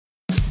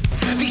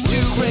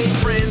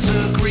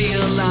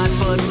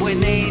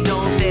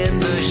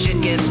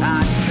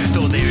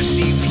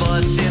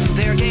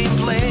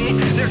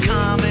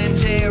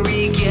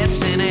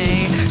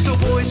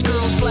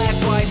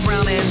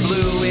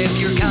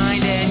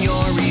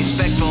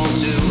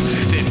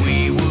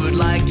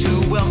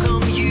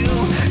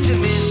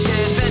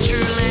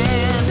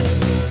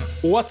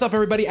What's up,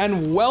 everybody,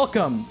 and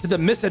welcome to the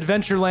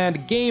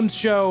Misadventureland Games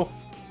Show.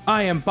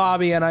 I am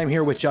Bobby, and I'm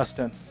here with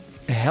Justin.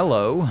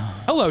 Hello.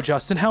 Hello,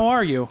 Justin. How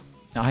are you?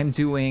 I'm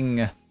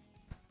doing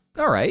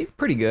all right,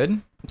 pretty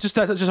good. Just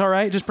all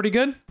right? Just pretty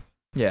good?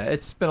 Yeah,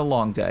 it's been a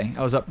long day.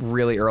 I was up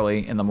really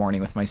early in the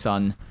morning with my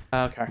son.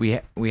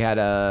 Okay. We had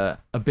a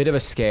bit of a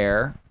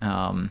scare.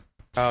 Oh,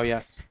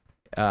 yes.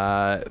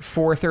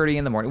 4:30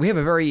 in the morning. We have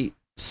a very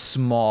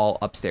small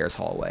upstairs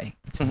hallway.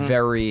 It's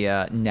very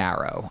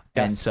narrow.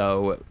 Yes. And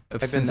so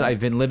since I've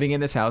been living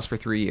in this house for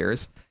 3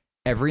 years,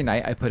 every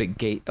night I put a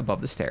gate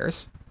above the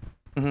stairs.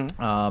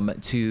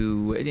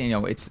 To,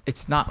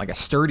 it's not like a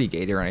sturdy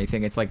gate or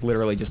anything. It's like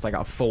literally just like a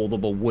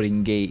foldable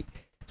wooden gate.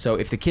 So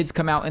if the kids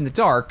come out in the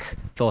dark,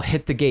 they'll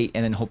hit the gate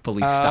and then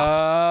hopefully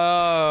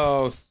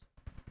stop.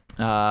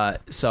 Oh.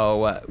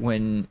 So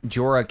when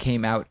Jorah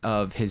came out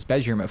of his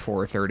bedroom at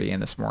 4:30 in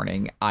this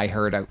morning, I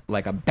heard a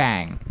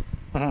bang.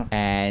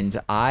 And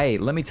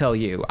let me tell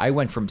you, I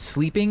went from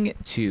sleeping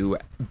to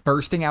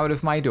bursting out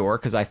of my door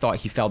because I thought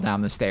he fell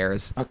down the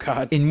stairs. Oh,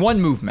 God. In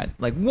one movement,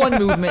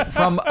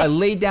 from a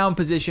laid down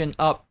position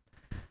up.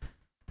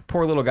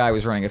 Poor little guy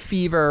was running a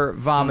fever,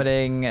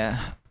 vomiting,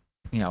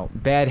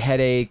 bad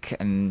headache,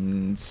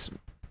 and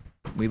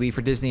we leave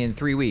for Disney in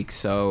 3 weeks.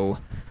 So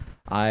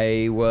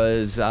I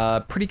was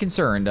pretty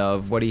concerned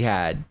of what he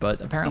had,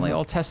 but apparently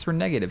all tests were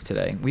negative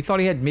today. We thought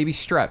he had maybe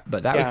strep,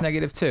 but that was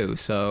negative too.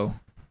 So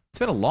it's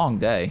been a long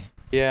day.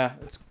 Yeah.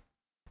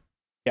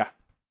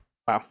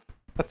 Wow.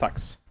 That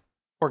sucks.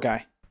 Poor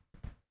guy.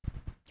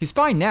 He's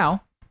fine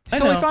now. He's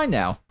totally fine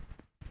now.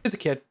 He's a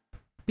kid.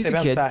 He's they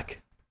a kid.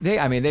 Back.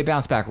 They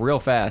bounce back real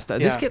fast.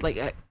 This kid,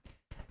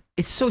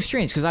 it's so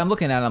strange because I'm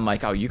looking at him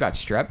like, oh, you got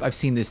strep. I've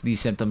seen these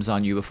symptoms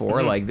on you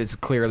before. Like, this is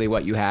clearly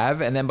what you have.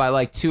 And then by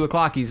like 2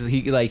 o'clock,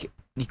 he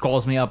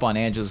calls me up on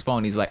Angela's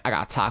phone. He's like, I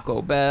got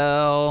Taco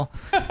Bell.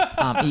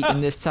 I'm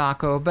eating this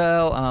Taco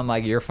Bell. And I'm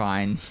like, you're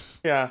fine.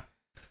 Yeah.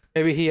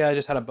 Maybe he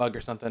just had a bug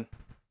or something.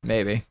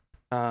 Maybe.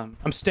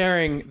 I'm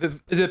staring.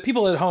 The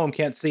people at home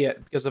can't see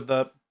it because of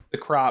the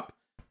crop,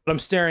 but I'm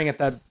staring at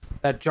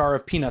that jar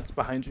of peanuts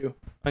behind you,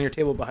 on your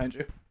table behind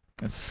you.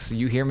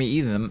 You hear me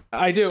eating them.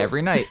 I do.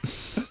 Every night.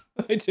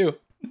 I do.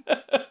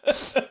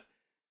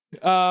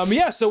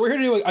 So we're here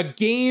to do a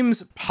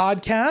games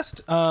podcast.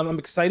 I'm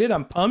excited.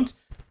 I'm pumped.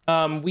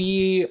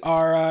 We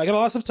are got a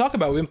lot of stuff to talk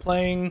about. We've been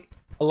playing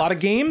a lot of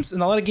games,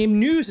 and a lot of game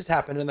news has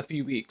happened in a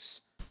few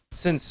weeks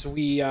since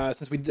we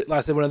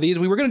last did one of these.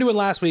 We were going to do it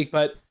last week,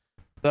 but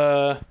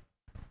the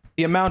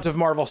amount of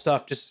Marvel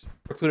stuff just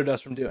precluded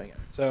us from doing it.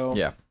 So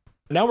yeah.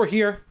 Now we're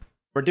here.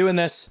 We're doing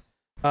this.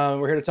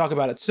 We're here to talk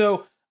about it.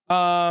 So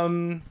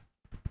so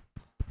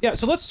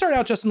let's start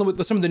out, Justin,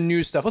 with some of the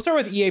news stuff. Let's start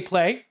with EA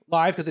Play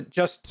Live because it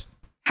just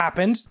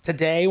happened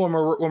today when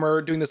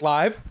we're doing this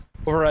live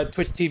over at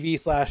Twitch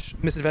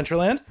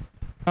TV/Misadventureland.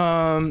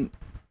 I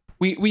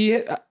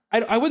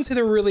wouldn't say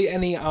there were really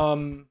any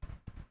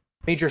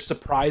major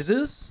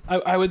surprises.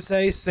 I would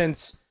say,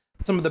 since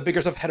some of the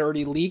bigger stuff had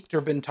already leaked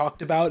or been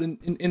talked about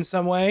in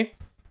some way.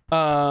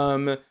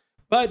 But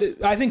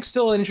I think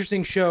still an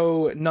interesting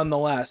show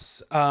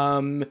nonetheless.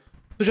 So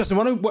Justin,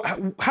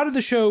 how did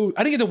the show?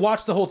 I didn't get to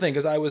watch the whole thing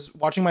because I was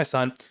watching my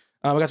son.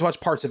 I got to watch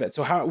parts of it.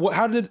 So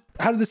how did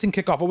this thing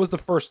kick off? What was the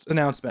first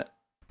announcement?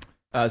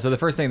 So the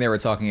first thing they were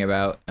talking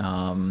about,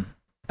 what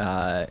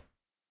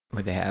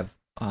they have,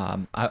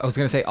 I was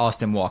going to say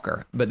Austin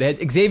Walker, but they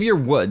had Xavier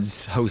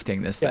Woods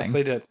hosting this thing. Yes,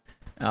 they did.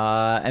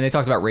 And they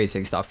talked about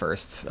racing stuff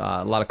first,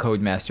 a lot of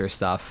Codemaster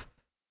stuff.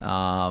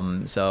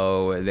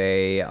 So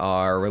they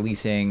are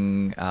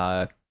releasing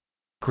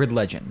Grid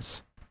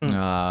Legends,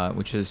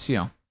 which is,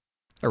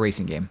 a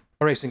racing game.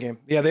 A racing game.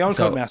 Yeah, they own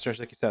Codemasters,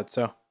 like you said.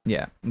 So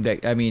yeah,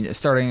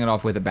 starting it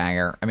off with a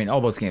banger. I mean, all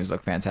those games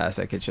look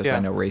fantastic. It's just I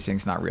know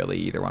racing's not really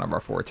either one of our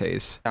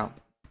fortes. No.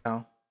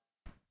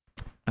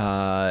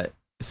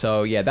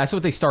 So yeah, that's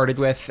what they started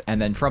with,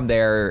 and then from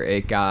there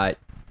it got.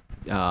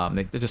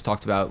 They just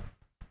talked about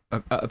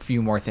a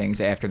few more things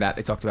after that.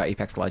 They talked about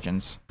Apex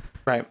Legends.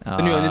 Right. The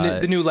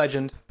new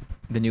legend.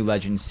 The new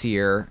legend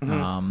Seer.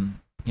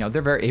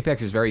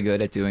 Apex is very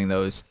good at doing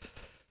those.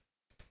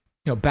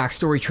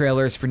 Backstory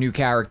trailers for new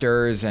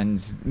characters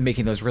and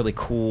making those really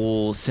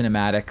cool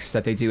cinematics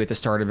that they do at the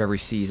start of every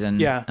season.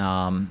 Yeah.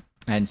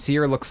 And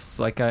Seer looks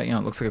like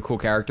a cool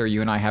character.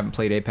 You and I haven't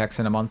played Apex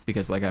in a month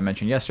because, like I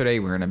mentioned yesterday,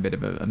 we're in a bit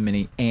of a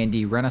mini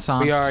Andy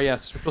renaissance. We are,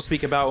 yes. Which we'll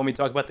speak about when we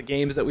talk about the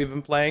games that we've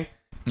been playing.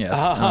 Yes.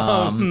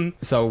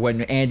 So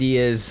when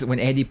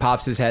Andy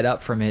pops his head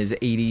up from his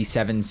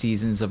 87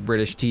 seasons of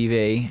British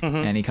TV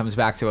and he comes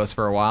back to us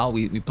for a while,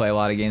 we play a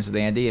lot of games with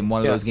Andy, and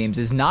one of those games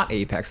is not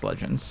Apex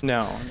Legends.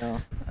 No.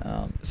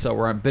 So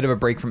we're on a bit of a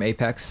break from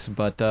Apex,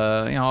 but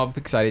I'm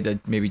excited to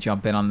maybe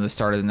jump in on the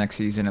start of the next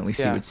season, at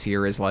least see what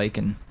Seer is like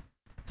and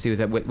see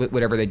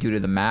whatever they do to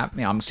the map.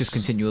 I'm just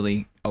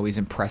continually always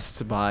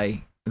impressed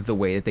by the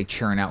way that they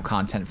churn out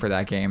content for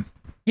that game.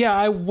 Yeah,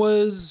 I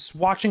was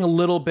watching a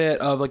little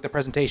bit of the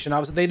presentation.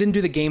 Obviously, they didn't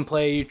do the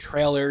gameplay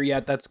trailer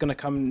yet. That's going to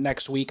come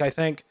next week, I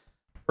think,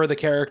 for the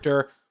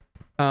character.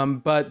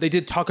 But they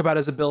did talk about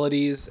his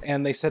abilities,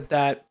 and they said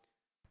that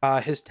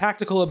His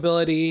tactical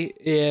ability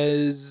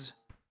is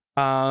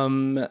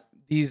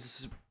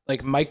these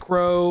like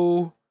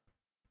micro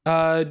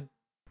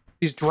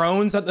these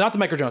drones, not the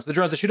micro drones, the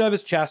drones that shoot out of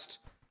his chest,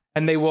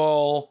 and they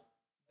will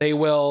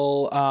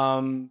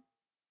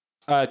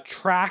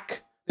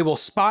track, they will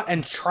spot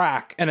and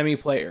track enemy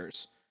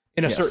players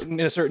in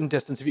a certain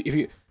distance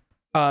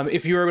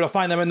if you're able to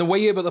find them. And the way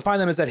you're able to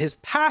find them is that his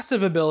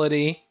passive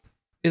ability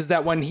is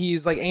that when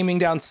he's like aiming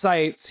down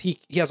sights, he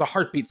has a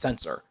heartbeat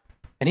sensor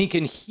and he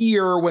can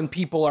hear when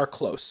people are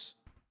close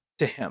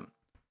to him.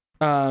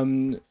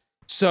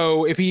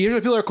 So if he hears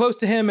when people are close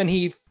to him and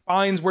he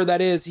finds where that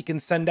is, he can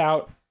send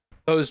out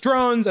those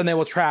drones and they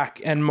will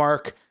track and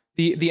mark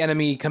the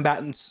enemy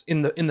combatants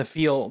in the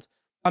field.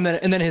 And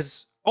then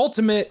his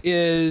ultimate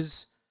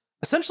is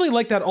essentially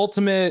like that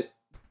ultimate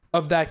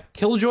of that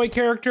Killjoy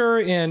character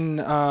in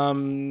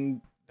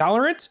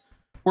Valorant,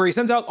 where he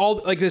sends out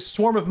all like this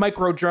swarm of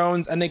micro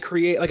drones and they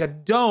create like a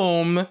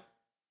dome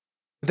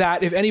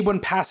that if anyone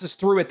passes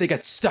through it, they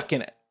get stuck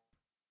in it.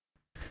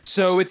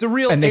 So it's a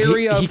real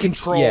area of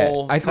control.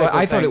 Yeah, I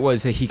thought it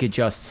was that he could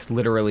just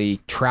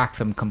literally track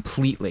them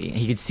completely.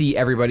 He could see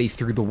everybody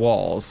through the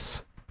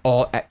walls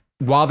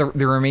while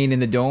they remain in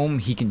the dome.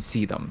 He can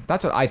see them.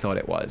 That's what I thought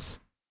it was.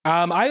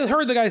 I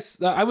heard the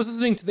guys. I was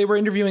listening to. They were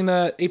interviewing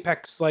the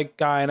Apex like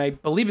guy, and I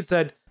believe it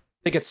said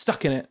they get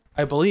stuck in it.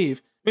 I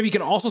believe maybe you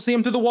can also see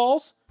them through the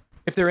walls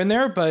if they're in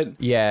there. But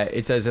yeah,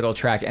 it says it'll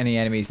track any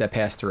enemies that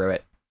pass through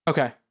it.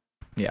 Okay.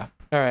 Yeah.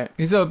 All right.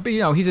 He's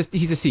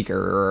a seeker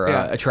or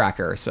a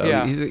tracker.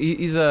 So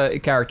he's a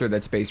character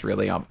that's based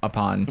really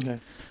upon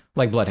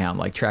like Bloodhound,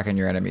 like tracking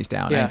your enemies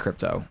down and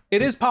Crypto.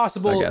 It is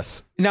possible. I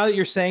guess now that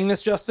you're saying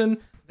this, Justin,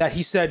 that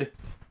he said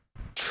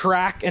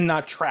track and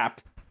not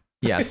trap.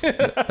 Yes,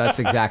 that's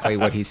exactly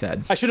what he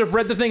said. I should have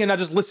read the thing and not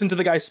just listened to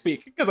the guy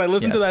speak, because I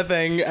listened to that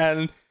thing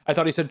and I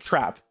thought he said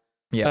trap.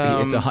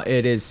 Yeah,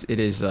 it is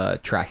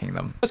tracking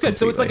them. That's good. Completely.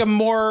 So it's like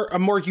a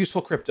more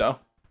useful Crypto.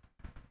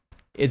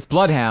 It's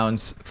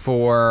Bloodhounds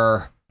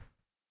for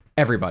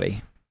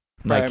everybody.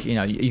 Like, you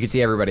can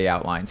see everybody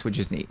outlines, which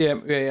is neat.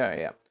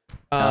 Yeah.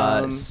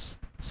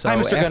 So hi,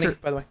 Mr. after, Gunny,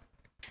 by the way.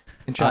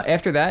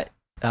 After that,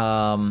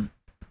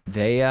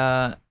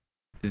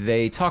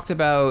 they talked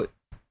about.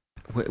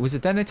 Was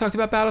it then they talked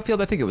about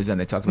Battlefield? I think it was then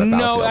they talked about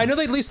Battlefield. No, I know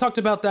they at least talked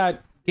about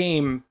that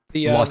game.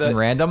 Lost in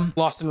Random?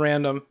 Lost in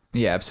Random.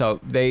 Yeah, so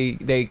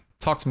they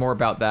talked more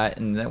about that,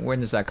 and then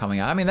when is that coming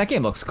out? I mean, that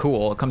game looks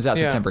cool. It comes out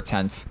September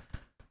 10th.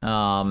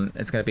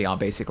 It's going to be on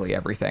basically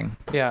everything.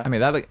 Yeah. I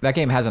mean, that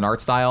game has an art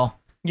style.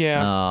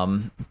 Yeah.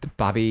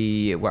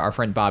 Our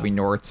friend Bobby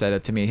North said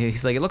it to me.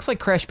 He's like, it looks like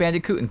Crash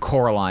Bandicoot and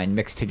Coraline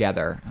mixed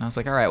together. And I was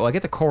like, all right, well, I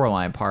get the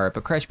Coraline part,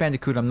 but Crash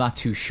Bandicoot, I'm not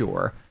too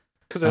sure.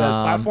 Because it has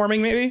platforming,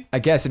 maybe? I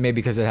guess it may be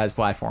because it has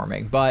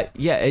platforming. But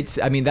yeah,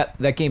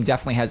 that game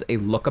definitely has a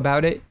look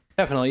about it.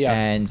 Definitely,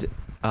 yes.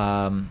 And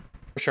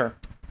for sure.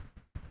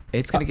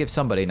 It's going to give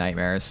somebody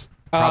nightmares.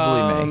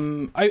 Probably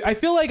me. I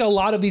feel like a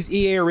lot of these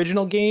EA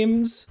original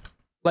games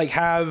like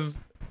have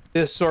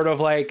this sort of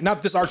like,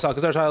 not this art style,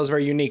 because art style is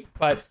very unique,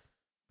 but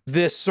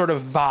this sort of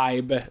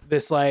vibe,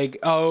 this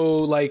like,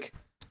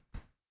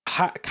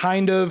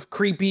 kind of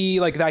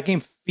creepy, like that game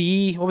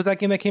Fee. What was that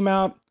game that came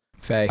out?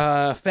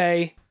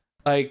 Faye.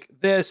 Like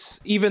this,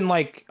 even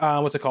like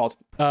what's it called?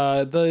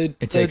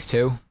 It Takes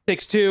Two.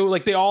 Takes Two.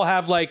 Like they all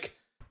have like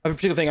a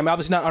particular thing. I'm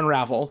obviously not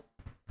Unravel,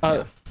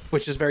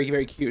 which is very,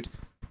 very cute.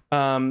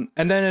 And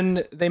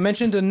then they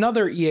mentioned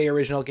another EA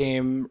original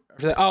game.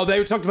 They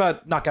talked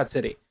about Knockout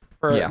City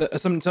for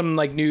some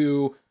like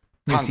new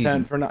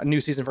content for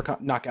new season for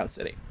Knockout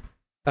City.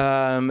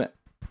 And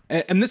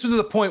this was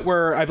the point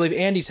where I believe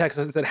Andy texted us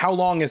and said, "How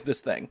long is this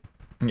thing?"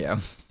 Yeah.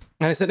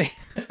 And I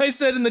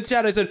said in the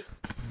chat, I said,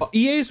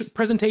 EA's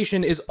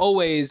presentation is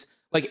always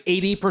like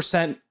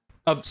 80%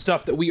 of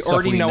stuff that we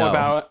already know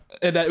about,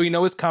 that we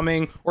know is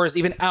coming or is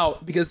even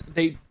out, because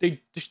they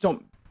just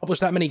don't publish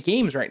that many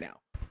games right now.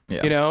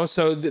 Yeah.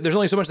 So there's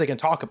only so much they can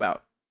talk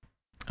about.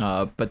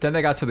 But then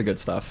they got to the good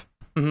stuff.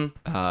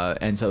 Mm-hmm.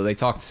 And so they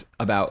talked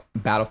about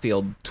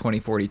Battlefield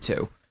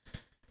 2042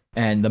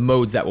 and the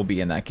modes that will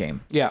be in that game.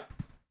 Yeah.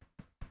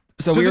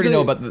 So we already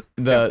know about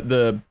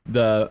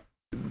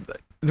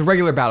the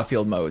regular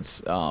Battlefield modes,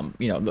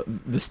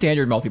 the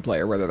standard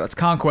multiplayer, whether that's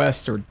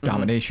Conquest or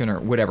Domination or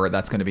whatever,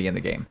 that's going to be in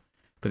the game.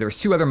 But there was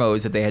two other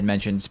modes that they had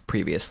mentioned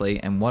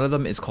previously, and one of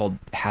them is called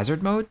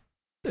Hazard Mode,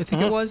 I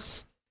think it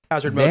was.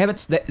 Hazard Mode.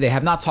 They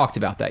have not talked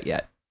about that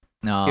yet.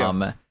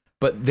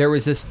 But there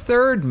was this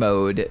third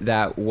mode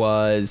that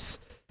was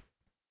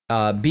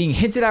being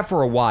hinted at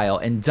for a while,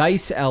 and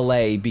DICE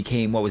LA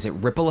became, what was it,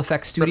 Ripple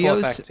Effect Studios?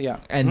 Ripple Effect, yeah.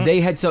 And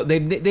they had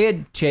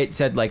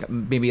said like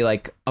maybe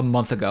like a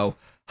month ago,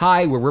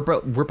 "Hi, we're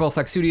Ripple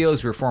Effect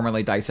Studios. We're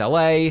formerly DICE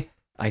LA."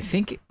 I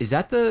think, is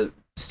that the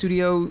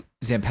studio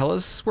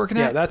Zampella's working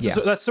at? That's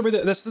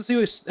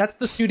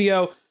the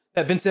studio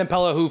that Vince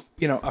Zampella, who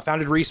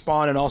founded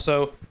Respawn and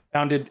also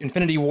founded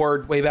Infinity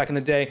Ward way back in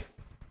the day,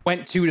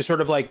 went to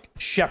sort of like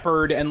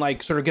shepherd and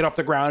like sort of get off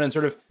the ground and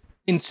sort of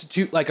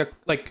institute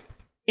like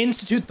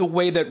institute the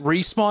way that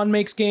Respawn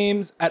makes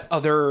games at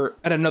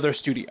another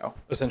studio,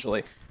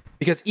 essentially,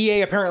 because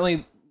EA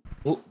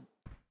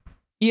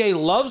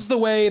loves the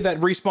way that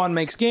Respawn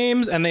makes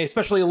games, and they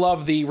especially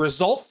love the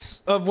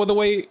results of the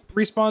way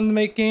Respawn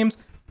make games.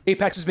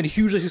 Apex has been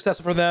hugely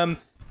successful for them.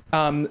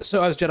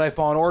 So has Jedi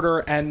Fallen Order,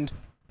 and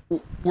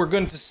we're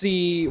going to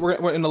see.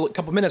 We're in a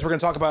couple minutes. We're going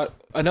to talk about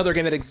another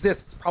game that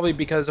exists probably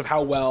because of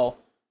how well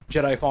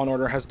Jedi Fallen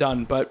Order has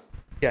done. But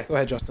yeah, go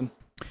ahead, Justin.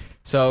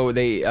 So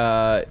they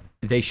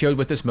showed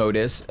what this mode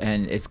is,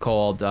 and it's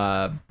called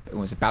it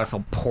was a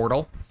Battlefield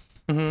Portal.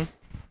 Mm-hmm.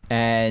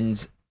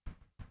 And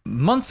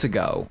months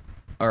ago,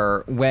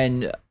 or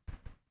when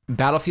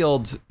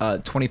Battlefield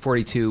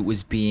 2042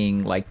 was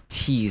being like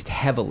teased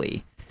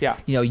heavily. Yeah.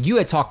 You know, you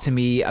had talked to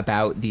me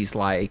about these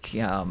like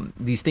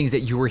these things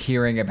that you were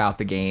hearing about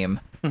the game.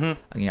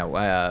 Mm-hmm. You know,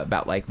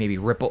 about like maybe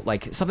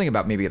something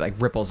about maybe like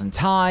ripples in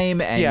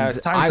time, and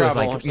time I was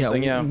travel like, you know,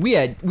 yeah.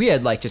 we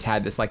had like just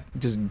had this like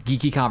just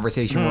geeky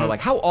conversation where like,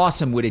 how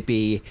awesome would it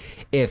be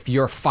if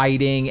you're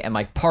fighting and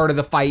like part of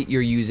the fight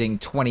you're using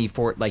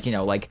 24 like, you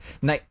know, like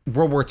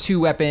World War II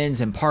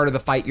weapons, and part of the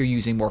fight you're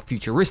using more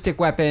futuristic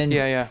weapons.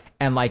 Yeah.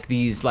 And like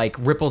these like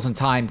ripples in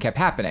time kept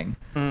happening.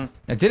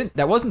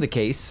 That wasn't the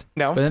case.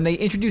 No. But then they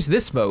introduced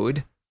this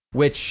mode,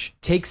 which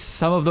takes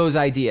some of those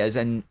ideas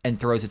and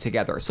throws it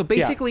together. So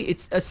basically,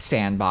 it's a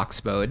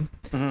sandbox mode,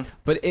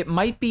 but it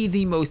might be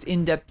the most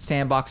in-depth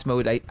sandbox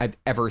mode I've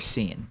ever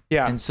seen.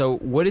 Yeah. And so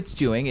what it's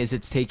doing is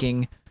it's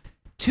taking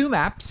 2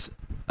 maps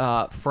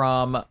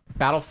from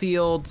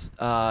Battlefield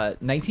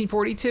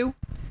 1942,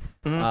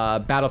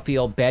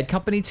 Battlefield Bad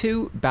Company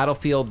 2,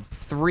 Battlefield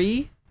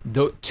 3,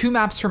 2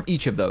 maps from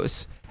each of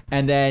those,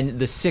 and then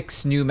the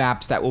 6 new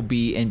maps that will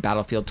be in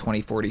Battlefield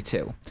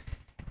 2042.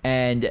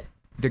 And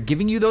they're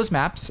giving you those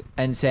maps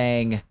and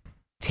saying,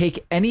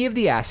 take any of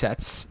the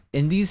assets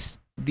in these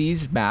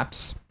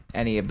maps,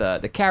 any of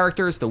the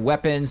characters, the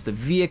weapons, the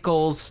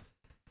vehicles,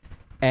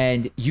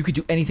 and you could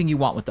do anything you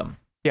want with them.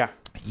 Yeah.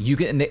 You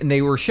can, and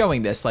they were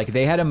showing this, like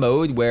they had a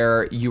mode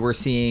where you were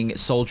seeing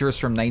soldiers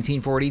from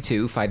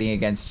 1942 fighting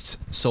against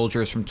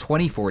soldiers from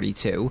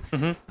 2042,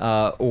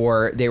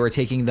 or they were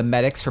taking the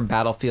medics from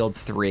Battlefield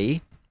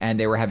 3, and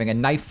they were having a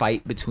knife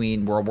fight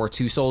between World War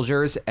II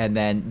soldiers and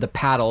then the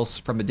paddles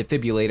from a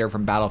defibrillator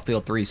from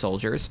Battlefield 3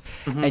 soldiers.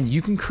 And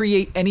you can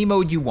create any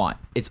mode you want.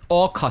 It's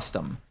all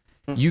custom.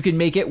 You can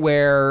make it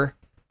where,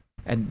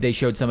 and they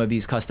showed some of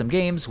these custom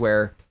games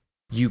where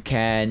you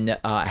can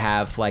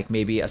have like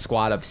maybe a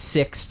squad of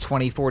 6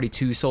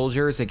 2042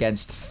 soldiers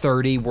against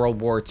 30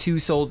 World War II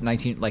Battlefield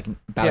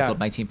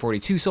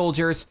 1942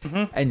 soldiers,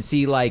 and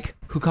see like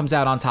who comes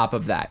out on top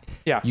of that.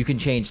 Yeah. You can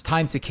change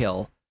time to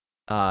kill.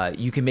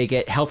 You can make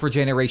it health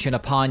regeneration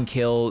upon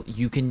kill.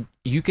 You can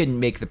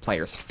make the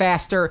players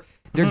faster.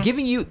 They're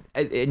giving you,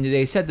 and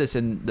they said this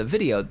in the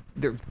video,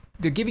 they're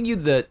giving you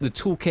the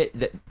toolkit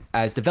that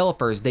as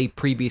developers they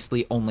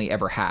previously only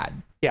ever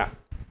had. Yeah.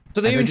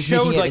 So they even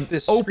showed like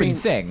this open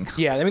thing.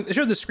 Yeah, I mean they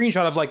showed the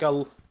screenshot of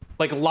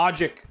like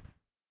logic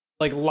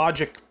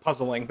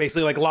puzzling,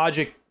 basically like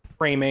logic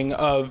framing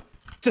of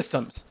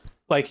systems.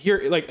 Like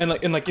here, like and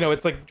like you know,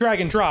 it's like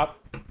drag and drop.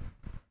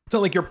 It's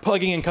not like you're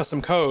plugging in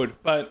custom code,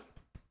 but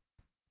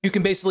you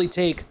can basically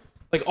take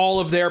like all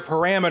of their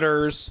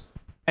parameters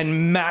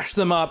and mash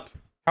them up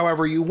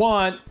however you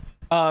want,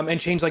 and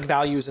change like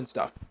values and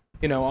stuff,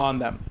 you know, on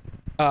them,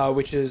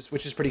 which is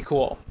pretty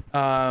cool.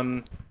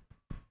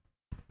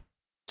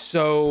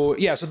 So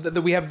yeah, so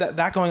we have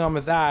that going on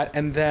with that,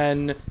 and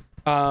then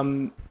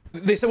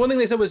they said one thing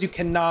they said was you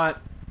cannot.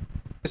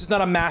 This is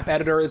not a map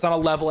editor. It's not a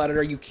level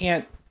editor. You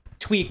can't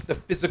tweak the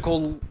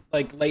physical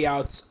like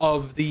layouts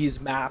of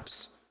these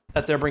maps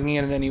that they're bringing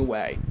in any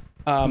way.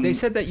 They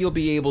said that you'll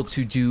be able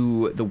to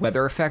do the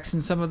weather effects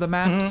in some of the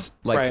maps.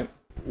 Like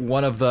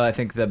one of I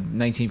think the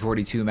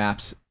 1942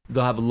 maps,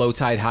 they'll have low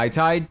tide, high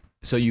tide,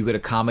 so you could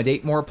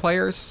accommodate more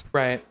players.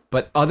 Right.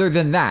 But other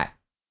than that,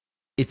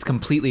 it's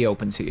completely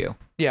open to you.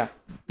 Yeah.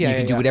 You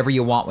can do whatever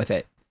you want with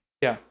it.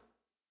 Yeah.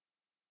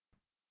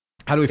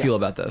 How do we feel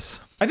about this?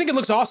 I think it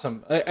looks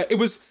awesome.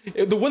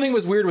 The one thing that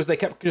was weird was they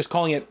kept just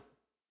calling it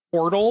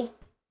Portal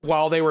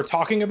while they were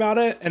talking about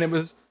it, and it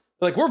was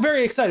like, we're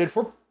very excited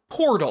for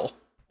Portal.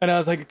 And I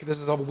was like, this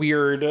is a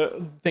weird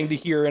thing to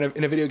hear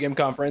in a video game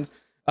conference,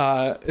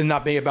 and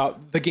not being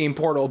about the game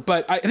Portal.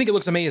 But I think it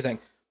looks amazing.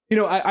 You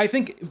know, I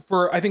think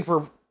for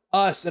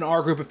us and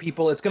our group of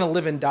people, it's gonna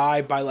live and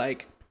die by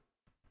like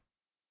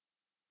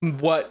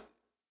what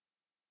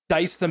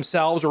DICE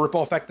themselves or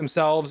Ripple Effect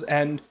themselves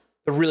and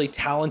the really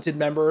talented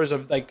members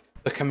of like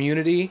the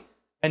community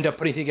end up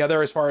putting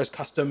together as far as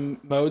custom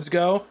modes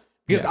go.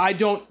 Because I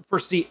don't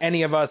foresee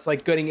any of us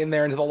like getting in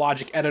there into the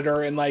logic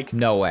editor and like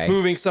no way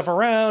moving stuff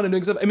around and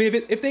doing stuff. I mean,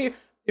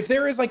 if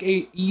there is like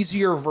a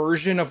easier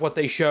version of what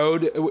they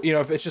showed, you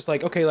know, if it's just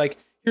like, okay, like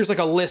here's like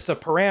a list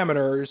of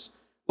parameters,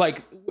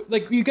 like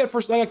you get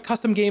for like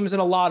custom games in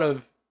a lot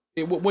of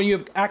when you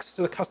have access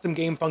to the custom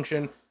game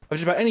function of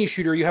just about any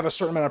shooter, you have a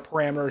certain amount of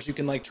parameters you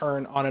can like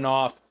turn on and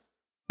off.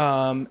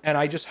 And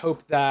I just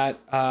hope that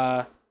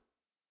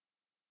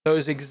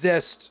those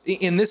exist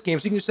in this game.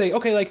 So you can just say,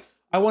 okay, like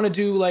I want to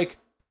do like,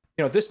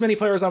 this many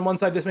players on one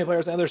side, this many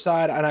players on the other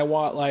side, and I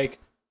want like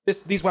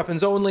these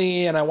weapons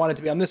only, and I want it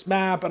to be on this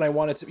map, and I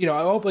want it to,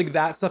 I hope like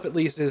that stuff at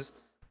least is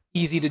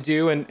easy to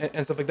do and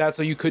stuff like that.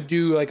 So you could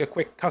do like a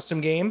quick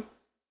custom game.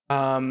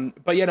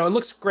 But it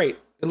looks great.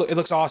 It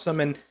looks awesome,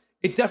 and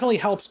it definitely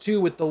helps too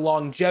with the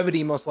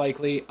longevity, most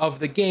likely, of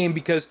the game,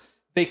 because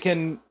they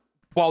can,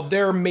 while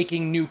they're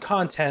making new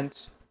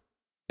content,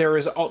 there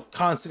is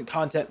constant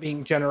content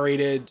being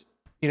generated,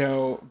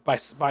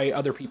 by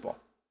other people.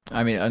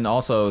 I mean, and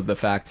also the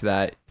fact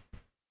that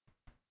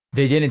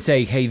they didn't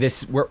say, "Hey,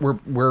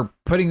 we're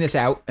putting this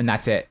out and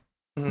that's it."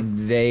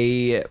 Mm-hmm.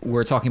 They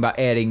were talking about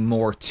adding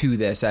more to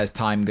this as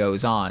time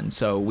goes on.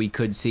 So we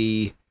could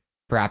see,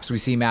 perhaps we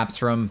see maps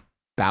from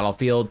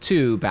Battlefield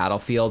 2,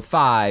 Battlefield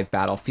 5,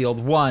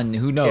 Battlefield 1,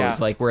 who knows? Yeah.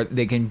 Like where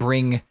they can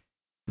bring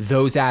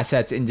those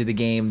assets into the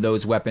game,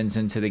 those weapons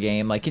into the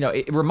game. Like,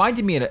 it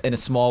reminded me in a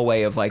small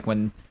way of like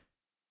when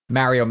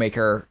Mario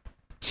Maker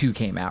 2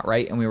 came out,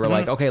 right? And we were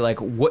like, okay, like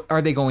what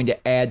are they going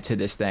to add to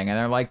this thing? And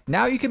they're like,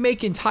 now you can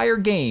make entire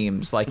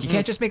games. Like you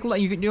can't just make,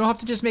 you don't have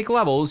to just make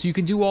levels. You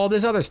can do all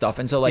this other stuff.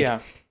 And so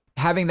like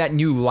having that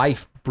new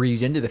life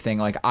breathed into the thing,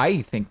 like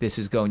I think this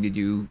is going to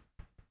do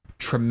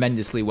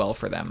tremendously well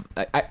for them.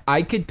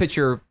 I could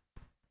picture,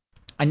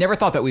 I never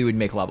thought that we would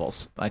make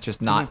levels. That's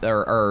just not,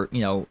 or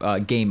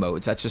game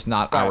modes. That's just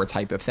not our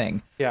type of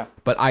thing. Yeah.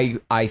 But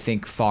I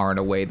think far and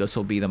away this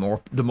will be the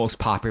most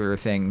popular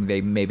thing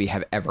they maybe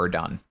have ever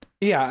done.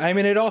 Yeah, I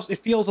mean, it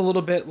feels a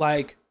little bit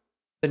like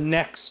the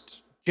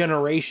next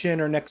generation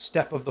or next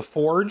step of the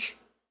Forge,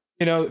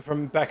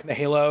 from back in the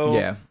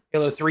Halo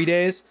 3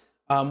 days,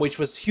 which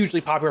was hugely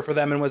popular for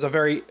them and was a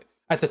very,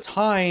 at the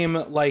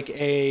time, like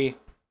a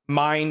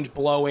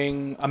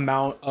mind-blowing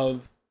amount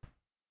of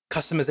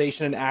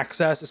customization and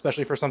access,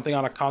 especially for something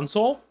on a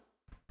console.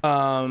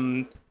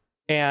 And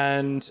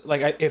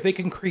like if they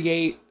can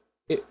create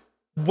it,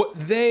 what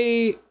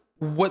they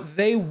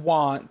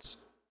want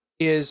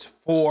is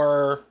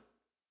for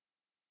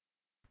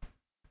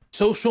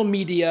social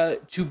media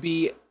to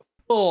be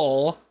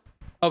full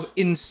of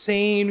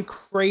insane,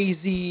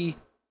 crazy,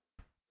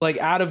 like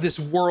out of this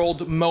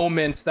world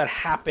moments that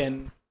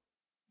happen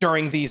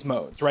during these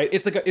modes, right?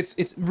 It's like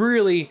it's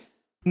really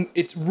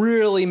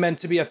meant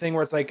to be a thing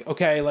where it's like,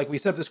 okay, like we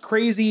set up this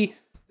crazy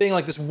thing,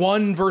 like this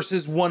 1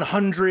 versus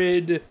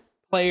 100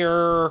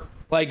 player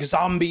like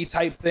zombie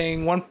type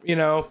thing, one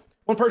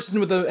person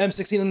with an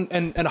M16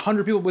 and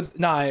 100 people with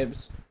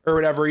knives or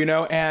whatever,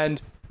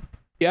 and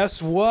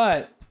guess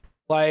what?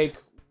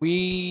 Like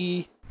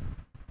the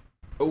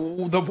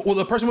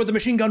person with the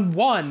machine gun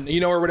won,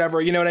 or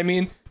whatever, you know what I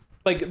mean?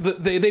 Like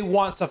they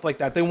want stuff like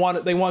that. They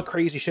want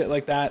crazy shit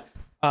like that.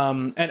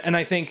 And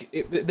I think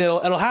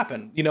it'll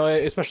happen,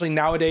 especially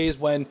nowadays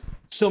when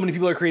so many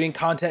people are creating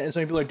content and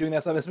so many people are doing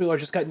that stuff. And some people are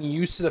just getting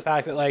used to the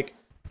fact that like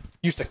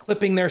used to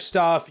clipping their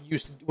stuff,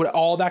 used to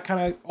all that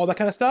kind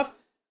of stuff.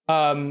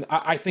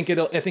 I think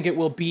it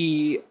will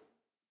be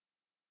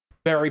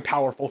very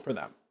powerful for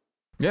them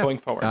going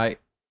forward.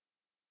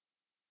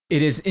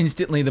 It is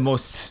instantly the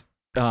most,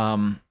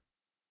 I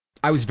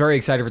was very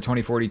excited for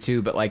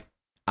 2042, but like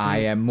I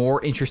am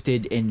more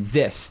interested in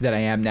this than I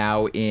am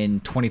now in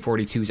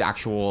 2042's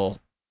actual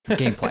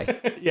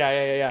gameplay.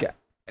 Yeah.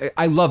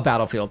 I love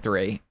Battlefield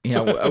 3.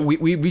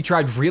 We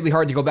tried really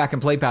hard to go back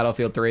and play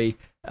Battlefield 3.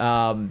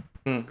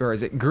 Or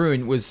is it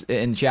Grun was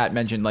in chat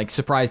mentioned like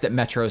surprised that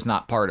Metro's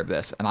not part of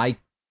this, and I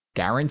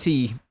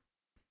guarantee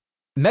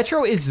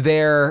Metro is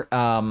their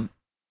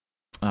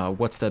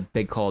what's the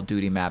big Call of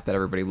Duty map that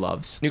everybody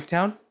loves?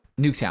 Nuketown.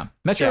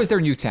 Metro is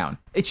their Nuketown.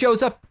 It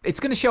shows up. It's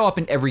going to show up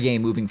in every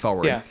game moving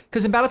forward. Yeah.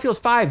 Because in Battlefield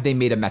 5 they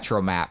made a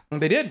Metro map.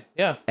 They did.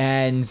 Yeah.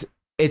 And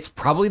it's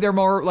probably their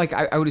more like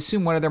I would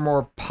assume one of their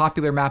more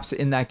popular maps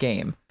in that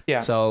game.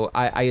 Yeah. So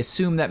I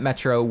assume that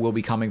Metro will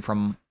be coming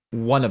from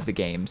one of the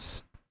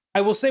games.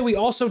 I will say we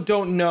also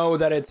don't know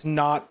that it's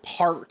not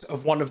part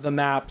of one of the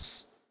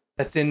maps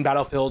that's in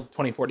Battlefield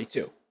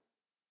 2042.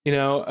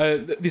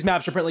 These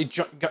maps are apparently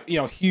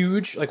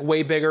huge, like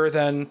way bigger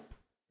than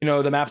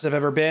the maps have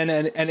ever been,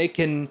 and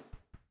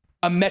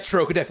a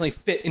Metro could definitely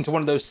fit into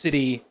one of those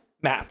city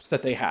maps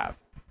that they have.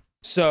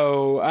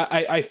 So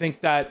I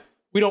think that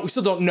we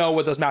still don't know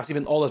what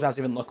all those maps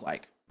even look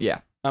like. Yeah.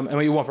 And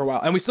we won't for a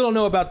while, and we still don't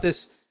know about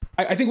this.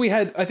 I think we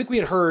had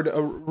heard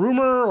a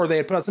rumor, or they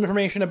had put out some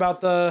information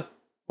about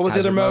what was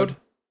Hazard the other mode?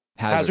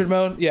 Hazard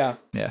mode. Yeah.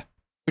 Yeah.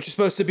 Which is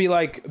supposed to be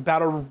like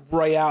battle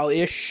royale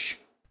ish,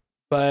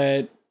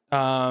 but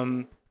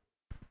they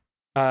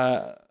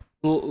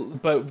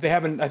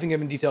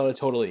haven't detailed it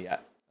totally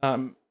yet.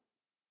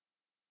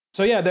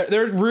 So yeah,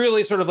 they're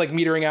really sort of like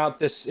metering out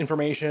this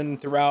information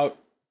throughout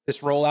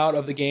this rollout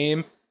of the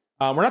game.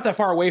 We're not that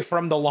far away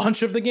from the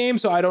launch of the game,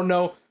 so I don't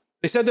know.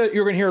 They said that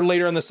you're going to hear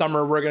later in the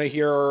summer. We're going to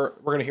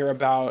hear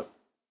about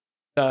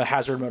the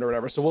hazard mode or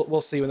whatever. So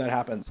we'll see when that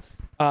happens.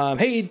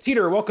 Hey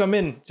Teeter, welcome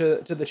in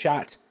to the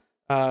chat.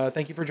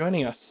 Thank you for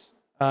joining us.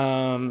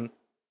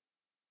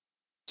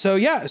 So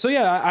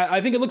yeah,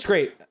 I think it looks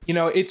great.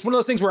 It's one of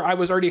those things where I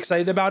was already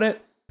excited about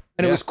it,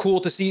 and it was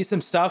cool to see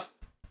some stuff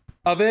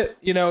of it,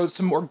 you know,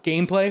 some more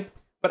gameplay.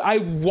 But I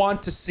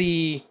want to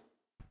see,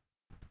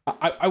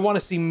 I want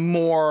to see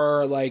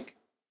more like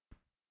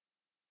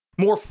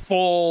more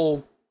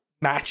full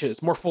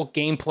matches, more full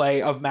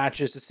gameplay of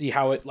matches to see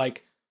how it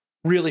like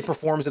really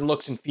performs and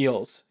looks and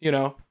feels, you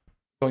know,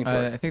 going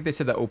through I think they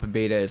said the open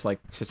beta is like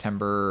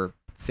September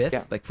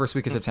 5th, like first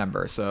week of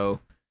September. So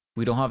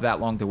we don't have that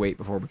long to wait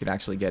before we could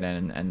actually get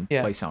in and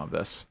play some of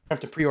this. I have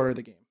to pre-order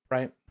the game,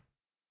 right?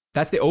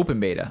 That's the open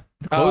beta.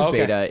 The closed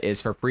beta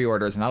is for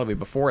pre-orders, and that'll be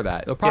before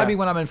that. It'll probably be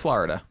when I'm in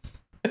Florida,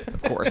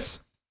 of course.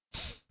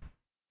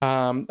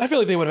 I feel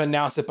like they would have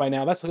announced it by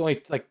now. That's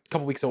only like a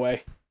couple weeks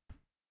away,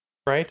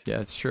 right? Yeah,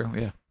 it's true.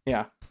 Yeah.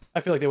 Yeah,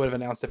 I feel like they would have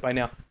announced it by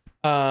now.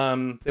 They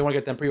want to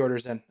get them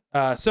pre-orders in.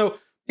 So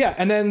yeah,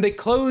 and then they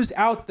closed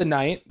out the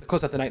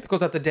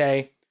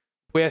day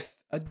with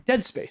a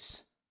Dead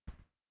Space.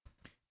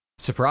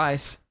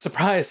 Surprise.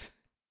 If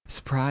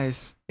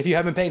you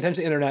haven't paid attention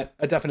to the internet,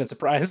 a definite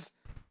surprise.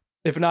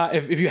 If not,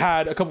 if you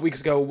had a couple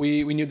weeks ago,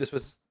 we knew this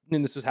was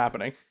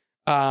happening.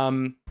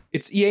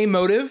 It's EA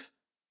Motive,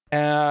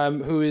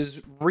 who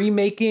is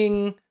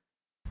remaking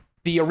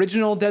the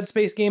original Dead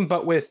Space game,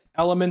 but with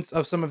elements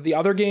of some of the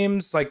other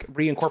games, like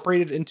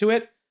reincorporated into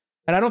it.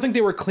 And I don't think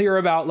they were clear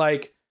about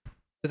like,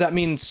 does that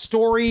mean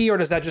story or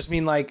does that just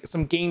mean like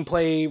some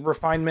gameplay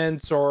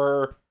refinements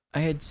or... I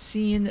had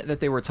seen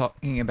that they were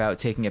talking about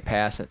taking a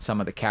pass at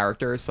some of the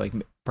characters, like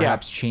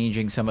perhaps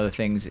changing some of the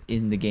things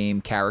in the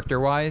game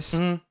character-wise.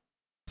 Mm-hmm.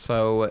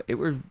 So it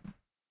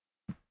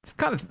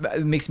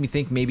makes me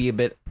think maybe a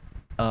bit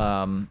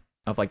of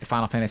like the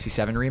Final Fantasy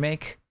VII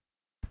remake.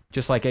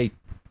 Just like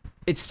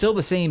it's still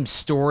the same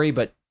story,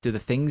 but do the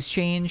things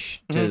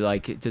change?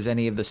 Mm-hmm. Does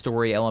any of the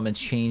story elements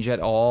change at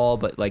all?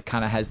 But like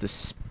kind of has the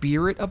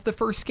spirit of the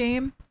first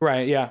game?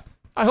 Right, yeah.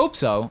 I hope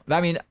so.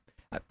 I mean,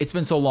 it's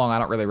been so long, I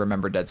don't really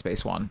remember Dead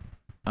Space 1.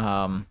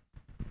 Yeah,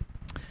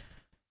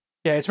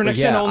 it's for next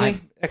gen only.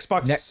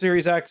 Xbox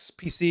Series X,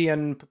 PC,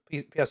 and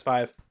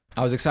PS5.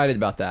 I was excited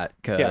about that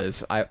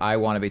because I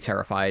want to be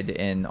terrified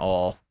in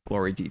all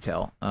glory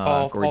detail.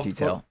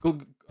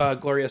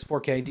 Glorious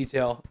 4K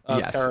detail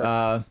of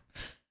terror.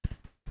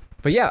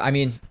 But yeah, I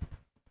mean,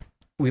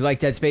 we like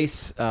Dead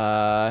Space,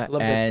 and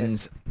Dead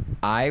Space.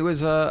 I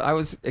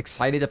was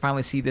excited to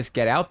finally see this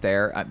get out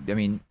there. I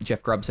mean,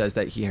 Jeff Grubb says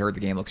that he heard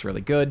the game looks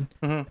really good,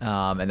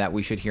 and that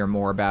we should hear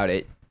more about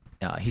it.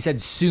 He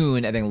said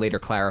soon, and then later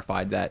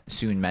clarified that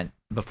soon meant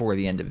before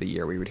the end of the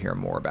year we would hear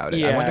more about it.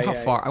 Yeah, I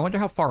wonder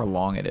how far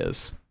along it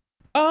is.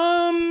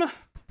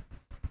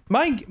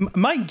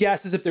 My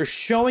guess is if they're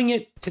showing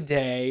it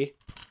today,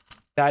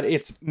 that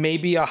it's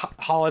maybe a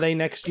holiday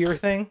next year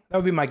thing. That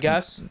would be my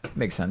guess.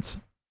 Makes sense.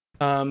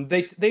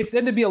 They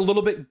tend to be a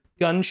little bit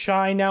gun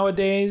shy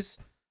nowadays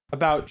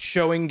about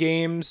showing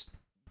games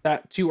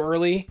that too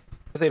early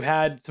because they've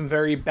had some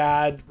very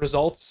bad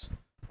results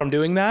from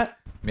doing that.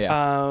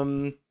 Yeah.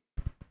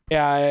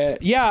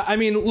 Yeah. I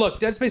mean, look,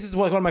 Dead Space is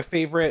one of my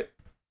favorite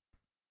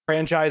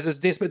franchises.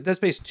 Dead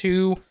Space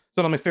 2 is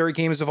one of my favorite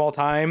games of all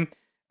time.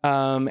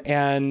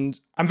 And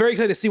I'm very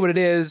excited to see what it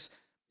is.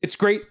 It's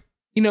great.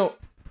 You know,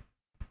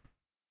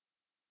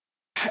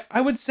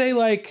 I would say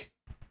like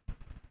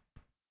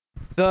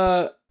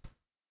I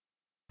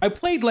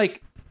played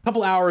like a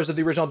couple hours of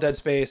the original Dead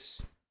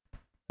Space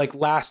like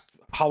last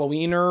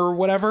Halloween or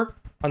whatever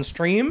on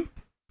stream.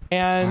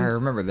 And I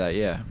remember that,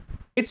 yeah.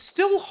 It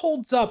still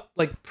holds up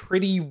like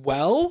pretty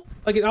well.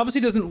 Like it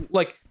obviously doesn't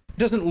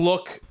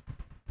look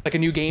like a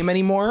new game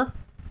anymore.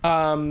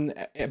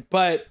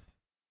 But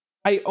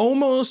I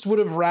almost would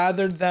have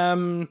rathered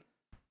them,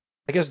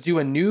 I guess, do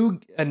a new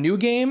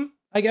game,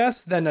 I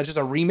guess, than just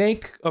a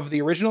remake of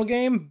the original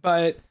game.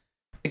 But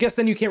I guess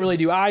then you can't really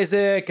do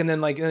Isaac, and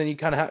then you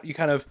kind of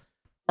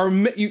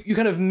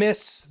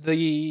miss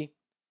the,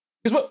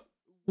 because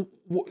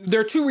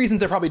there are two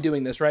reasons they're probably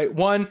doing this, right?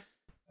 One,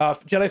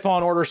 Jedi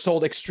Fallen Order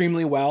sold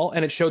extremely well,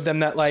 and it showed them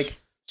that like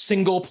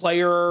single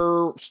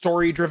player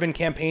story driven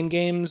campaign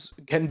games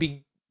can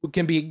be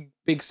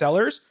big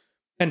sellers.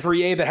 And for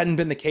EA, that hadn't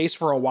been the case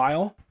for a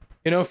while,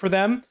 you know, for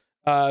them.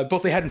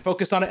 Both they hadn't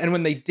focused on it, and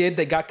when they did,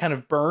 they got kind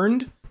of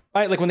burned,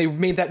 right? Like when they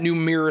made that new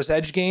Mirror's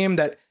Edge game,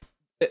 that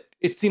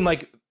it seemed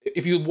like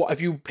if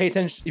you paid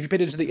attention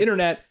to the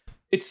internet,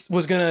 it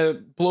was gonna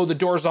blow the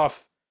doors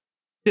off.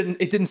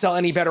 It didn't sell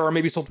any better, or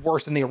maybe sold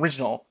worse than the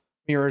original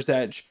Mirror's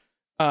Edge.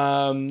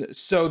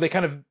 So they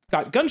kind of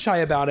got gun shy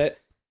about it,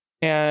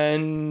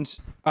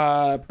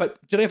 but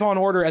Jedi Fallen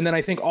Order, and then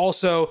I think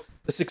also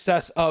the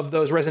success of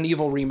those Resident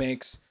Evil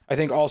remakes, I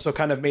think also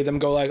kind of made them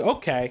go like,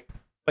 okay,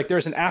 like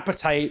there's an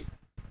appetite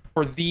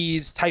for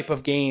these type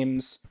of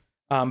games,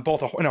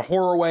 both in a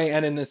horror way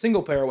and in a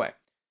single player way.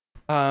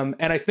 And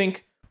I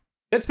think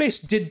Dead Space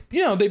did,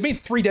 you know, they made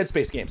 3 Dead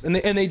Space games, and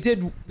they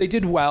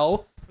did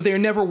well, but they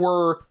never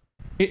were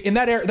in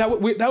that era.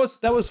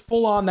 That was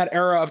full on that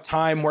era of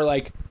time where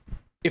like,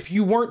 if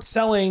you weren't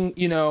selling,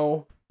 you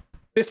know,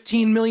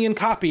 15 million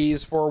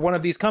copies for one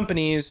of these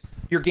companies,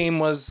 your game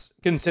was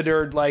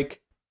considered like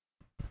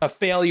a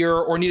failure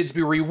or needed to be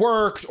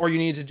reworked, or you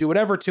needed to do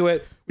whatever to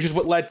it, which is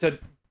what led to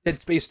Dead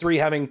Space 3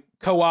 having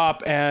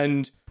co-op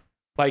and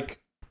like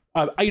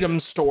an item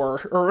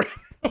store or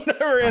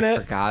whatever in it.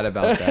 I forgot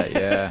about that.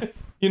 Yeah.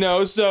 You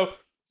know, so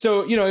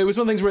you know, it was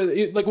one of the things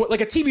where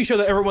like a TV show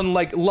that everyone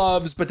like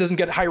loves but doesn't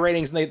get high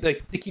ratings, and they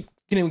keep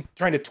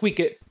trying to tweak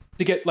it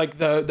to get like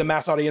the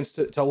mass audience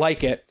to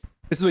like it.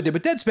 This is what they did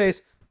with Dead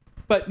Space.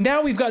 But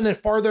now we've gotten it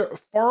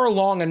far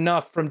along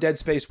enough from Dead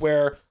Space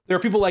where there are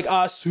people like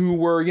us who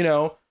were, you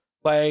know,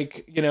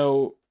 like, you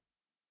know,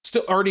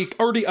 still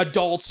already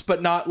adults,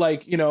 but not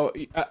like, you know,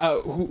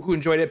 who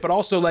enjoyed it, but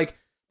also like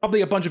probably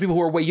a bunch of people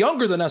who are way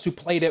younger than us who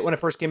played it when it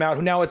first came out,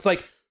 who now it's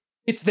like,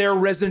 it's their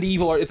Resident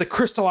Evil, or it's like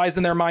crystallized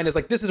in their mind as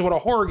like, this is what a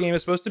horror game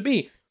is supposed to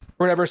be,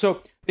 or whatever.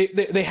 So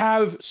they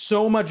have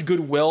so much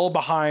goodwill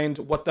behind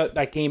what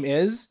that game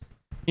is,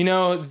 you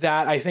know,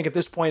 that I think at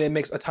this point it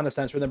makes a ton of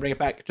sense for them to bring it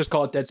back. Just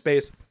call it Dead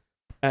Space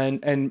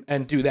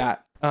and do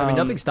that. I mean,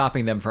 nothing's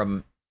stopping them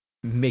from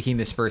making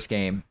this first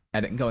game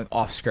and then going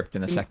off script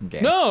in the second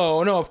game. No,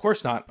 of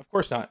course not. Of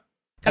course not.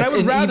 And I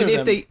would rather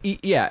even if they,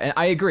 yeah, and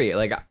I agree.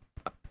 Like,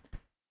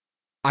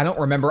 I don't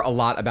remember a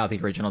lot about the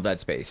original Dead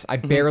Space. I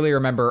barely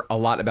remember a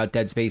lot about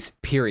Dead Space,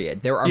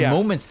 period. There are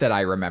moments that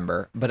I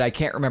remember, but I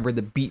can't remember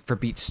the beat for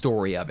beat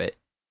story of it.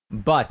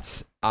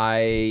 But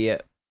I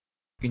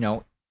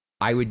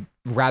would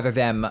rather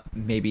them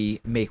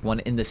maybe make one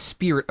in the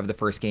spirit of the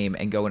first game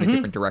and go in a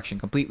different direction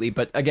completely.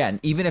 But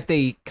again, even if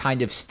they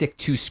kind of stick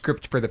to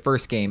script for the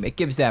first game, it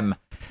gives them,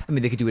 I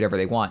mean, they could do whatever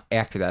they want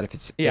after that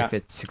if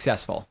it's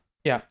successful.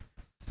 Yeah.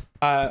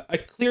 I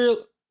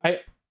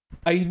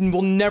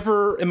will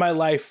never in my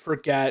life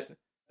forget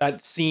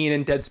that scene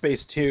in Dead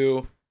Space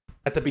 2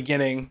 at the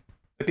beginning,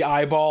 like the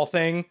eyeball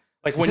thing.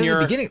 Like when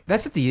you're...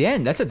 That's at the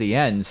end. That's at the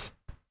ends.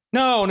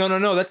 No.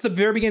 That's the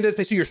very beginning of Dead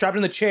Space 2. You're strapped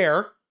in the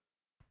chair.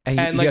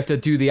 And you have to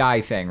do the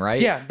eye thing,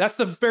 right? Yeah, that's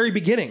the very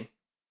beginning.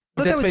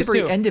 I thought that was the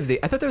very end of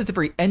I thought that was the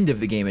very end of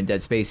the game in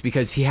Dead Space,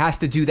 because he has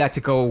to do that to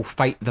go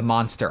fight the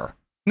monster.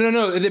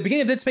 No. At the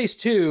beginning of Dead Space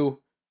 2,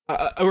 we're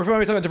probably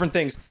talking about different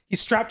things.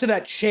 He's strapped to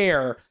that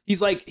chair.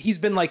 He's been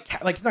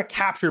he's not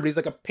captured, but he's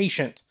like a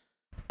patient.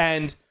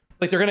 And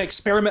like they're gonna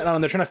experiment on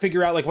him. They're trying to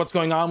figure out like what's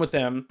going on with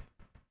him.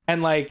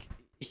 And like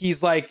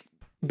he's like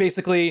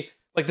basically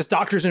like this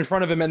doctor's in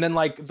front of him, and then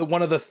like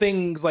one of the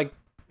things like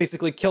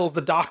basically kills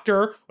the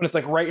doctor when it's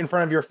like right in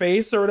front of your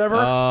face or whatever.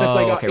 Oh, it's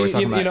like, okay. We're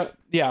talking about,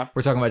 yeah.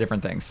 We're talking about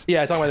different things.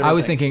 Yeah, talking about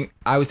different things.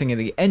 I was thinking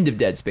the end of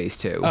Dead Space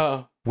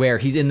 2, where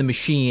he's in the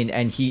machine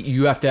and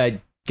you have to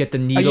get the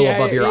needle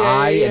above your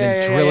eye and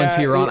then drill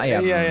into your own eye.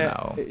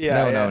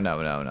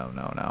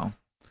 No.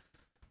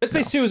 Dead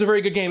Space 2 is a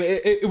very good game.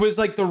 It was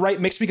like the right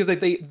mix, because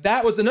like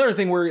that was another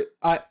thing where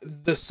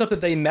the stuff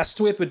that they messed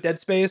with Dead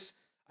Space,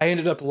 I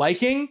ended up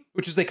liking,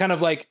 which is they kind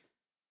of like,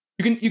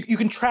 you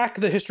can track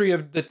the history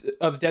of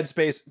Dead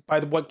Space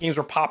by what games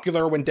were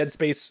popular when Dead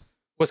Space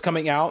was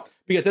coming out,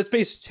 because Dead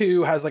Space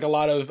 2 has like a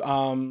lot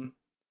of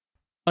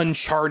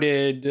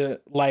Uncharted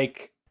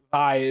like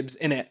vibes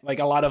in it, like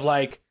a lot of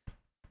like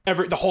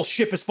the whole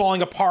ship is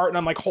falling apart and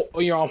I'm like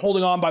I'm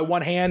holding on by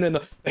one hand and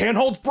the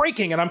handhold's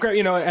breaking and I'm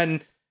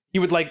and he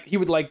would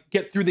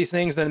get through these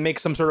things and then make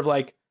some sort of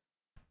like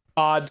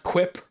odd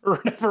quip or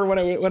whatever when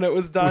it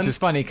was done, which is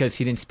funny because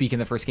he didn't speak in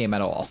the first game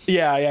at all.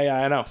 Yeah,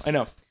 I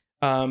know.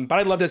 But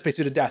I love Dead Space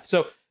 2 to death.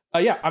 So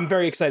I'm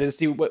very excited to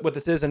see what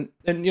this is. And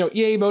you know,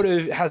 EA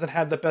Motive hasn't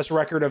had the best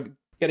record of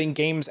getting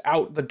games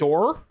out the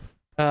door.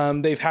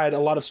 They've had a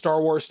lot of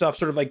Star Wars stuff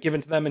sort of like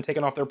given to them and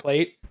taken off their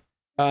plate.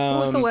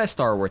 What was the last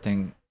Star Wars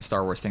thing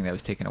that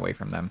was taken away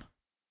from them?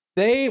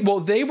 They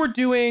were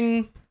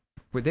doing.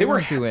 They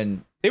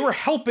were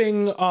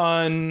helping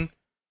on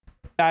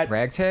that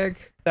Ragtag.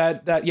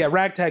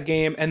 Ragtag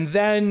game, and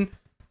then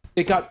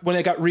when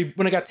it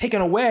got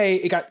taken away,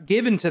 it got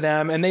given to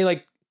them, and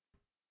they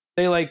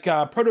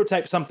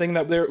prototyped something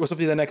that was supposed to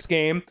be the next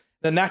game.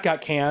 Then that got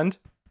canned.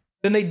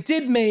 Then they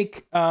did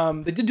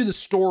do the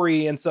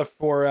story and stuff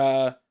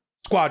for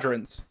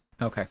Squadrons.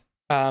 Okay.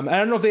 I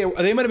don't know if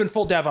they might have been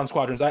full dev on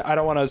Squadrons. I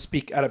don't want to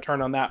speak out of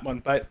turn on that one,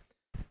 but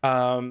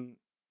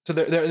so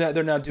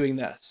they're now doing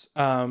this.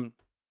 And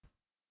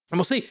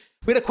we'll see.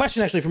 We had a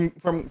question actually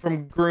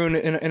from Groon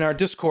in our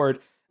Discord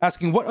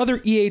asking, what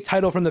other EA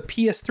title from the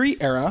PS3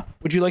 era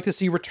would you like to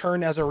see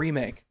return as a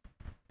remake?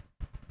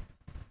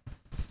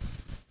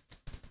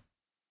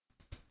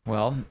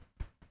 Well,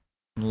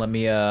 let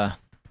me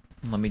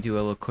do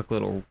a quick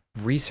little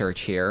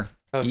research here.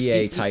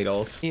 EA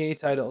titles. EA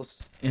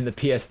titles in the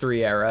PS3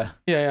 era.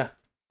 Yeah.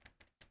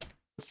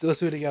 Let's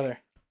do it together.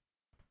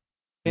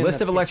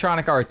 List of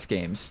Electronic Arts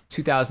games,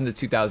 2000 to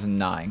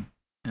 2009.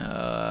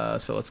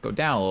 So let's go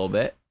down a little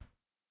bit.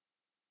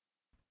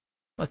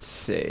 Let's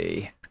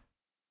see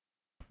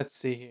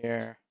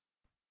here.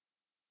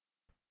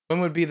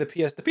 When would be the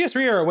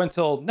PS3 era went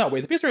till... No,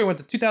 wait, the PS3 era went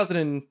to 2000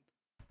 and...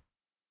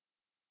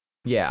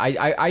 Yeah,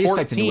 I just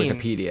typed into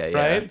Wikipedia,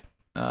 yeah.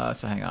 Right?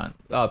 So hang on.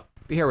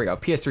 Here we go.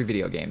 PS3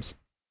 video games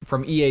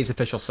from EA's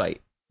official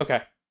site.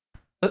 Okay.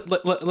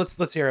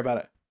 Let's hear about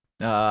it.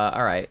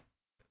 All right.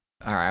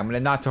 I'm gonna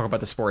not talk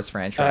about the sports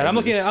franchise. I'm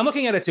looking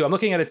at it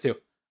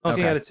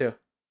too.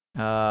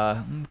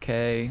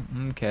 Okay.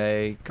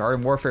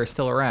 Garden Warfare is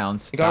still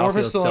around. Garden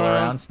Warfare's Battlefield's still still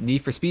around. around.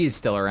 Need for Speed is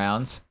still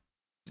around.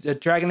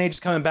 Dragon Age is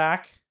coming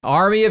back.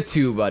 Army of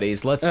Two,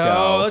 buddies. Let's Oh,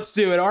 go. let's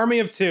do it. Army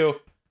of Two.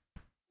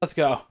 Let's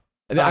go.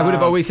 I would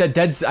have always said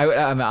I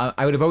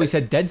would have always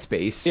said Dead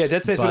Space. Yeah,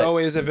 Dead Space would but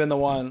always have been the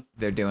one.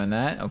 They're doing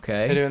that.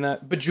 Okay. They're doing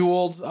that.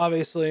 Bejeweled,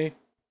 obviously.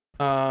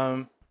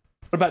 What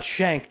about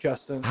Shank,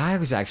 Justin? I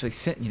was actually,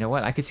 you know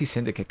what? I could see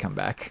Syndicate come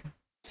back.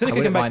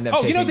 Syndicate come back.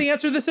 Oh, you know what the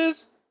answer to this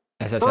is?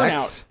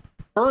 SSX.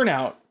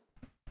 Burnout.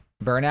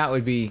 Burnout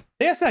would be.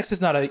 SSX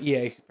is not an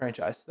EA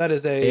franchise. That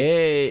is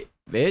a.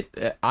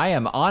 I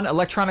am on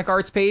Electronic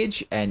Arts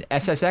page, and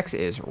SSX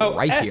is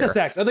right here.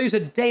 SSX. I thought you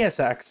said Deus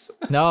Ex.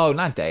 No,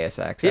 not Deus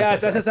Ex.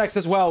 Yes, SSX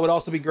as well would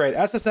also be great.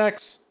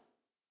 SSX.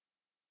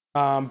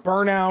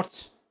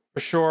 Burnout for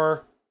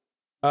sure.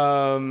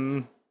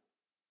 Now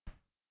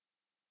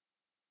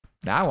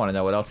I want to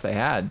know what else they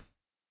had.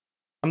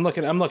 I'm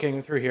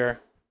looking through here.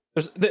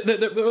 There's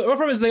the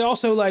problem is they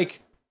also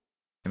like.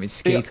 I mean,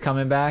 Skate's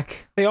coming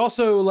back. They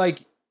also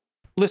like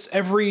list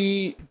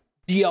every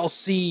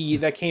DLC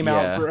that came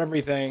out for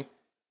everything.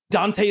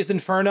 Dante's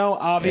Inferno,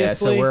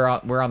 obviously. Yeah, so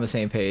we're on the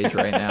same page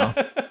right now.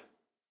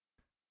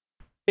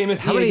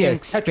 Famous How many game,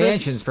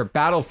 expansions Tetris. for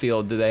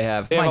Battlefield do they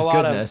have? They have My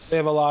goodness. they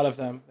have a lot of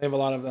them.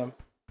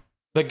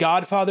 The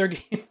Godfather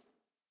game.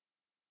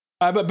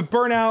 But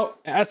Burnout,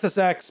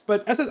 SSX,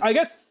 but I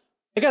guess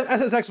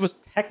SSX was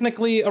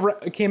technically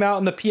came out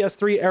in the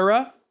PS3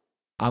 era.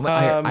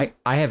 I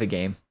have a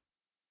game.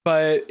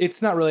 But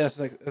it's not really a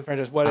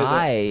franchise. What is it?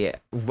 I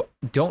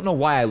don't know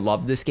why I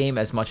love this game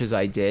as much as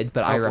I did,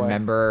 but I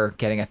remember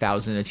getting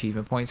 1,000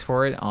 achievement points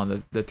for it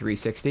on the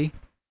 360.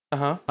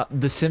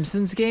 The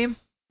Simpsons game.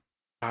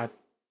 God,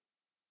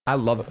 I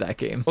loved that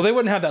game. Well, they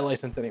wouldn't have that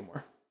license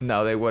anymore.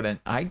 No, they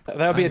wouldn't. That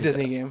would be a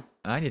Disney game.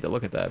 I need to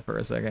look at that for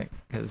a second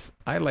because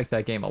I liked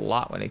that game a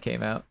lot when it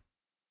came out.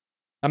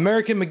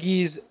 American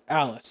McGee's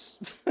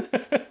Alice.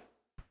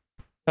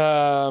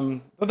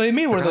 But they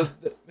made one of those.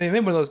 They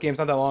made one of those games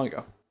not that long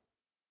ago.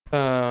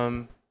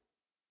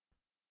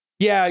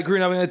 Yeah, I agree.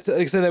 I mean, it's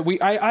like I said that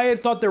I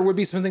had thought there would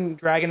be something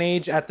Dragon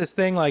Age at this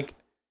thing, like,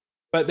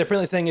 but they're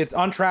apparently saying it's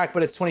on track,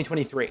 but it's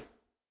 2023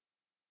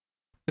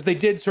 because they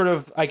did sort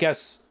of, I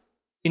guess,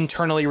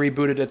 internally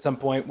reboot it at some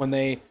point when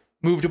they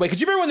moved away.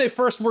 Because you remember when they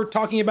first were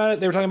talking about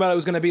it, they were talking about it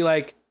was going to be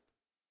like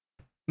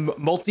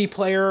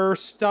multiplayer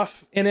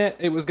stuff in it.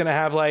 It was going to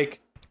have like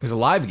it was a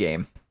live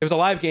game. It was a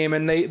live game,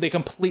 and they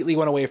completely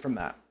went away from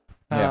that.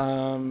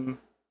 Yeah.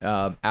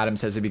 Adam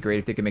says it'd be great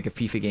if they could make a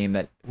FIFA game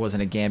that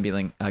wasn't a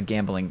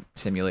gambling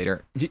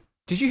simulator. Did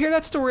you hear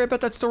that story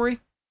about that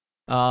story?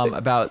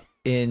 About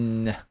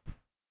in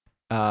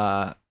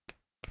what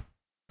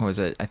was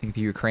it? I think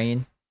the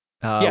Ukraine,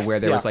 Yes, where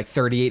there was like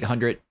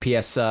 3,800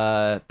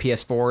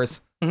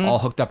 PS4s all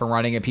hooked up and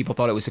running, and people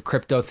thought it was a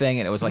crypto thing,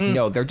 and it was like,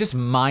 no, they're just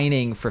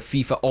mining for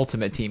FIFA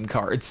Ultimate Team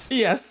cards.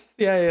 Yes,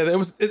 yeah. It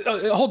was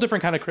a whole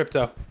different kind of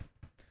crypto.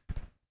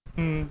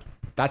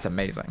 That's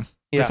amazing.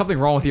 Yeah. There's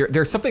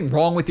something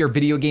wrong with your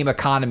video game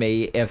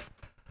economy if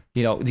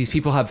these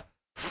people have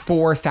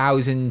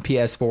 4,000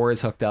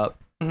 PS4s hooked up.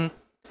 And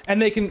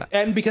they can,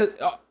 and because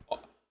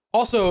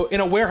also in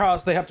a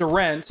warehouse they have to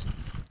rent,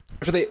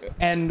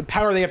 and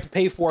power they have to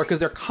pay for because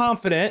they're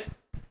confident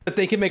that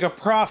they can make a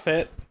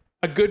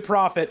good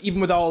profit, even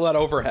with all that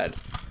overhead.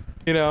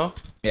 Yeah.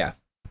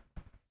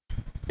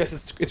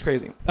 Yes, it's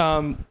crazy.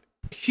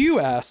 Hugh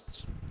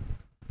asks,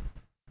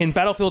 in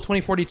Battlefield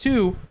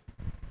 2042,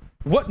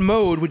 what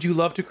mode would you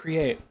love to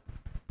create?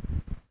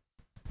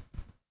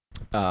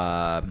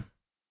 I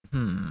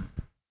mean,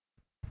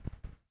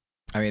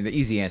 the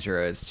easy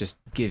answer is just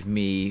give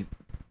me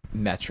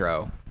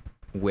Metro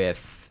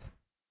with.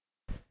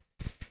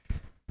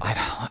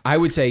 I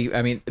would say.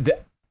 I mean,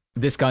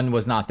 this gun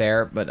was not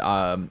there, but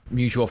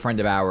mutual friend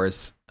of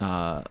ours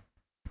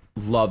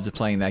loved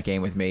playing that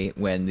game with me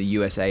when the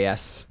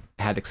USAS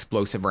had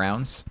explosive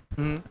rounds,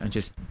 and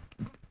just.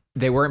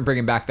 They weren't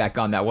bringing back that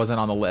gun. That wasn't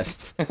on the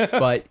list.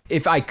 But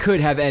if I could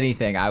have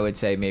anything, I would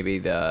say maybe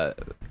the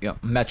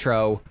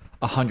Metro,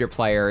 100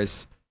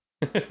 players,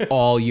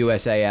 all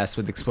USAS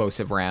with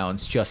explosive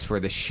rounds, just for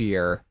the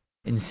sheer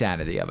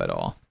insanity of it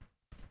all.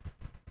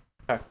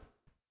 Okay.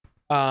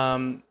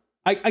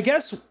 I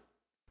guess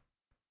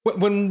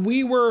when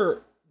we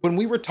were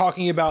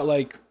talking about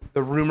like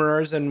the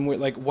rumors and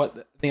like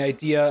what the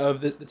idea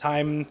of the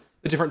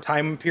different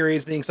time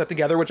periods being stuck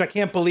together, which I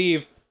can't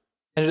believe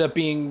ended up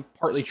being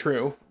partly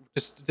true.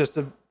 Just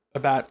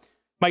about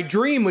my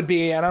dream would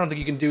be, and I don't think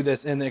you can do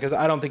this in there because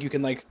I don't think you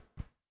can like,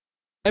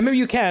 and maybe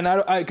you can,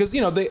 because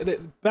the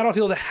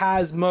Battlefield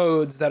has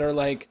modes that are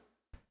like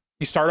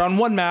you start on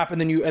one map and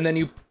then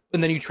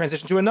you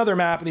transition to another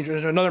map and then you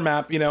transition to another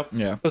map. Yeah,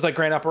 it was like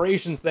Grand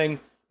Operations thing.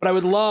 But I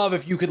would love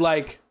if you could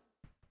like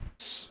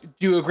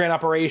do a Grand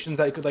Operations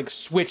that could like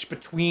switch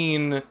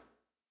between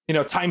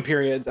time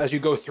periods as you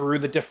go through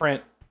the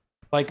different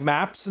like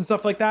maps and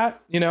stuff like that.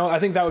 I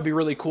think that would be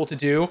really cool to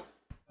do.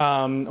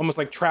 Almost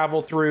like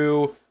travel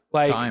through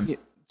like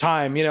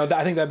time.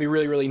 I think that'd be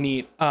really, really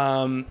neat.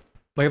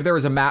 Like if there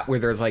was a map where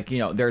there's like,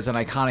 there's an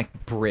iconic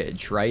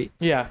bridge, right?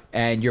 Yeah.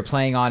 And you're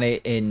playing on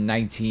it in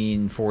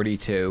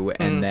 1942,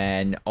 and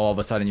then all of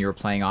a sudden you're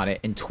playing on it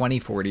in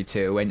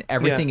 2042, and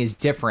everything is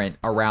different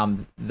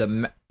around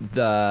the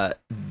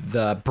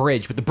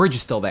bridge, but the bridge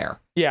is still there.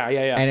 Yeah.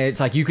 And it's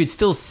like you could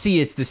still see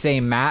it's the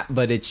same map,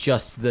 but it's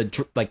just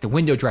the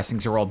window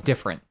dressings are all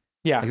different.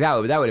 Yeah. Like that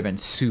would have been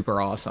super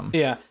awesome.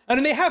 Yeah. And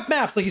then they have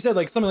maps, like you said,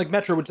 like something like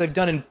Metro, which they've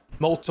done in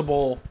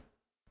multiple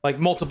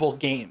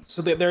games.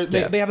 So they have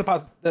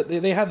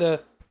the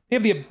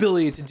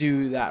ability to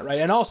do that, right?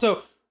 And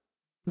also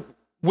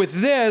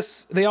with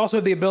this, they also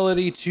have the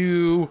ability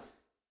to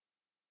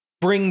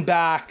bring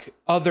back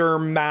other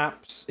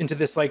maps into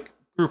this like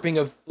grouping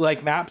of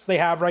like maps they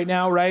have right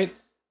now, right?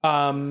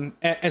 And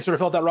sort of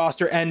fill out that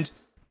roster, and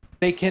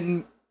they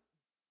have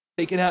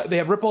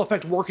Ripple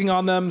Effect working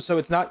on them, so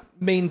it's not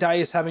main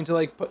DICE having to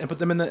like put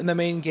them in the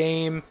main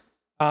game.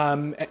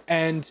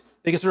 And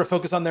they can sort of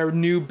focus on their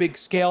new big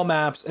scale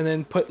maps, and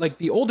then put like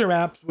the older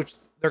maps, which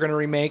they're going to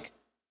remake,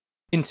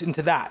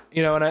 into that,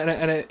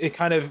 and it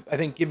kind of, I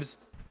think, gives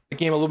the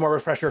game a little more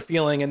refresher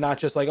feeling, and not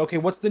just like, okay,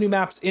 what's the new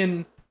maps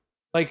in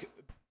like,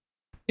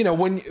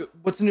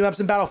 what's the new maps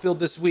in Battlefield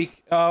this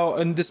week? Oh,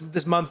 and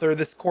this month or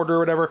this quarter or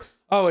whatever.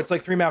 Oh, it's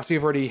like 3 maps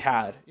we've already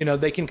had.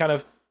 They can kind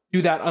of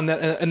do that on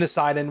this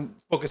side and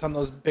focus on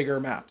those bigger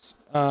maps.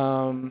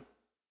 I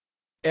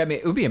mean,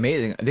 it would be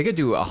amazing. They could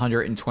do a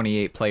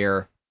 128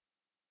 player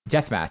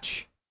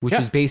deathmatch, which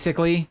is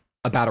basically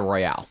a battle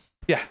royale.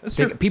 Yeah, that's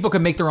true. People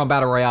could make their own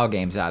battle royale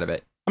games out of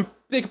it.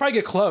 They could probably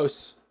get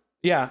close.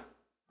 Yeah,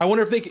 I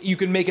wonder if you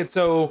can make it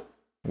so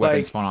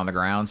weapons spawn on the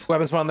ground, all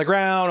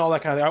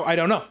that kind of thing. I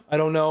don't know. I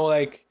don't know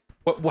like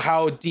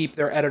how deep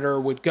their editor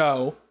would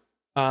go.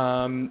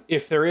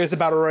 If there is a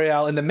battle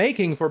royale in the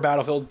making for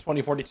Battlefield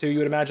 2042, you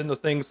would imagine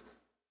those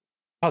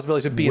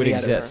possibilities would be in the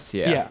exist.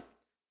 Editor. Yeah.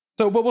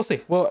 So, but we'll see.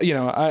 Well,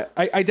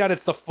 I doubt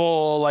it's the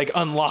full like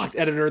unlocked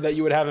editor that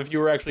you would have if you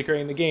were actually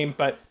creating the game.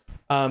 But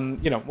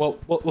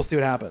we'll see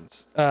what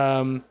happens.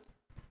 So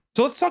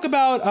let's talk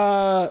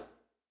about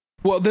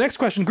the next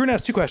question. Grun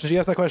asked 2 questions. He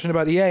asked that question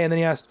about EA, and then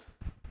he asked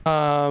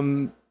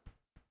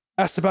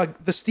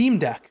about the Steam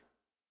Deck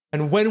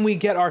and when we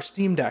get our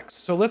Steam Decks.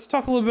 So let's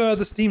talk a little bit about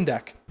the Steam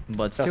Deck.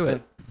 Let's do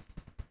it.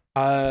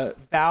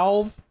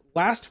 Valve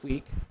last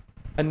week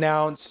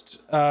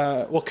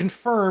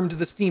confirmed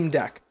the Steam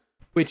Deck,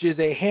 which is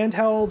a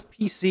handheld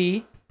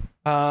PC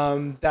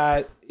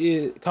that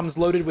comes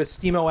loaded with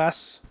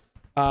SteamOS,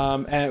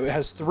 and it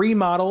has 3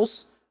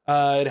 models.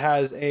 It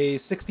has a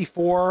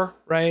 64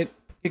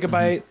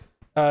 gigabyte,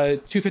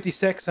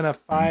 256, and a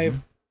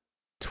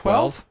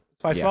 512.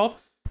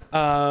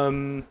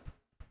 512.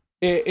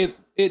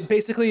 It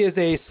basically is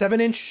a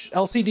 7-inch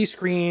LCD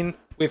screen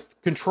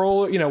with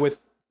control,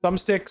 with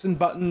thumbsticks and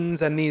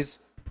buttons and these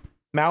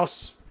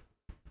mouse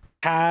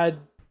touchpad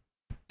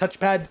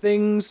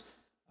things.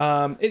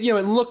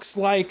 It looks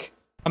like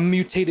a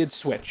mutated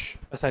Switch,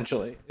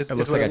 essentially. It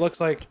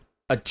looks like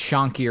a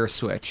chonkier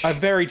Switch. A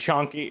very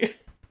chonky.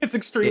 It's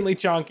extremely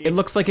chonky. It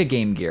looks like a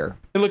Game Gear.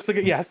 It looks like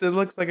it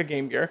looks like a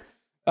Game Gear.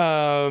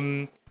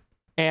 And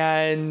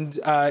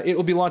it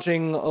will be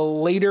launching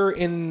later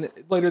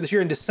this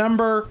year in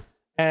December.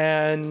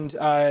 And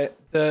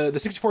the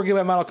 64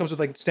 gigabyte model comes with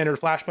like standard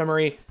flash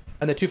memory,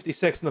 and the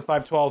 256 and the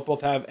 512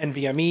 both have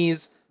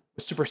NVMe's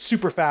with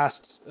super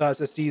fast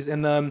SSDs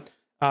in them.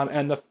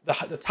 And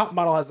the top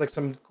model has like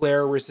some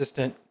glare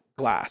resistant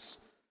glass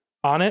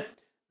on it.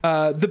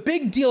 The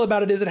big deal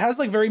about it is it has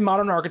like very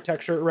modern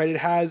architecture, right? It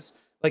has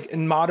like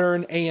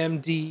modern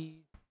AMD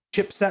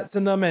chipsets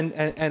in them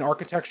and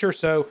architecture.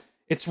 So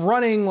it's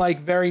running like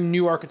very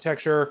new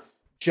architecture,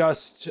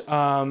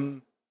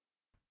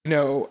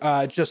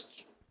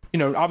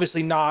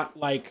 obviously not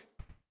like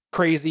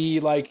crazy,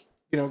 like,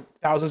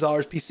 thousands of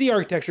dollars PC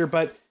architecture,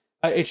 but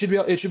it should be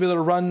able to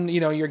run,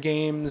 your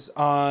games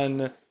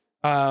on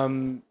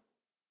the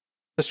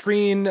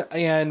screen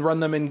and run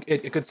them in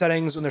good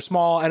settings when they're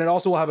small. And it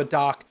also will have a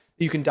dock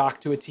you can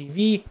dock to a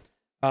TV.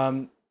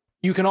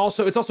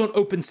 It's also an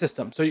open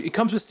system. So it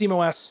comes with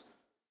SteamOS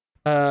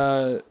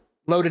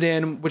loaded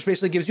in, which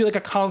basically gives you like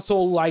a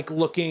console-like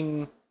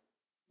looking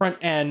front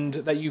end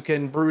that you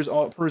can peruse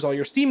all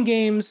your Steam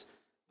games.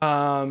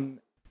 And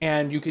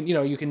you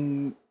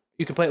can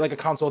play it like a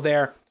console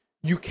there.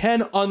 You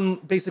can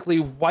basically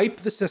wipe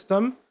the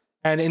system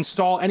and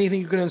install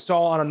anything you could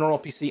install on a normal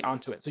PC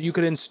onto it. So you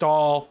could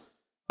install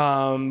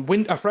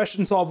a fresh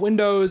install of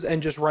Windows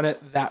and just run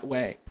it that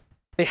way.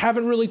 They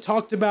haven't really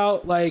talked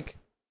about like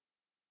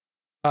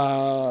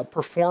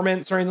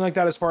performance or anything like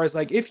that, as far as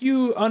like if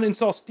you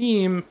uninstall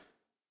Steam,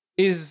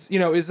 is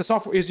your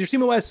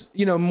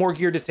SteamOS more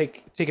geared to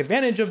take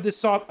advantage of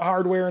this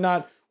hardware or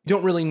not? You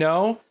don't really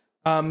know.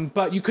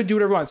 But you could do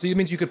whatever you want. So it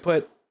means you could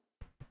put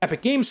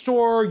Epic Game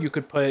Store, you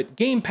could put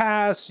Game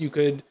Pass, you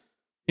could,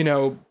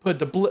 put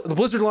the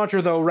Blizzard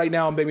launcher, though right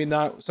now maybe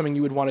not something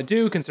you would want to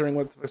do considering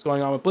what's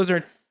going on with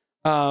Blizzard.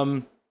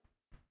 All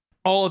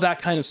of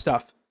that kind of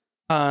stuff.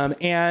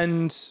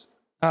 It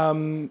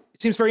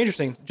seems very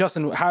interesting.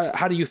 Justin,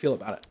 how do you feel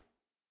about it?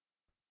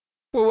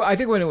 Well, I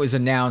think when it was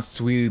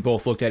announced, we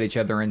both looked at each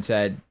other and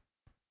said,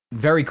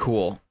 very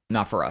cool,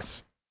 not for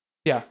us.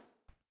 Yeah.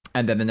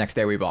 And then the next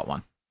day we bought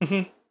one.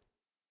 Mm-hmm.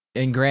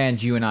 In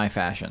grand you and I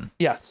fashion.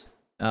 Yes.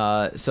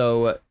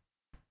 So,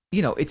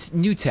 it's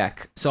new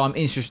tech. So I'm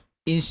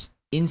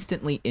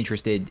instantly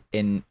interested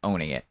in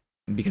owning it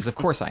because of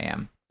course I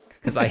am.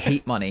 Because I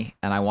hate money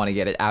and I want to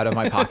get it out of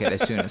my pocket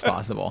as soon as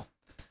possible.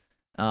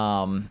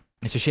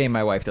 It's a shame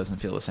my wife doesn't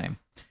feel the same.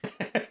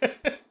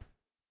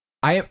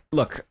 I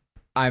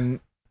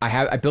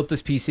built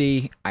this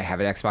PC. I have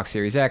an Xbox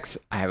Series X.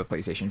 I have a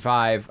PlayStation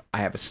 5. I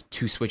have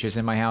 2 Switches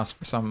in my house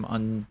for some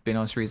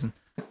unbeknownst reason.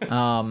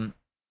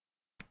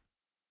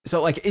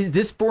 So like, is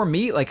this for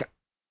me? Like,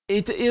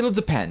 it'll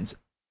depend.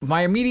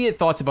 My immediate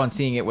thoughts upon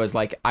seeing it was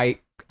like, I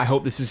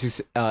hope this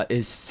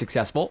is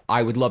successful.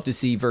 I would love to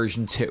see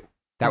version 2.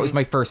 That was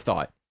my first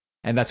thought.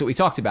 And that's what we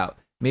talked about.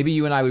 Maybe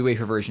you and I would wait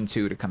for version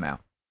 2 to come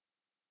out.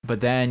 But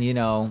then,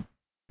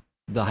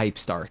 the hype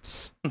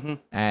starts. Mm-hmm.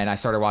 And I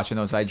started watching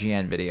those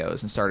IGN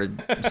videos and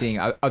started seeing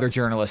other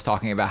journalists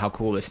talking about how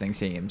cool this thing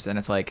seems. And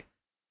it's like,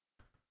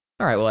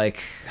 all right, well,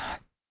 like,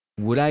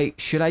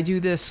 should I do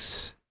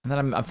this? And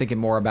then I'm thinking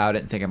more about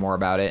it.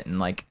 And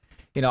like,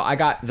 I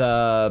got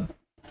the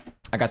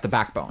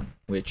Backbone,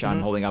 which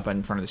I'm holding up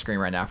in front of the screen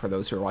right now for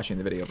those who are watching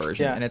the video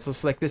version. Yeah. And it's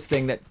just like this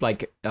thing that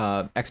like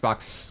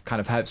Xbox kind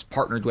of has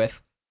partnered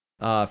with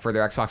for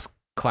their Xbox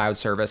Cloud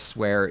service,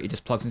 where it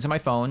just plugs into my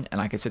phone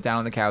and I can sit down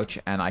on the couch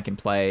and I can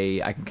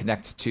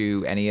connect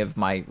to any of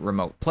my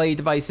remote play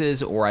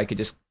devices, or I could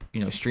just,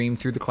 stream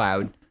through the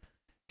cloud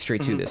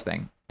straight to this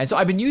thing. And so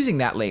I've been using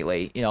that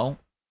lately,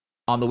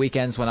 on the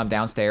weekends when I'm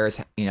downstairs,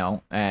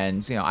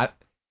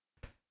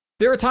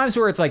 there are times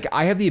where it's like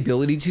I have the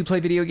ability to play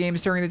video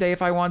games during the day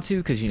if I want to,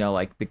 because,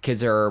 like the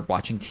kids are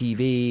watching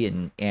TV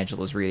and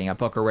Angela's reading a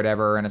book or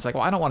whatever. And it's like,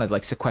 well, I don't want to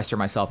like sequester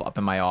myself up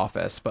in my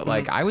office, but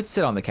like I would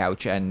sit on the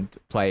couch and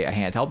play a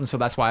handheld. And so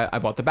that's why I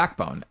bought the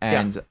Backbone.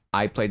 And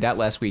I played that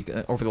last week,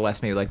 over the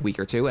last maybe like week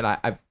or two. And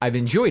I've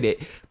enjoyed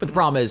it. But the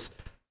problem is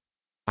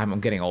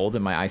I'm getting old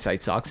and my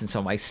eyesight sucks. And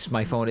so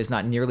my phone is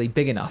not nearly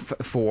big enough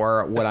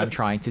for what I'm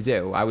trying to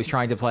do. I was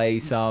trying to play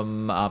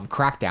some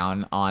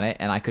Crackdown on it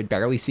and I could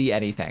barely see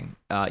anything.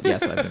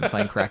 Yes, I've been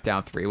playing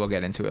Crackdown 3. We'll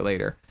get into it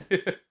later.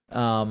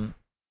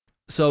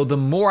 So the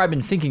more I've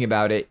been thinking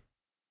about it,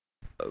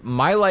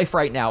 my life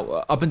right now,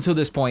 up until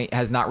this point,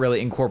 has not really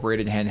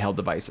incorporated handheld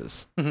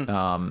devices.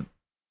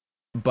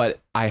 But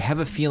I have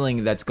a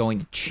feeling that's going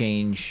to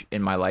change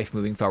in my life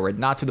moving forward.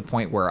 Not to the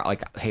point where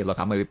like, hey, look,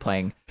 I'm going to be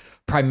playing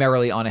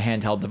primarily on a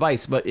handheld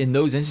device, but in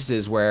those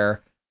instances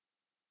where,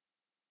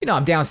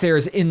 I'm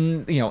downstairs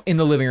in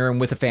the living room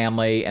with the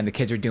family and the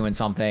kids are doing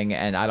something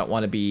and I don't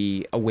want to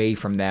be away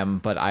from them,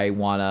 but I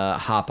want to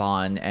hop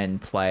on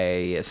and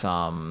play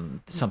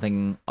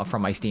something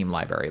from my Steam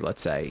library,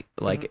 let's say.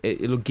 Like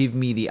it'll give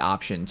me the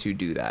option to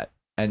do that.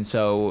 And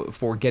so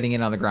for getting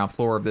in on the ground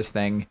floor of this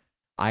thing,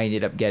 I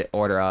ended up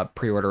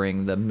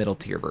pre-ordering the middle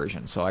tier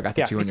version. So I got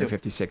the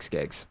 256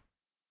 gigs.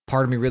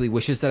 Part of me really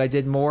wishes that I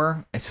did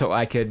more, so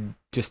I could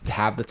just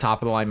have the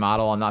top of the line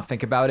model and not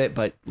think about it.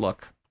 But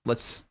look,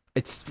 it's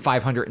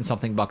 $500 and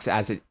something bucks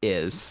as it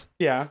is.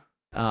 Yeah.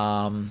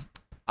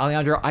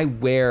 Alejandro, I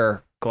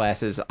wear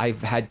glasses.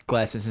 I've had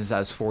glasses since I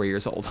was 4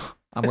 years old.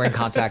 I'm wearing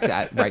contacts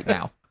right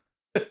now.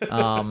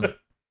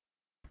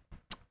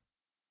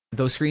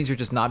 Those screens are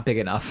just not big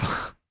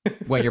enough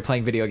when you're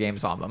playing video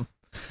games on them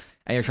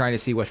and you're trying to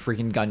see what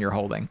freaking gun you're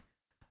holding.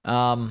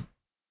 I'm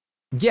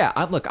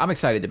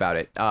excited about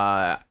it.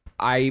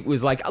 I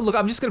was like, look,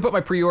 I'm just going to put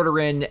my pre-order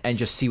in and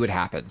just see what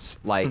happens.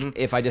 Like,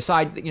 if I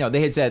decide, they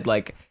had said,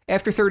 like,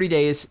 after 30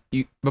 days,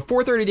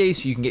 before 30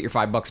 days, you can get your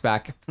 $5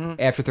 back.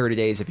 After 30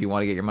 days, if you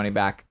want to get your money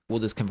back,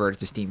 we'll just convert it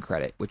to Steam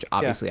credit, which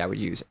obviously I would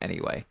use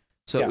anyway.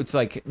 So it's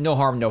like, no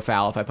harm, no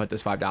foul if I put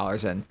this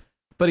 $5 in.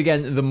 But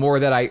again, the more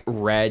that I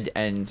read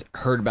and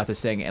heard about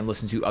this thing and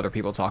listened to other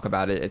people talk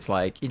about it, it's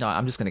like,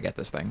 I'm just going to get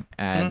this thing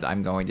and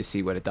I'm going to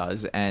see what it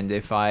does. And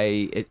if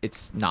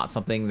it's not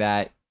something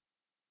that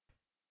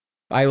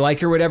I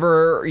like or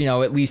whatever,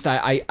 at least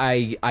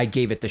I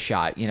gave it the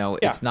shot.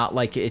 It's not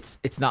like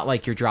it's not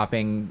like you're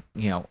dropping,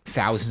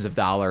 thousands of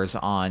dollars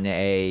on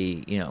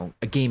a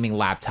gaming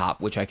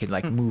laptop, which I could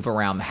like move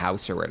around the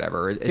house or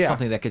whatever. It's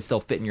something that could still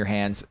fit in your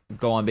hands,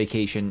 go on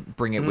vacation,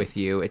 bring it with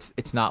you.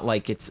 It's not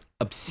like it's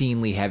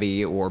obscenely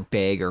heavy or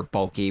big or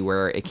bulky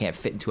where it can't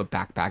fit into a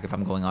backpack if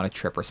I'm going on a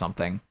trip or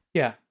something.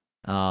 Yeah.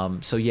 I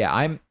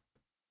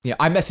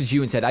messaged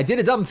you and said, I did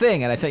a dumb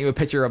thing. And I sent you a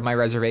picture of my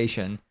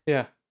reservation.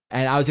 Yeah.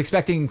 And I was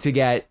expecting to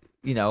get,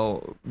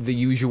 the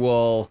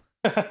usual,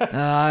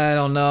 I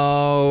don't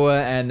know.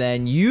 And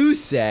then you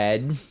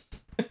said,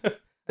 I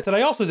said,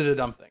 I also did a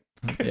dumb thing.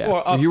 Yeah.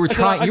 Or, you were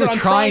trying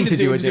to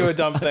do a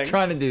dumb thing. I'm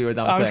trying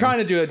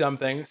to do a dumb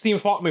thing. Steam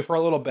fought me for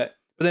a little bit,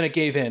 but then it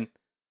gave in.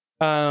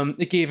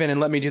 It gave in and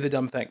let me do the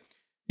dumb thing.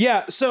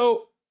 Yeah.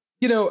 So,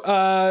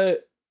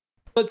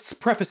 let's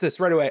preface this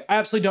right away. I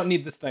absolutely don't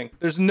need this thing.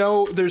 There's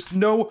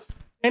no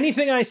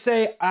anything I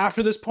say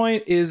after this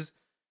point is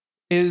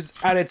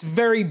at its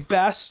very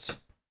best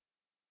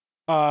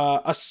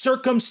a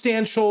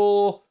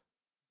circumstantial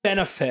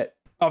benefit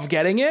of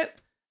getting it,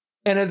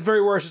 and at the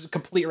very worst, it's a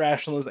complete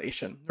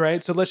rationalization,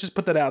 right? So let's just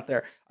put that out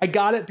there. I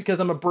got it because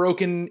I'm a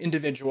broken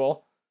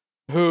individual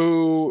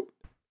who,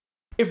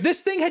 if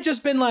this thing had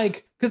just been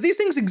like, because these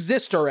things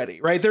exist already,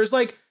 right? There's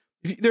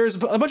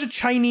a bunch of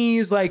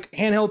Chinese like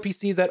handheld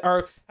PCs that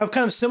have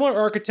kind of similar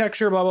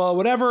architecture, blah, blah,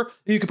 whatever.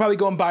 You could probably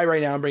go and buy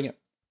right now and bring it.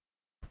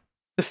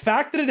 The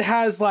fact that it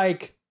has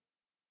like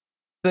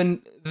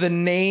the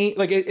name,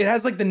 like it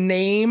has like the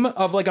name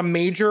of like a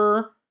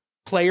major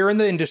player in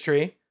the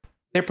industry.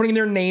 They're putting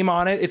their name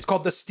on it. It's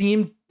called the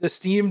Steam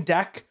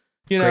Deck,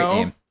 you know?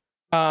 Great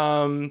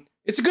name.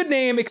 It's a good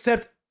name,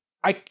 except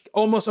I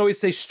almost always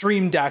say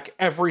Stream Deck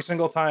every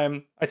single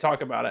time I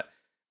talk about it.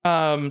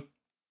 And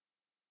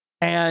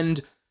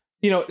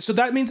so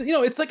that means,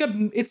 it's like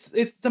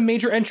it's a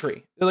major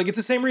entry. Like it's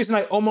the same reason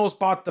I almost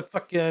bought the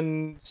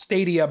fucking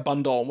Stadia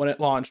bundle when it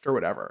launched or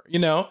whatever,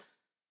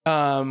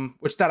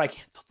 which that I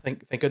canceled,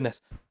 thank goodness.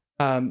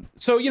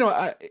 So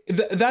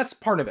that's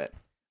part of it.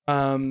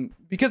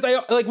 Because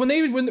I like when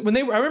they I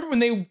remember when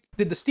they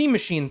did the Steam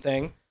Machine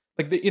thing,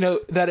 like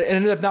that it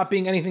ended up not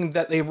being anything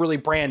that they really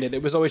branded.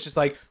 It was always just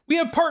like, we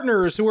have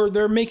partners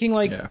they're making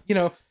like, I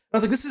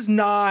was like, this is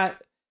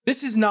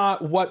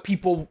not what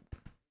people,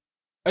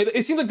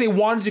 it seemed like they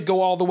wanted to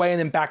go all the way and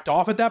then backed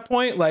off at that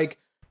point. Like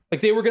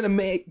they were going to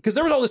make, because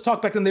there was all this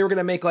talk back then, they were going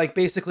to make like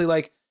basically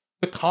like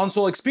the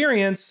console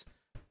experience,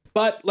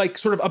 but like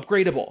sort of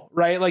upgradable,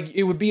 right? Like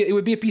it would be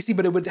a PC,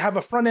 but it would have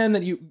a front end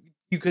that you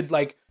could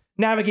like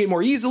navigate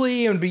more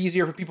easily, and it'd be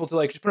easier for people to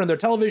like just put on their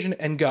television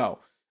and go.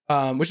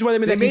 Which is why they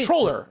made that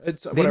controller.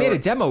 They made a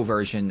demo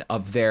version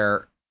of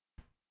their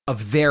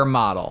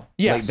model.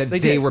 Yes,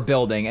 like, they were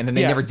building, and then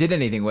they never did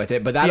anything with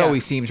it. But that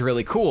always seems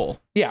really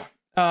cool. Yeah.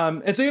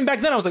 And so even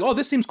back then I was like, oh,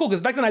 this seems cool,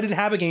 because back then I didn't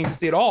have a gaming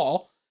PC at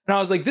all, and I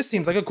was like, this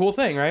seems like a cool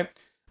thing, right?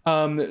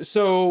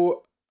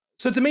 So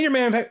it's a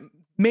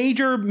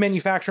major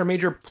manufacturer,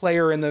 major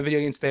player in the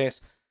video game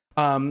space.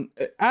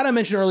 Adam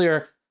mentioned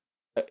earlier,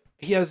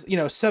 he has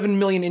 7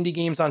 million indie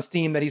games on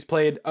Steam that he's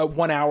played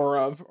 1 hour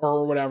of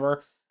or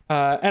whatever.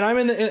 And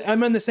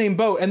I'm in the same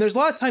boat. And there's a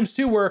lot of times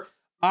too where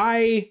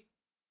I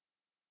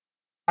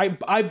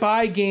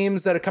buy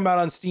games that have come out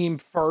on Steam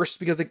first,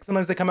 because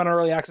sometimes they come out on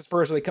early access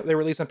first, or they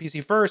release on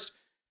PC first.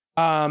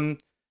 And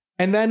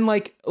then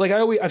like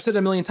I've said it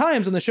a million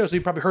times on the show, so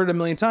you've probably heard it a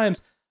million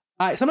times.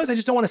 Sometimes I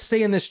just don't want to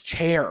stay in this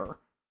chair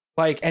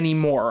like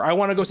anymore. I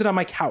want to go sit on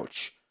my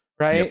couch,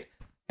 right? Yep.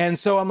 And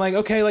so I'm like,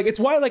 okay, like it's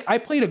why like I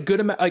played a good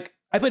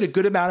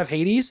amount of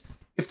Hades.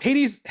 If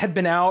Hades had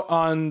been out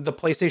on the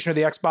PlayStation or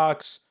the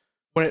Xbox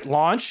when it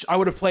launched, I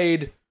would have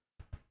played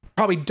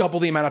probably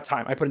double the amount of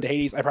time I put into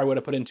Hades. I probably would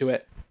have put into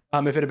it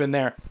if it had been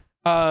there.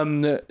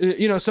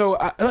 So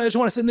I just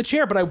want to sit in the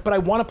chair, but I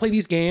want to play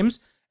these games,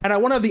 and I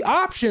want to have the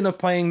option of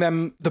playing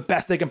them the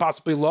best they can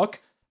possibly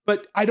look.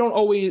 But I don't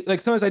always, like,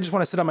 sometimes I just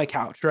want to sit on my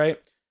couch, right?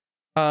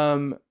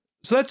 So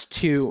that's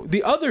two.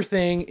 The other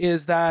thing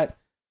is that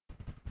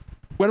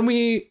when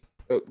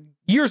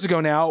years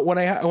ago now, when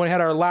I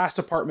had our last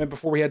apartment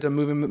before we had to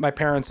move in with my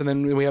parents, and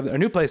then we have our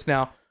new place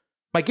now,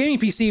 my gaming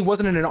PC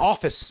wasn't in an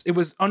office. It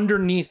was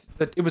underneath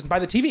it was by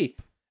the TV.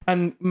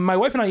 And my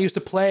wife and I used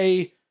to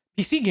play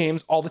PC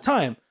games all the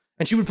time.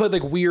 And she would play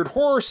like weird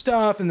horror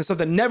stuff and the stuff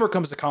that never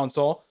comes to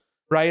console,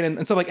 right?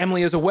 And stuff like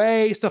Emily is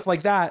Away, stuff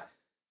like that.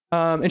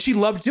 And she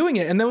loved doing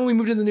it. And then when we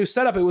moved into the new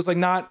setup, it was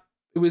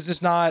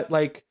just not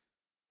like,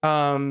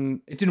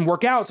 it didn't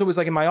work out. So it was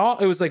like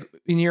it was like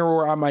near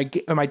where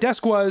my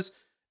desk was.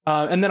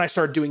 And then I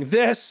started doing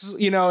this,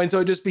 and so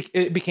it just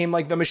it became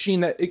like the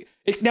machine that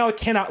now it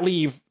cannot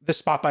leave the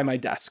spot by my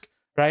desk,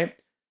 right?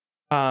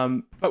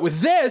 But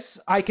with this,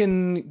 I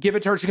can give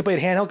it to her. She can play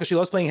it handheld because she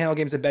loves playing handheld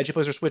games in bed. She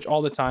plays her Switch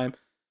all the time.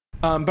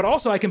 But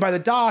also I can buy the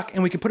dock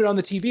and we can put it on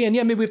the TV. And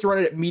yeah, maybe we have to run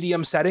it at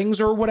medium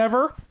settings or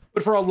whatever.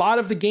 But for a lot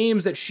of the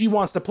games that she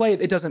wants to play,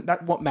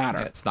 that won't matter.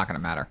 Yeah, it's not going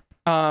to matter.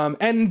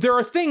 And there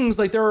are things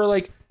like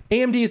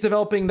AMD is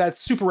developing that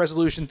super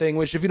resolution thing,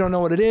 which if you don't know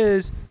what it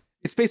is,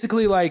 it's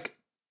basically like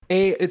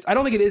I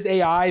don't think it is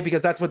AI,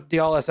 because that's what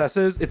DLSS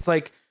is. It's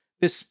like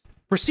this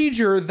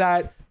procedure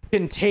that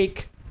can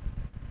take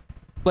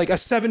like a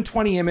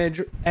 720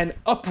 image and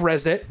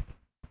up-res it,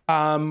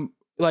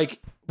 like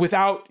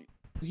without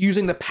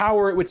using the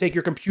power it would take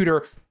your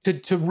computer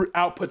to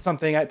output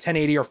something at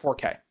 1080 or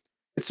 4K.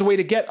 It's a way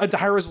to get to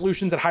higher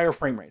resolutions at higher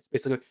frame rates,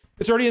 basically.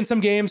 It's already in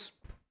some games.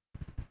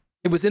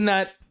 It was in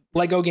that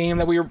Lego game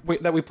that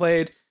we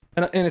played,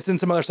 and it's in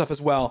some other stuff as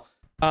well.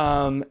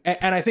 And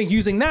I think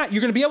using that,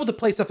 you're going to be able to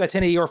play stuff at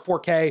 1080 or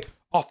 4K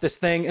off this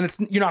thing, and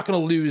you're not going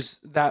to lose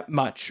that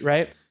much,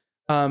 right?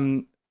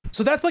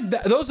 So that's like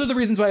those are the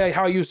reasons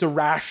how I used to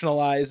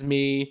rationalize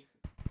me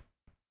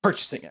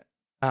purchasing it.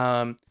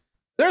 The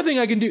other thing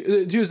I can do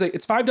is like,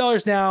 it's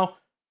 $5 now.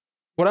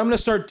 What I'm going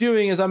to start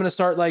doing is I'm going to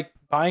start like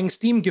buying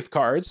Steam gift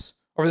cards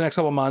over the next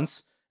couple of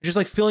months, just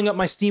like filling up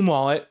my Steam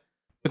wallet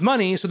with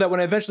money, so that when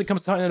it eventually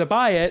comes time to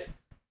buy it,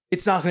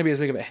 it's not going to be as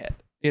big of a hit.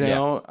 That's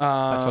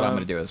what I'm going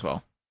to do as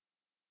well.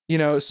 You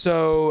know,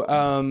 so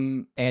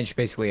Ange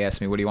basically asked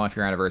me, "What do you want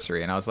for your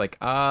anniversary?" And I was like,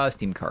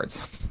 Steam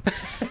cards."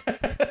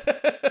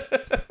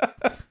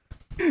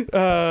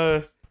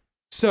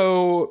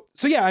 So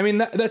yeah, I mean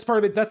that's part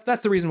of it.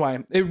 That's the reason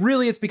why.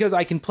 It's because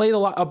I can play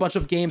a bunch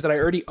of games that I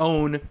already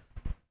own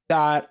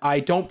that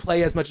I don't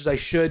play as much as I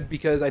should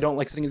because I don't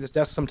like sitting at this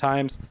desk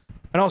sometimes.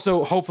 And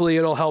also, hopefully,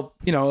 it'll help.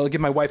 You know, it'll give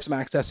my wife some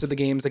access to the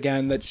games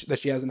again that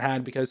she hasn't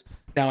had because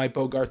now I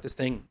bogart this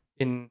thing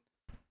in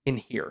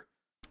here.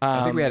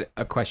 I think we had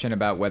a question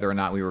about whether or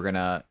not we were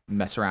gonna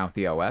mess around with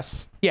the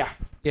OS. Yeah.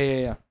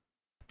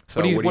 So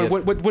what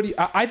do you?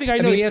 I think I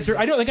know the answer.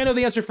 I don't think I know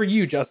the answer for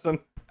you, Justin.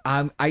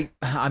 I'm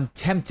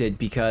tempted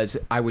because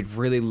I would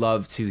really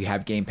love to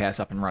have Game Pass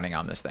up and running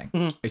on this thing.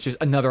 Mm-hmm. It's just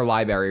another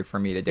library for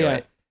me to do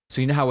it.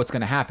 So you know how what's going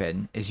to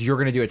happen is you're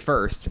going to do it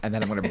first, and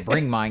then I'm going to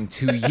bring mine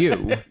to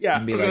you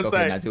and be like,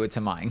 okay, now do it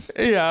to mine.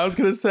 Yeah, I was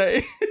going to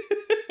say.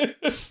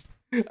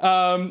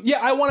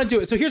 I want to do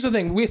it. So here's the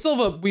thing: we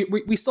still have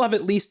we still have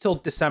at least till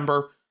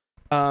December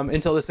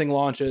until this thing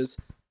launches.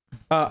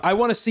 I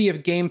want to see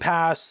if Game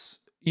Pass,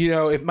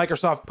 if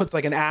Microsoft puts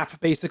like an app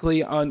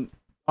basically on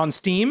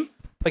Steam,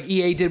 like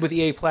EA did with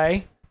EA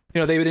Play.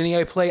 They did an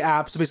EA Play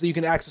app, so basically you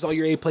can access all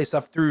your EA Play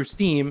stuff through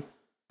Steam.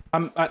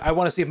 I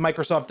want to see if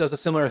Microsoft does a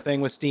similar thing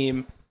with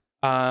Steam,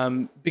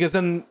 because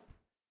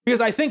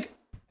I think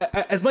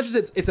as much as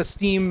it's a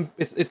Steam,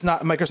 it's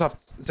not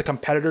Microsoft. It's a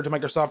competitor to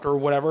Microsoft or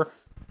whatever.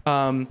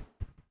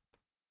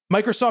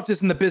 Microsoft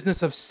is in the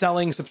business of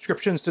selling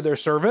subscriptions to their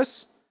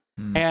service,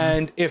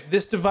 and if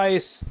this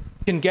device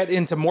can get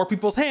into more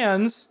people's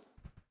hands,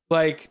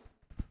 like,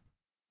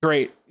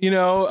 great,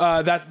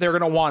 that they're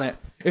gonna want it.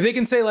 If they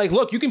can say like,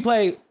 look, you can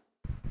play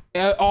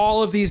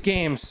all of these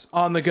games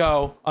on the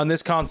go on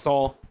this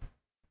console,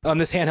 on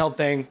this handheld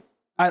thing,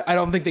 I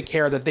don't think they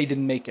care that they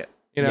didn't make it,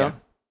 Yeah.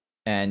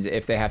 And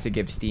if they have to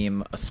give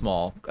Steam a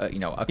small,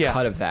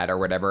 cut of that or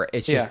whatever,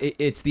 it's just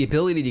it's the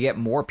ability to get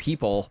more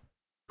people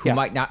who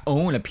might not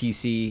own a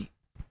PC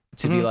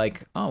to be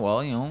like, oh well,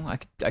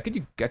 I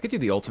could do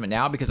the Ultimate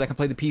now because I can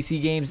play the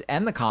PC games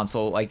and the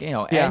console,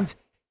 and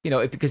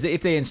because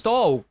if they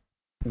install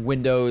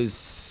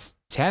Windows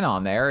 10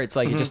 on there, it's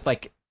like it's just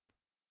like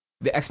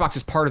the Xbox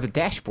is part of the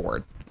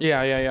dashboard.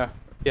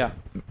 Yeah.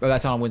 Well,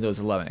 that's on Windows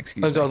 11.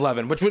 Excuse me. Windows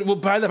 11, which will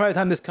by the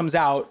time this comes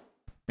out,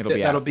 it'll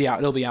be out.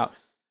 It'll be out.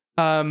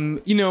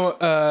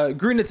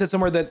 Green had said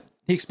somewhere that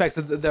he expects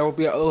that there will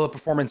be a little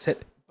performance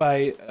hit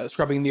by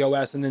scrubbing the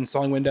OS and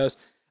installing Windows.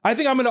 I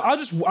think I'm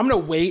gonna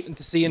wait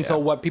to see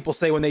until what people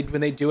say when they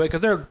do it, because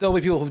there'll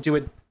be people who do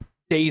it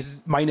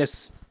days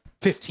minus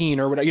 15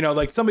 or whatever.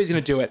 Like somebody's gonna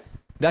do it.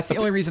 That's the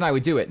only reason I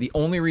would do it. The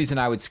only reason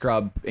I would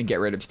scrub and get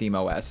rid of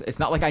SteamOS. It's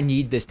not like I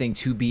need this thing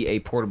to be a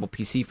portable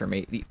PC for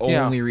me. The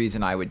only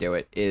reason I would do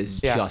it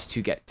is just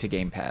to get to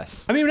Game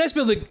Pass. I mean, it's nice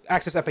to be able to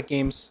access Epic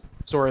Games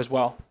Store as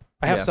well.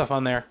 I have stuff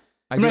on there.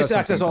 It's nice to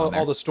access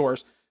all the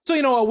stores. So,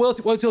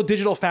 wait till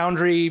Digital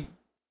Foundry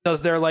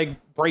does their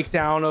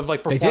breakdown of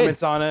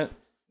performance on it.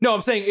 No,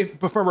 I'm saying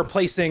before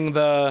replacing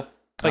the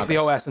the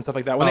OS and stuff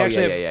like that. When they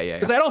actually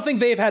because I don't think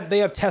they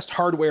have test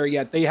hardware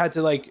yet. They had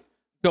to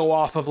go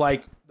off of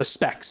the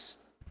specs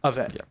of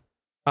it.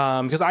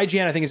 Yeah. Because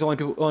IGN I think is the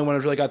only one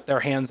who's really got their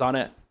hands on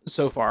it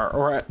so far,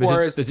 or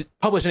has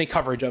published any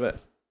coverage of it.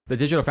 The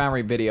Digital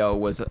Foundry video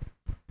was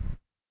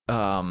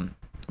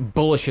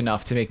bullish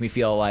enough to make me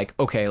feel like,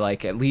 okay,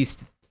 at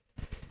least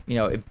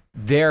if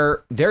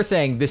they're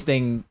saying this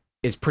thing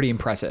is pretty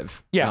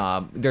impressive.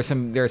 Yeah. There's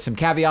some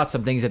caveats,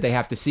 some things that they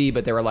have to see,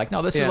 but they were like,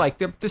 no, this is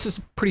this is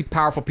a pretty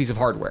powerful piece of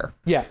hardware.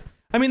 Yeah.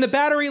 I mean, the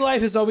battery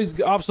life is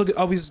obviously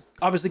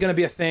going to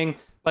be a thing.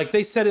 Like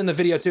they said in the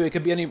video too, it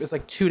could be it's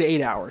 2 to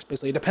 8 hours.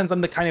 Basically, it depends on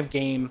the kind of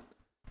game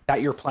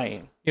that you're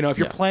playing. If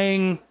you're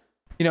playing,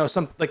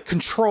 some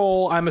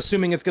Control, I'm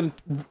assuming it's going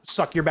to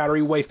suck your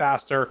battery way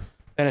faster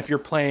than if you're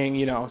playing,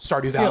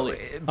 Stardew Valley.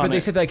 But they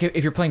said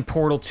if you're playing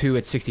Portal 2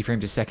 at 60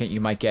 frames a second,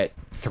 you might get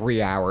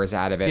 3 hours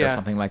out of it or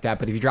something like that.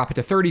 But if you drop it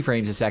to 30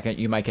 frames a second,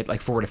 you might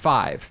get 4 to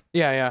 5.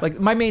 Yeah.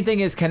 My main thing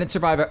is, can it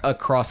survive a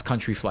cross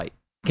country flight?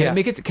 Can I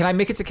make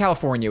it to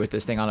California with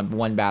this thing on a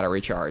one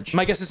battery charge?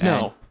 My guess is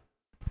no.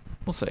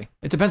 We'll see.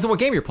 It depends on what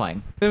game you're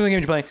playing.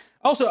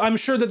 Also, I'm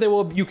sure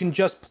that you can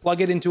just plug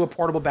it into a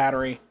portable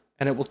battery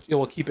and it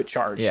will keep it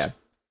charged. Yeah.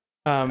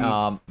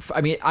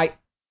 I mean,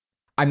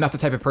 I'm not the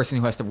type of person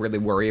who has to really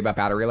worry about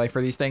battery life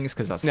for these things,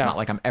 because it's not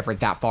like I'm ever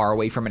that far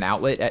away from an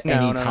outlet at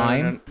any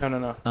time.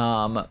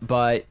 No.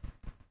 But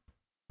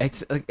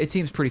it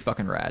seems pretty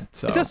fucking rad.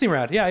 So it does seem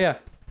rad. Yeah.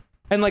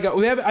 And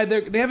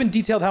they haven't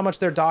detailed how much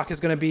their dock is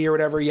going to be or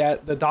whatever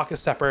yet. The dock is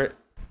separate.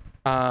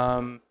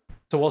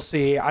 So we'll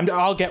see.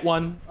 I'll get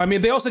one. I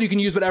mean, they also said you can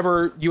use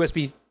whatever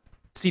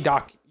USB-C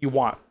dock you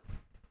want.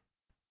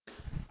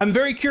 I'm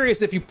very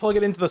curious if you plug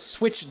it into the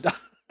Switch dock.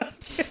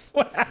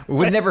 It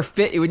would never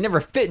fit. It would never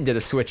fit into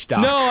the Switch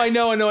dock. No, I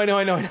know.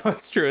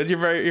 It's true. You're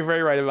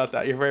very right about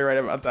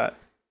that.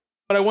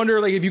 But I wonder,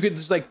 if you could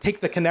just take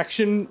the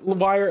connection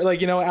wire,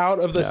 out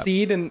of the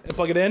seed and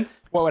plug it in,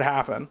 what would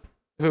happen?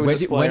 If it would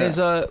display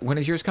it. When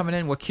is yours coming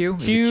in? What Q?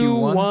 Is it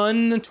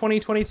Q1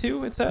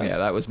 2022, it says. Yeah,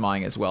 that was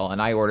mine as well.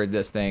 And I ordered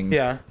this thing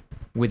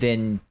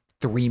within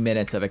 3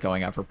 minutes of it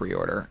going out for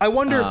pre-order. I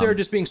wonder if they're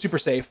just being super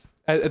safe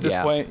at this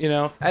point, you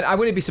know? And I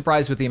wouldn't be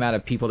surprised with the amount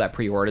of people that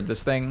pre-ordered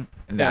this thing.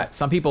 That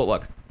some people,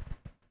 look,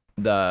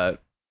 the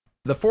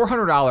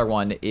 $400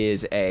 one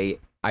is I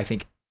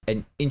think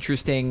an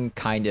interesting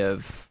kind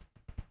of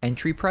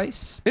entry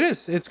price. It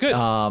is. It's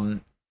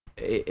good.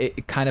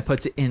 It kind of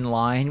puts it in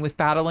line with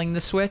battling the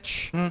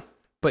Switch.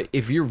 But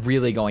if you're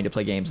really going to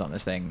play games on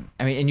this thing,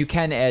 I mean, and you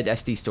can add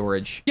SD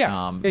storage.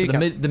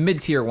 The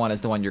mid-tier one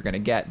is the one you're going to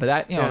get. But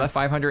that, that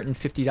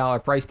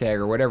 $550 price tag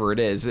or whatever it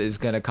is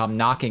going to come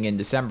knocking in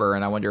December.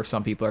 And I wonder if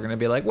some people are going to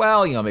be like,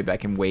 well, maybe I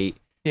can wait.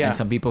 Yeah. And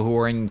some people who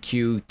are in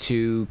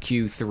Q2,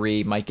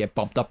 Q3 might get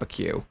bumped up a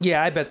queue.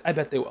 Yeah, I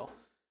bet they will.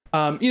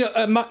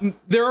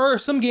 There are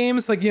some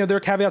games like, there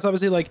are caveats,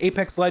 obviously, like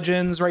Apex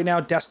Legends right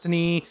now,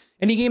 Destiny,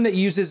 any game that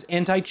uses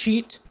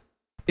anti-cheat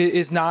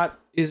is not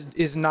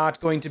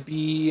going to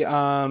be, is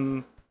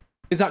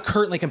not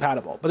currently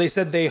compatible, but they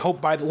said they hope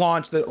by the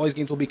launch that all these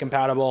games will be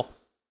compatible.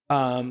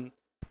 The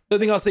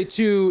thing I'll say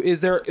too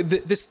is this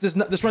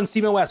runs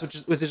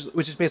SteamOS,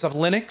 which is based off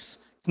Linux.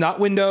 It's not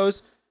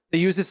Windows. They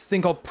use this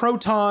thing called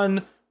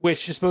Proton,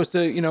 which is supposed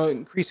to,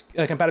 increase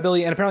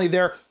compatibility. And apparently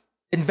they're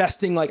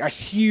investing like a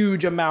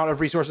huge amount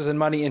of resources and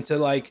money into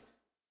like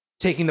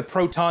taking the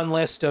Proton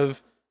list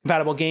of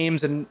compatible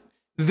games. And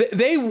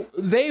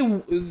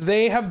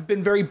they have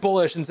been very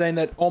bullish in saying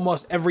that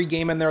almost every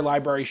game in their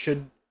library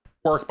should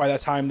work by the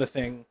time the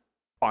thing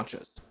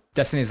launches.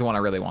 Destiny's the one I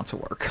really want to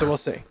work. So we'll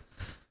see.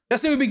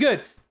 Destiny would be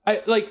good.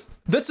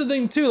 That's the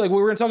thing too. Like we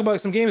were going to talk about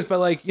some games, but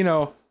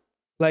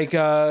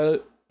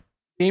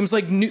games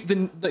like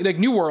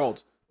New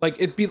World,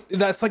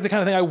 that's like the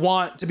kind of thing I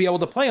want to be able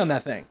to play on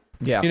that thing.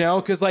 Yeah,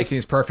 because it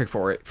seems perfect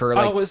for it.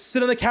 I was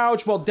sit on the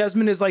couch while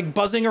Desmond is like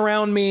buzzing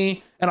around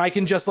me, and I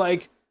can just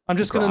I'm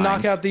just gonna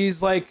knock out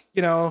these and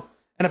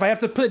if I have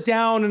to put it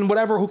down and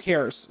whatever, who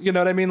cares? You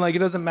know what I mean? Like it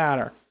doesn't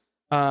matter.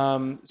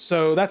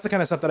 So that's the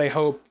kind of stuff that I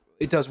hope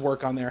it does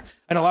work on there.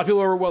 And a lot of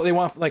people they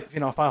want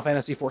Final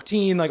Fantasy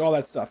 14, like all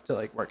that stuff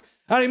to work.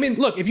 I mean,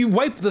 look, if you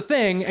wipe the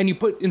thing and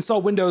you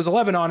install Windows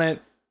 11 on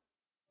it,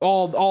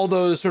 all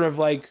those sort of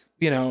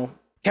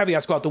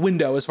caveats go out the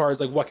window as far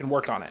as what can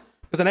work on it,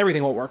 because then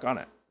everything won't work on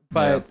it.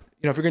 But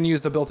if you're going to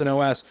use the built-in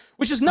OS,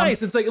 which is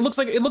nice, it looks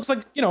like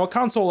a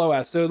console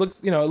OS, so it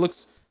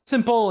looks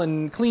simple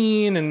and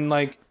clean and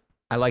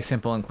I like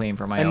simple and clean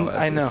for my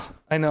OS.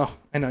 I know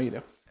you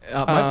do.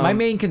 My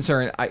main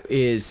concern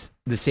is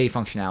the save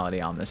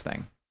functionality on this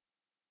thing.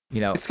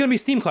 It's going to be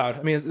Steam Cloud.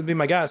 I mean, it'd be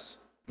my guess.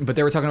 But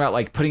they were talking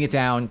about putting it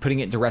down, putting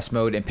it into rest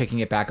mode, and picking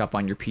it back up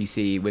on your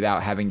PC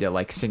without having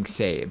to sync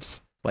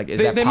saves.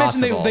 Is that they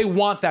possible? Mentioned they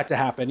want that to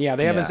happen. Yeah,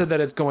 they haven't said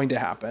that it's going to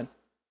happen.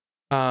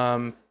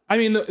 I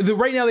mean,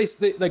 right now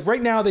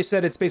they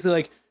said it's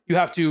basically you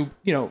have to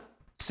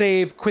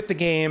save, quit the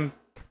game,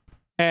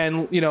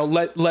 and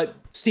let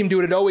Steam do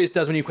what it always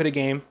does when you quit a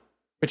game,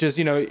 which is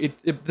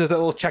it does that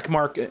little check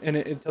mark and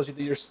it tells you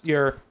that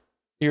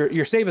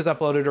your save is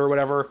uploaded or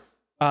whatever.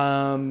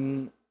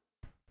 Then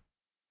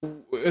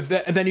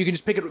you can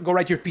just go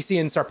right to your PC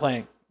and start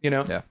playing.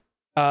 Yeah.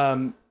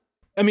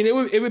 I mean,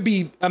 it would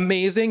be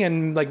amazing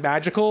and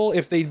magical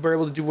if they were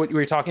able to do what you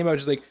were talking about,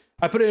 which is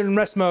I put it in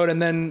rest mode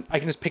and then I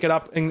can just pick it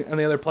up in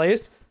the other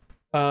place.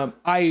 I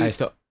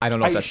don't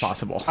know if that's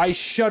possible. I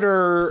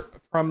shudder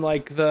from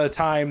the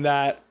time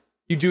that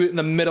you do it in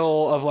the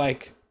middle of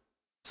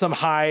some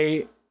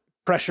high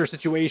pressure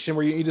situation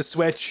where you need to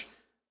switch,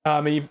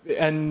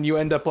 and you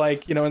end up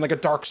in a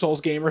Dark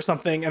Souls game or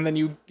something, and then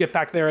you get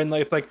back there and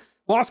it's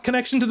lost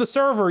connection to the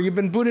server, you've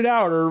been booted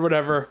out or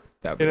whatever.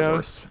 That would be the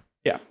worst.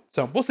 Yeah,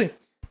 so we'll see.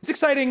 It's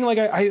exciting.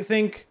 I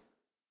think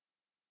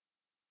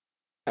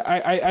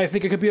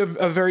it could be a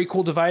very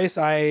cool device.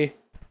 I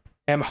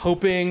am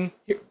hoping,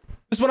 this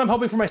is what I'm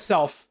hoping for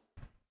myself,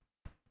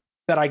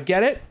 that I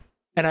get it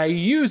and I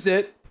use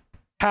it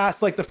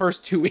past the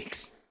first 2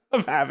 weeks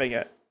of having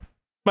it.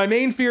 My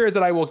main fear is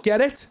that I will get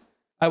it,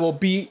 I will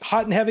be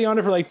hot and heavy on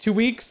it for 2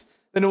 weeks,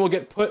 then it will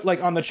get put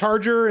on the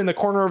charger in the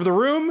corner of the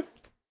room,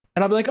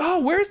 and I'll be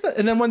oh, where's the?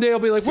 And then one day I'll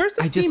be where's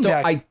the Steam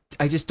Deck?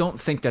 I just don't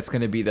think that's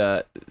going to be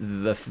the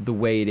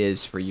way it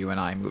is for you and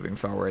I moving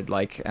forward.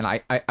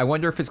 And I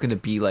wonder if it's going to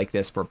be like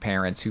this for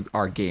parents who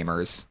are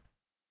gamers.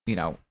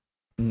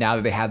 Now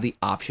that they have the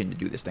option to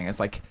do this thing, it's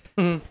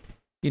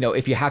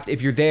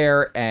if you're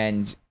there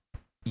and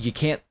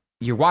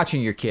you're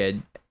watching your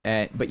kid,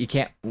 but you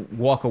can't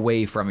walk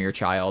away from your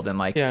child and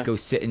go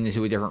sit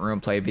into a different room,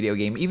 play a video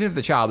game, even if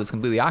the child is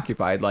completely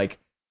occupied.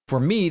 For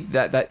me,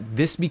 that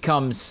this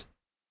becomes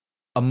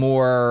a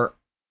more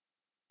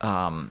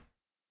a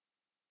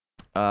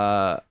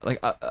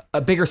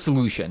bigger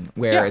solution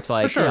where it's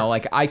sure.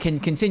 I can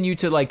continue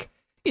to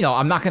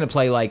I'm not going to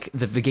play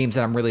the games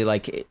that I'm really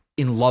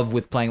in love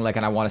with playing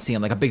and I want to see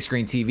on a big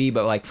screen TV,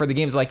 but for the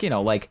games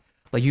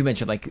like you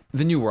mentioned, like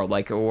the New World,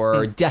 like,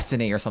 or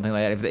Destiny or something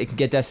like that. If they can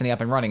get Destiny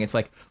up and running, it's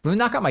like, let me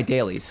knock out my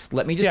dailies.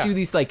 Let me just do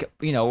these, like,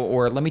 you know,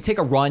 or let me take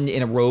a run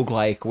in a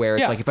roguelike where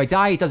it's like, if I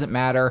die, it doesn't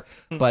matter,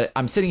 but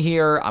I'm sitting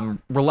here,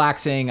 I'm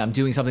relaxing, I'm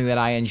doing something that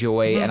I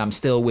enjoy, and I'm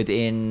still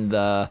within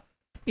the,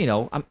 you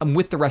know, I'm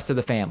with the rest of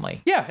the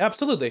family. Yeah,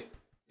 absolutely.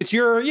 It's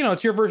your, you know,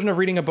 it's your version of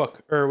reading a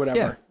book or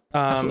whatever. Yeah,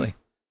 absolutely.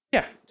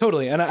 Yeah,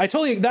 totally. And I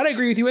totally, that I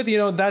agree with you with, you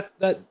know,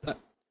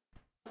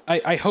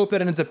 I hope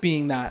that it ends up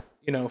being that,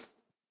 you know,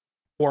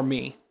 for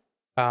me.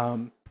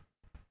 You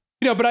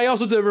know, but I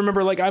also do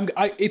remember, like,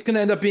 it's going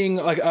to end up being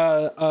like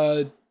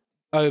a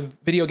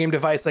video game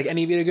device, like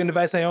any video game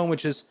device I own,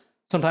 which is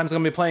sometimes I'm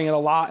going to be playing it a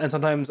lot and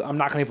sometimes I'm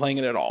not going to be playing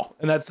it at all.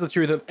 And that's the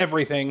truth of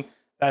everything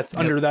that's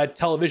under that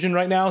television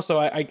right now. So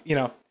I you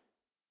know,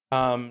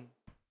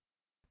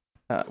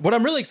 what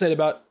I'm really excited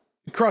about,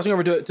 crossing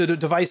over to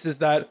devices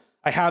that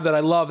I have that I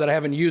love that I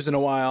haven't used in a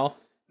while.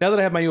 Now that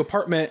I have my new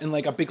apartment and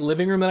like a big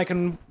living room that I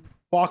can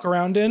walk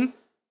around in,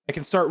 I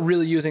can start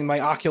really using my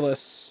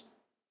Oculus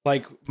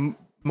like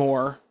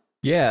more.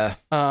 Yeah.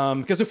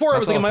 Because before I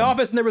was like in my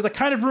office and there was a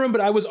kind of room,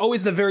 but I was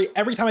always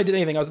every time I did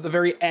anything, I was at the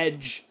very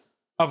edge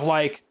of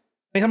like,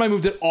 anytime I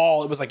moved at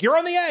all, it was like, you're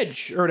on the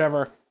edge or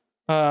whatever.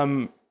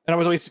 And I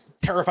was always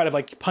terrified of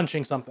like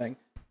punching something.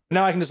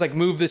 Now I can just like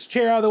move this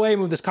chair out of the way,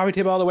 move this coffee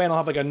table out of the way, and I'll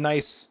have like a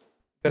nice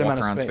good amount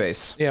of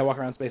space. Yeah, walk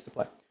around space to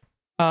play.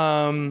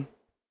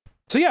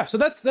 So yeah, so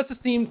that's the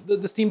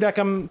Steam Deck.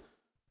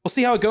 We'll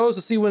see how it goes.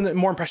 We'll see when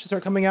more impressions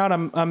start coming out.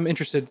 I'm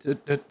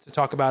interested to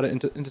talk about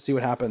it and to see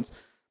what happens.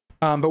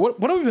 But what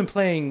have we been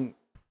playing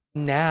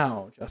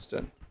now,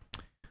 Justin?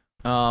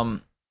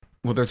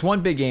 Well, there's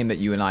one big game that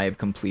you and I have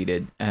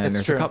completed, and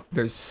It's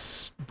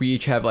there's true. we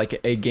each have like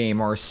a game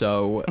or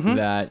so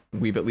that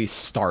we've at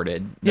least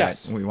started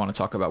that we want to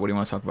talk about. What do you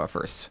want to talk about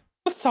first?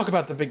 Let's talk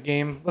about the big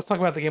game. Let's talk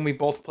about the game we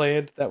both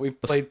played that we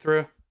played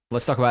through.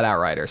 Let's talk about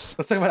Outriders.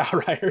 Let's talk about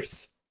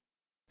Outriders.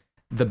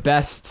 The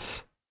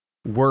best,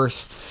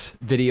 worst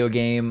video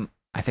game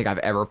I think I've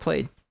ever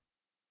played.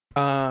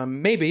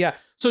 Maybe, yeah.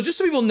 So just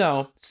so people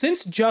know,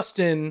 since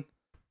Justin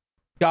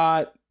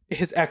got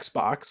his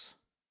Xbox,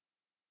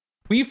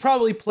 we've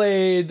probably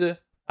played,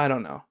 I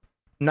don't know,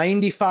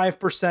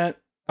 95%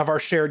 of our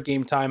shared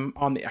game time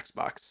on the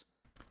Xbox.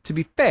 To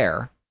be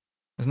fair,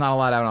 there's not a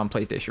lot out on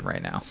PlayStation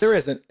right now. There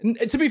isn't.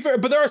 To be fair,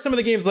 but there are some of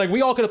the games, like,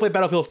 we all could have played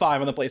Battlefield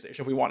 5 on the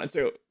PlayStation if we wanted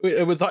to.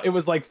 It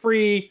was like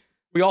free.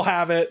 We all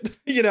have it,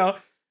 you know,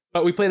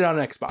 but we played it on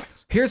an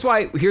Xbox. Here's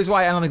why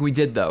I don't think we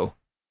did, though.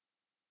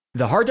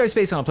 The hard drive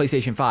space on a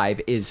PlayStation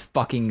 5 is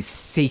fucking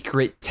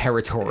sacred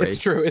territory. It's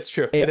true.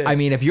 It is. I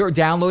mean, if you're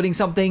downloading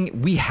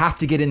something, we have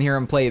to get in here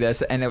and play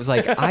this. And it was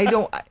like,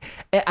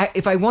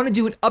 if I want to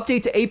do an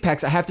update to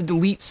Apex, I have to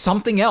delete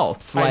something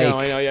else. Like,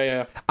 I know,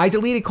 yeah. I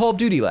deleted Call of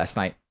Duty last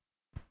night.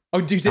 Oh,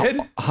 you did?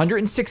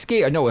 106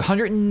 gigs, no,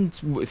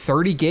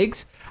 130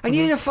 gigs. I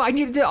needed to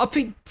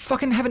update,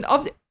 fucking have an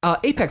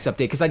Apex update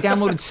because I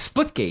downloaded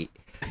Splitgate.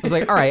 I was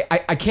like, all right,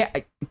 I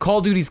can't, Call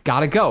of Duty's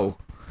gotta go.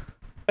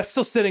 That's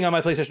still sitting on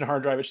my PlayStation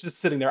hard drive. It's just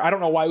sitting there. I don't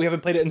know why we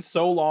haven't played it in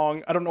so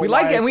long. I don't know why. We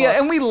like it,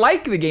 and we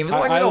like the game. It's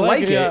not like we don't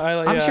like it.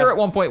 Yeah, I'm sure at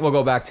one point we'll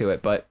go back to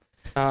it, but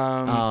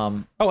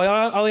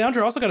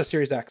Alejandro also got a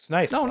Series X.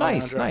 Nice. Oh,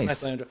 nice.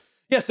 Alejandro.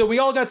 Yeah, so we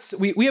all got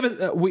we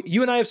have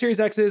you and I have Series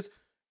X's.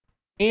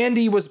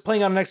 Andy was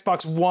playing on an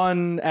Xbox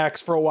One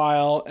X for a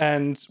while,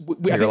 and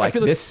I feel like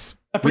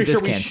I'm pretty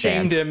sure we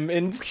shamed him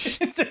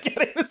into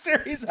getting the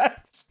Series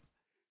X.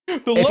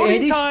 The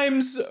loading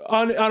times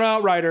on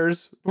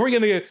Outriders, before we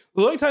get into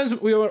the loading times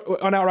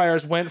on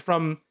Outriders went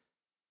from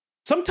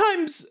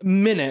sometimes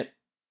minute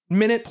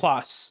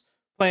plus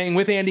playing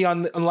with Andy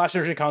on the last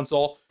generation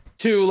console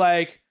to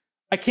like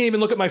I can't even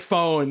look at my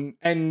phone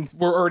and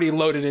we're already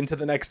loaded into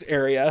the next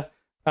area.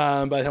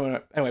 But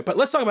anyway, but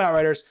let's talk about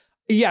Outriders.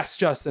 Yes,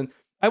 Justin,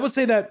 I would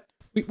say that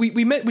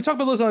we talked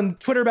about this on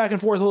Twitter back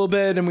and forth a little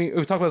bit, and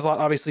we've talked about this a lot,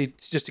 obviously,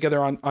 just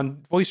together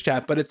on voice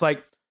chat. But it's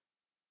like,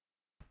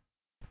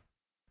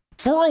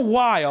 for a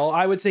while,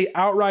 I would say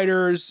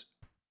Outriders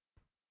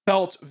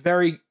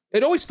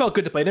it always felt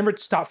good to play. It never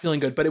stopped feeling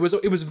good, but it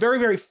was very,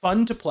 very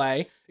fun to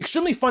play.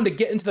 Extremely fun to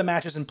get into the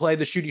matches and play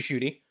the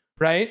shooty,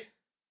 right?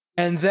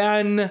 And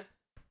then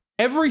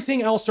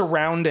everything else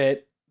around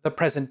it, the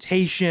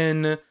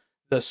presentation,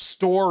 the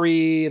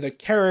story, the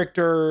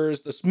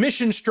characters, the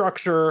mission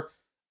structure,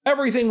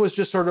 everything was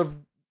just sort of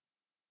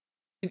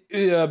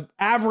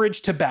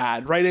average to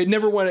bad, right?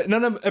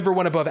 None ever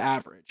went above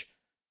average.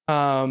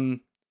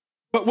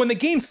 But when the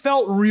game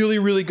felt really,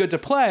 really good to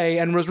play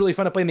and was really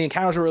fun to play and the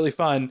encounters were really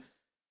fun,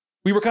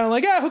 we were kind of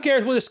like, who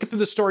cares? We'll just skip through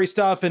the story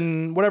stuff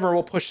and whatever,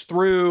 we'll push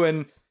through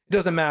and it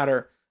doesn't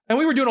matter. And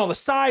we were doing all the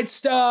side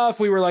stuff.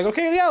 We were like,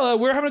 okay, yeah,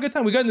 we're having a good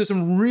time. We got into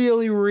some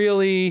really,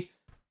 really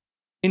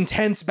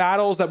intense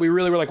battles that we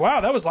really were like,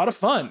 wow, that was a lot of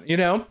fun, you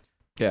know?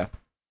 Yeah.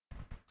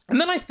 And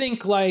then I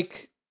think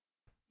like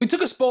we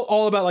took us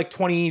all about like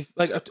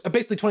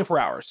basically 24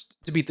 hours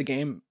to beat the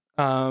game.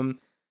 There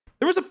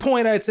was a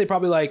point I'd say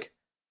probably like,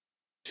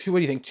 what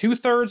do you think?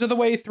 2/3 of the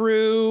way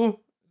through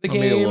the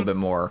game, maybe a little bit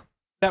more.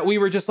 That we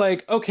were just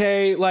like,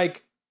 okay,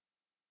 like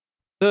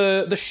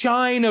the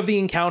shine of the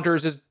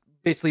encounters is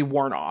basically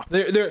worn off.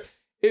 The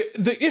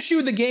issue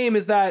with the game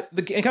is that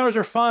the encounters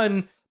are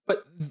fun,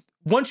 but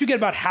once you get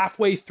about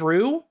halfway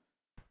through,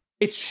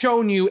 it's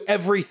shown you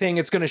everything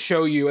it's going to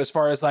show you as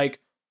far as like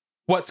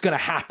what's going to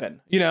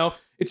happen. You know,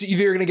 it's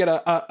either you're going to get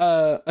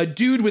a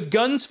dude with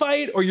guns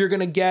fight, or you're going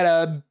to get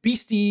a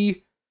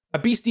beasties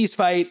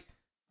fight.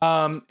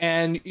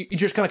 And you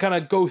just kind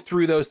of go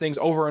through those things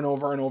over and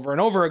over and over and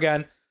over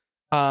again.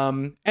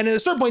 And at a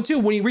certain point too,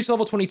 when you reach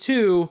level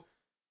 22,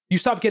 you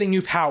stop getting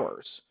new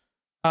powers.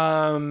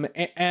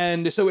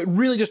 And so it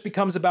really just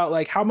becomes about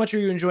like, how much are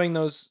you enjoying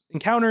those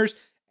encounters,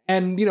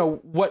 and you know,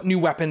 what new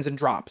weapons and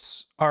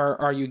drops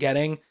are you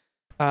getting?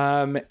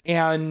 And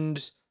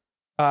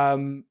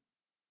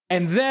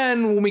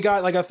then when we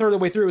got like a third of the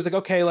way through, it was like,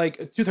 okay, like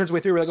 2/3 of the way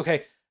through, we're like,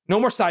 okay, no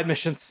more side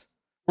missions.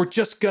 We're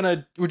just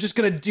gonna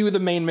do the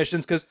main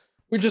missions because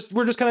we're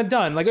just kind of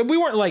done. Like, we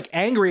weren't like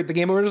angry at the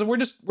game, but we're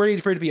just ready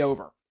for it to be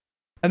over.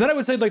 And then I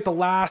would say like the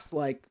last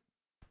like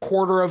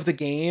quarter of the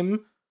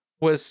game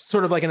was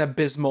sort of like an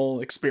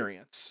abysmal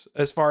experience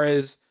as far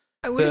as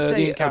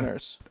the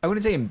encounters. I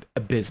wouldn't say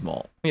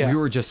abysmal. Yeah. We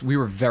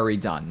were very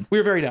done. We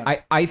were very done.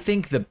 I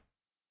think the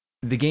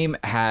game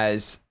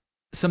has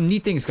some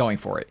neat things going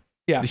for it.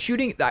 Yeah. The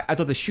shooting, I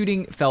thought the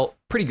shooting felt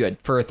pretty good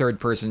for a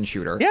third-person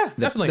shooter. Yeah,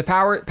 definitely.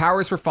 The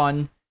powers were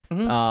fun.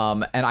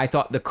 Mm-hmm. And I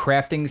thought the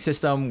crafting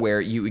system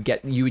where you would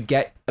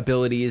get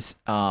abilities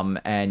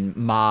and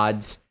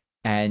mods,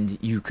 and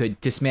you could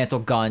dismantle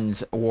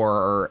guns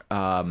or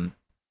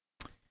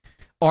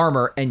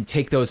armor and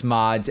take those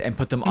mods and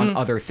put them on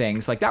other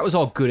things. Like, that was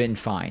all good and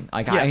fine.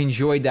 Like, I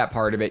enjoyed that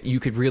part of it. You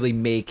could really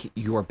make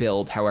your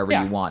build however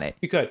you want it.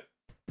 You could.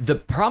 The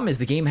problem is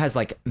the game has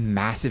like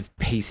massive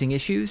pacing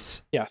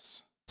issues.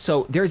 Yes.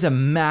 So there is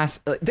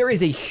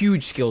a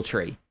huge skill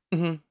tree.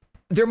 Mm-hmm.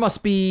 There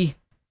must be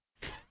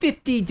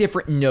 50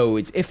 different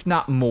nodes, if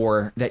not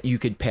more, that you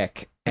could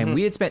pick. And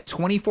we had spent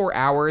 24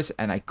 hours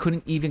and I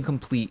couldn't even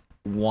complete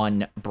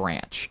one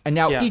branch. And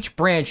now each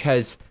branch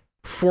has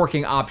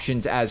forking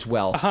options as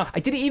well. I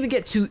didn't even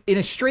get to, in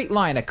a straight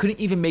line, I couldn't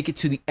even make it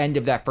to the end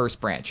of that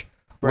first branch,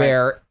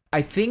 where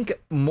I think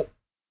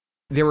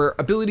there were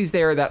abilities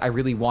there that I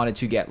really wanted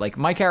to get. Like,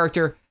 my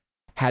character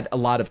had a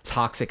lot of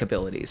toxic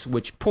abilities,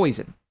 which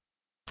poison.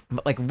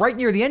 But like right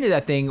near the end of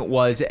that thing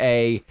was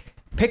if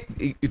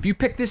you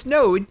pick this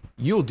node,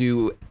 you'll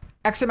do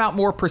X amount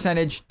more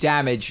percentage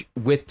damage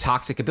with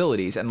toxic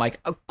abilities. And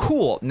like,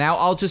 cool, now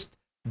I'll just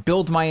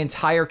build my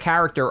entire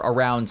character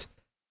around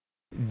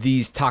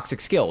these toxic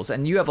skills.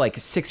 And you have like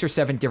 6 or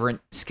 7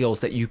 different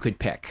skills that you could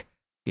pick.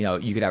 You know,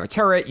 you could have a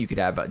turret, you could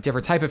have a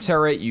different type of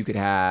turret, you could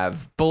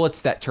have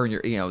bullets that turn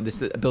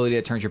this ability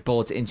that turns your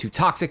bullets into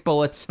toxic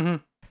bullets. Mm-hmm.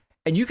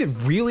 And you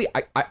could really,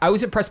 I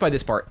was impressed by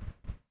this part.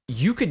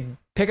 You could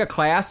pick a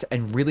class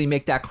and really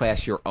make that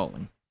class your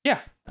own.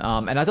 Yeah.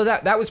 And I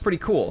thought that was pretty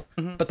cool.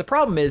 Mm-hmm. But the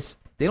problem is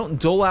they don't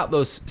dole out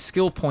those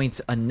skill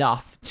points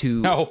enough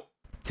to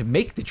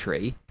make the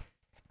tree.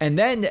 And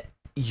then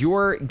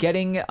you're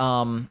getting,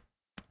 at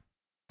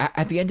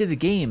the end of the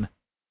game,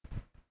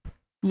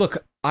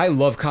 look, I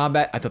love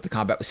combat. I thought the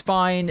combat was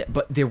fine,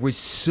 but there was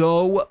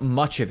so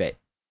much of it.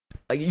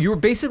 Like, you were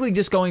basically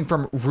just going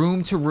from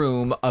room to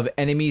room of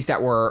enemies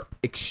that were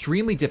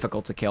extremely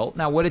difficult to kill.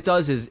 Now, what it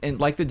does is,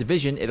 like the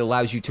Division, it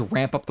allows you to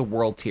ramp up the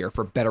world tier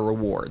for better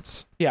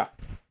rewards. Yeah.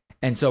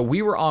 And so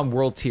we were on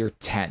world tier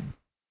 10,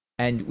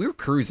 and we were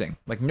cruising,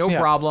 like, no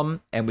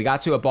problem. And we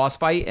got to a boss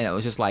fight, and it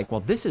was just like,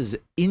 well, this is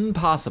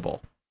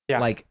impossible. Yeah.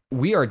 Like,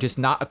 we are just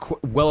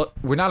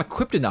we're not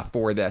equipped enough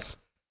for this.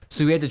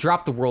 So we had to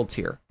drop the world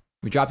tier.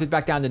 We dropped it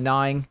back down to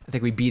 9. I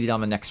think we beat it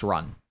on the next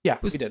run. Yeah,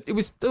 we did. It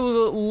was a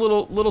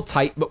little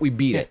tight, but we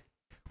beat it.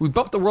 We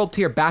bumped the world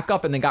tier back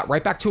up and then got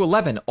right back to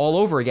 11 all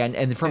over again.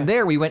 And from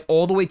there, we went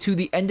all the way to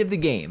the end of the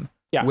game,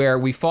 where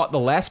we fought the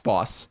last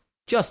boss.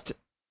 Just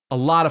a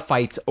lot of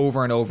fights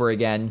over and over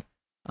again.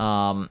 Forget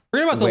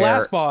about the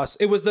last boss.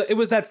 It was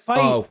that fight.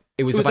 Oh,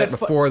 it was the fight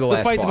before the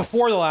last boss. The fight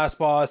before the last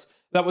boss.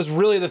 That was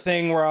really the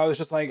thing where I was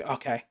just like,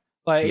 okay,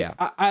 like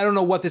I don't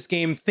know what this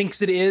game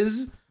thinks it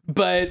is,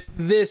 but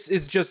this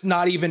is just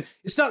not even.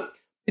 It's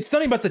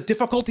not even about the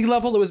difficulty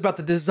level. It was about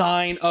the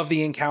design of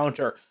the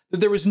encounter.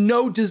 There was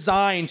no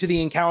design to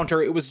the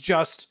encounter. It was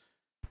just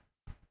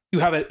you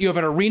have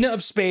an arena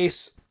of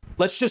space.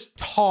 Let's just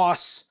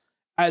toss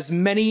as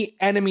many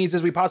enemies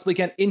as we possibly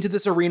can into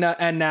this arena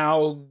and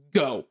now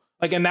go.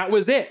 Like, and that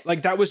was it.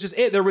 Like, that was just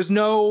it. There was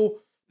no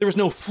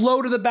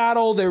flow to the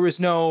battle. There was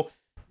no,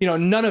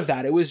 none of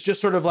that. It was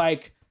just sort of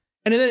like,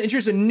 and then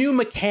introduced a new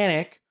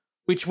mechanic,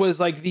 which was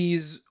like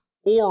these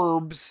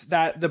orbs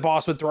that the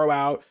boss would throw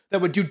out that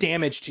would do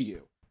damage to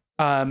you.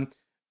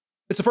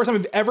 It's the first time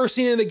we've ever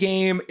seen it in the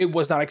game. It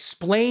was not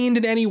explained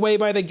in any way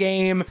by the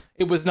game.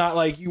 It was not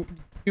like you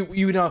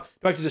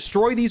have to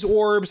destroy these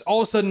orbs.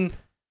 All of a sudden,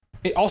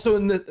 it also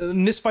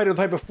in this fight or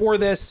the fight before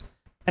this,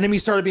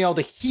 enemies started being able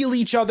to heal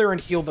each other and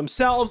heal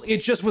themselves.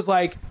 It just was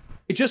like,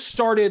 it just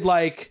started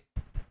like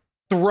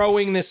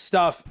throwing this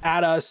stuff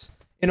at us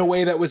in a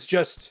way that was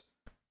just,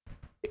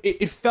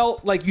 it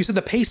felt like you said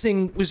the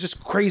pacing was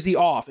just crazy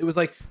off. It was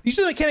like these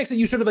are the mechanics that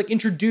you sort of like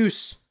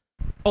introduce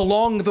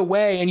along the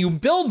way, and you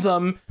build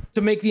them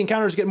to make the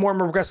encounters get more and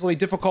more progressively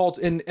difficult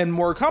and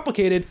more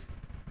complicated,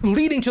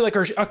 leading to like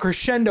a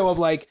crescendo of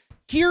like,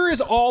 here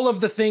is all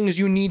of the things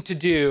you need to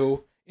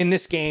do in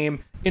this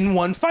game in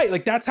one fight.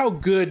 Like that's how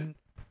good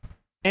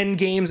end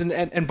games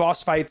and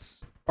boss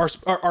fights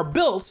are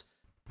built.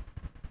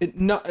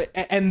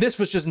 And this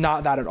was just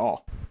not that at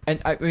all.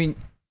 And I mean,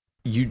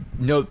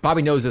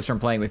 Bobby knows this from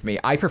playing with me.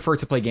 I prefer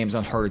to play games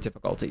on harder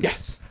difficulties.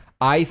 Yes.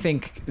 I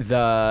think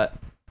the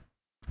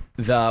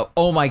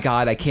oh my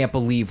god, I can't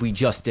believe we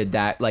just did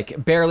that,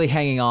 like barely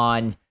hanging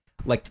on.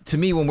 Like to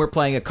me, when we're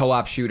playing a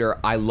co-op shooter,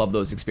 I love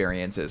those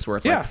experiences where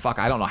it's like, fuck,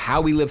 I don't know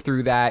how we lived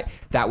through that.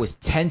 That was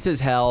tense as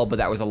hell, but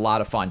that was a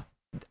lot of fun.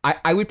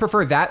 I would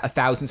prefer that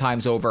 1,000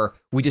 times over.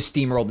 We just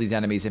steamrolled these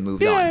enemies and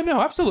moved on. Yeah,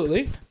 no,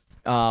 absolutely.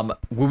 When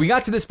we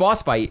got to this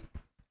boss fight,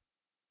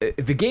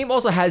 the game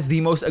also has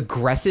the most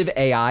aggressive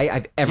AI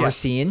I've ever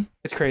seen.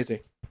 It's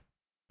crazy.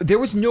 There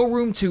was no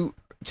room to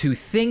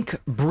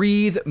think,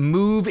 breathe,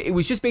 move. It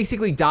was just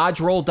basically dodge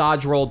roll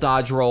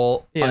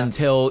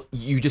until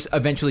you just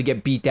eventually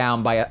get beat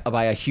down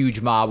by a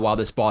huge mob while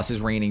this boss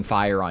is raining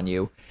fire on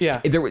you.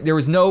 Yeah. There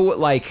was no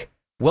like,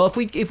 well,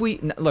 if we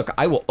look,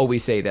 I will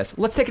always say this.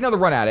 Let's take another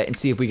run at it and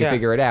see if we can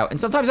figure it out.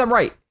 And sometimes I'm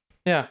right.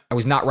 Yeah. I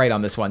was not right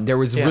on this one. There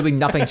was really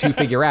nothing to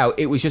figure out.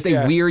 It was just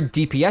a weird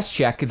DPS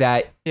check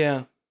that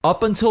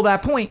up until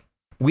that point,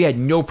 we had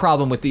no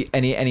problem with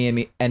any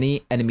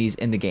enemies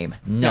in the game.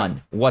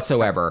 None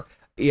whatsoever.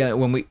 Yeah,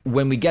 when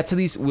we got to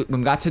these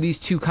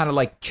two kind of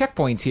like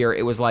checkpoints here,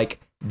 it was like,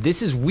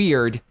 this is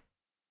weird.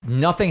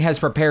 Nothing has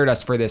prepared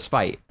us for this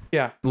fight.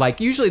 Yeah.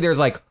 Like usually there's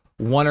like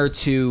one or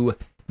two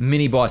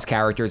mini boss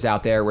characters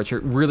out there which are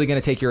really going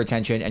to take your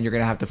attention and you're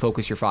going to have to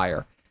focus your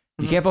fire.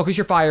 You can't focus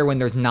your fire when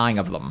there's 9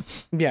 of them.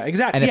 Yeah,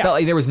 exactly. And it felt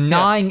like there was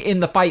 9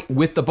 in the fight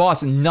with the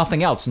boss and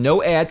nothing else.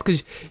 No ads,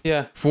 because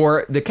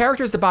for the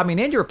characters that Bobby and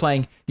Andy are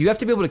playing, you have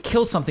to be able to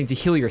kill something to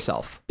heal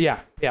yourself.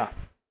 Yeah, yeah.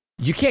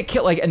 You can't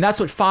kill, like, and that's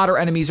what fodder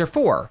enemies are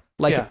for.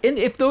 Like,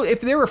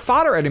 if there were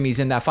fodder enemies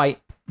in that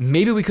fight,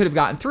 maybe we could have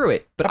gotten through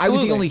it. But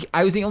Absolutely.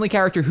 I was the only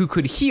character who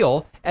could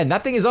heal, and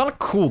that thing is on a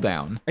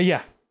cooldown.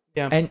 Yeah.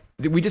 Yeah. And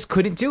we just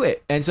couldn't do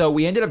it. And so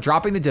we ended up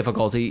dropping the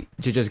difficulty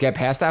to just get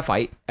past that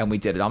fight, and we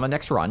did it on the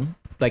next run.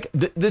 Like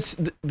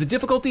the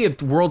difficulty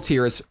of world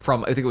tiers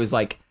from, I think it was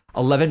like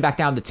 11 back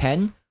down to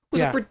 10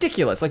 was like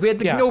ridiculous. Like we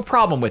had no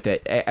problem with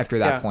it after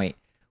that point.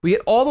 We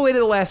get all the way to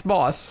the last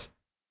boss.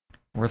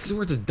 We're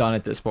just done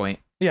at this point.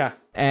 Yeah.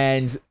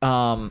 And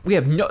we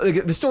have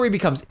the story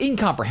becomes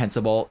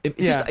incomprehensible.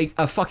 It's just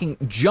a fucking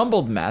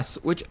jumbled mess,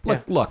 which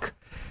look,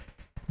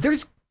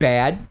 there's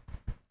bad,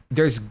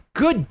 there's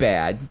good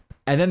bad,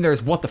 and then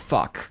there's what the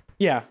fuck.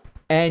 Yeah.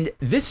 And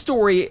this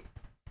story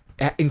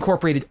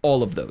incorporated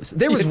all of those.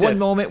 There was one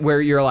moment where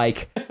you're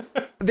like,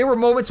 there were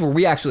moments where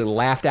we actually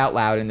laughed out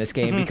loud in this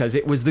game because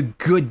it was the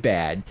good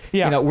bad.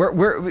 Yeah. You know,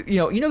 we're you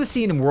know the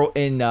scene in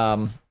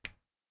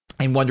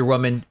Wonder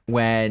Woman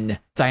when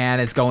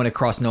Diana's going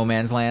across no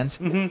man's lands.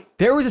 Mm-hmm.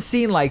 There was a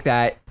scene like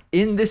that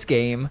in this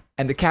game,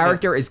 and the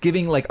character is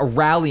giving like a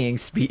rallying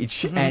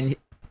speech, and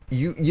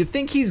you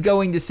think he's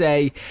going to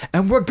say,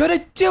 and we're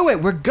gonna do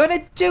it, we're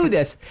gonna do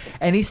this,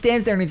 and he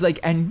stands there and he's like,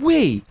 and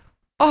we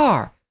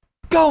are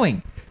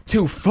going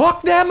to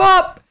fuck them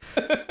up.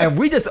 And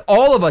we just,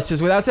 all of us,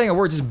 just without saying a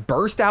word, just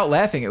burst out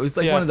laughing. It was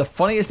like one of the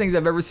funniest things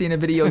I've ever seen a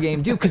video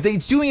game do, because they're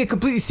doing it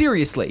completely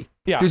seriously.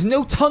 Yeah. There's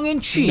no tongue in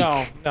cheek.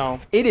 No.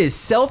 It is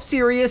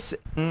self-serious,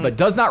 but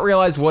does not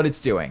realize what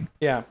it's doing.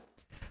 Yeah.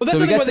 Well, that's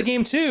the thing about the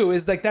game too,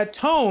 is like that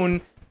tone.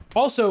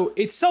 Also,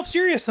 it's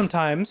self-serious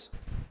sometimes,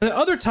 and then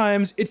other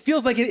times it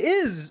feels like it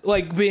is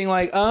like being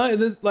like,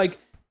 this like,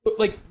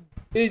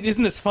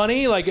 isn't this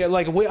funny? Like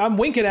I'm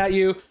winking at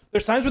you.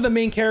 There's times where the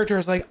main character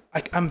is like,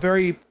 I'm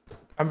very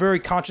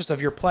conscious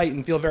of your plight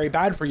and feel very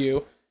bad for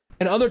you.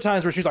 And other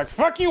times where she's like,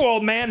 fuck you,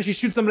 old man, and she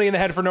shoots somebody in the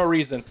head for no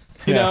reason.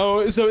 You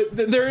know? So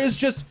there is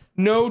just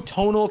no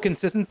tonal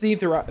consistency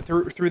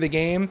through the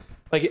game,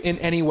 like in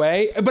any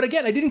way. But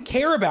again, I didn't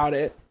care about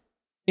it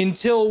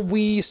until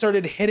we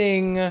started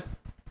hitting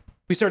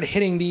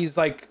these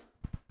like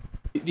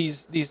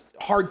these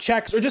hard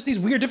checks or just these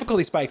weird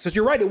difficulty spikes. Because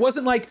you're right, it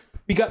wasn't like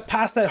we got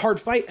past that hard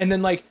fight and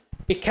then like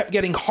it kept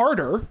getting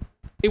harder.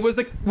 It was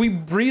like we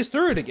breezed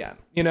through it again,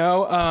 you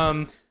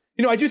know?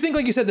 I do think,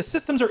 like you said, the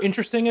systems are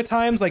interesting at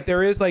times. Like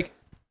there is like,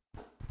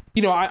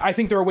 I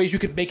think there are ways you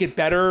could make it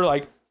better.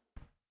 Like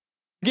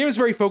the game is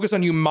very focused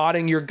on you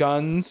modding your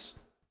guns.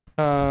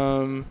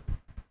 Modding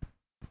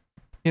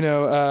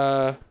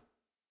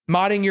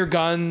your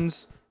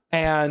guns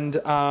and,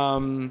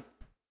 and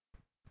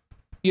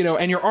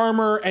your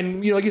armor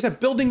and, like you said,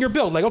 building your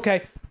build. Like,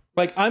 okay,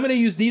 like I'm going to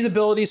use these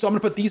abilities. So I'm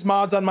going to put these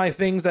mods on my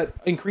things that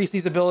increase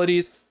these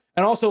abilities.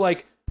 And also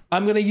like,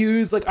 I'm going to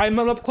use, like, I'm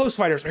an up close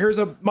fighter. So here's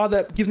a mod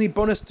that gives me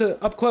bonus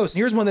to up close. And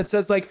here's one that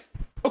says like,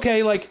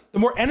 okay, like the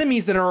more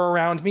enemies that are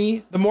around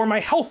me, the more my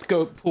health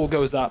pool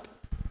goes up,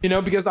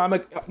 because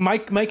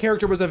my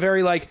character was a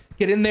very like,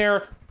 get in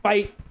there,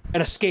 fight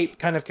and escape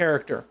kind of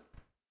character.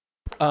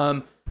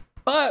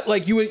 But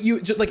like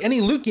you just like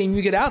any loot game,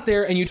 you get out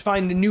there and you'd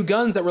find new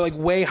guns that were like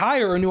way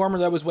higher, or new armor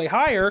that was way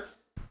higher.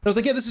 And I was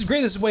like, yeah, this is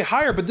great. This is way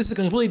higher, but this is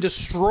going to completely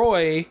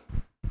destroy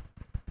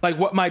like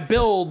what my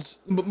build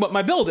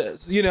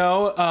is, you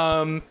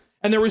know?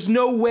 And there was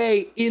no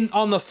way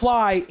on the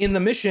fly in the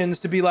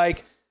missions to be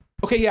like,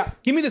 okay, yeah,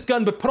 give me this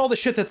gun, but put all the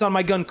shit that's on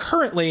my gun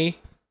currently,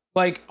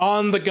 like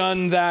on the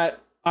gun that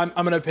I'm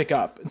going to pick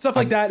up and stuff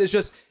like that. Is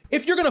just,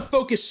 if you're going to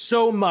focus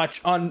so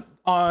much on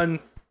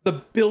the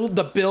build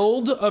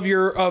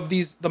of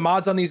the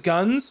mods on these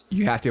guns,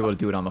 You have to be able to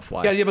do it on the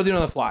fly. yeah, you're able to do it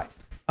on the fly.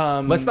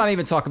 Let's not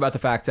even talk about the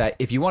fact that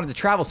if you wanted to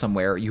travel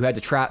somewhere, you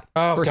had to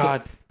Oh,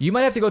 God. You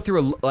might have to go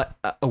through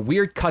a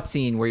weird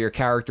cutscene where your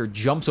character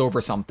jumps over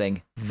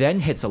something,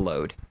 then hits a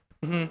load,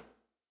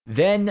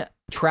 then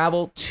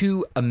travel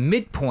to a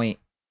midpoint,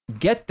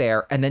 get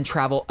there, and then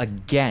travel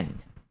again.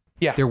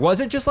 Yeah. There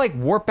wasn't just like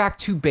warp back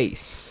to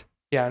base.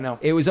 Yeah, no.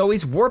 It was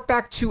always warp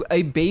back to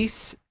a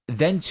base,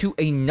 then to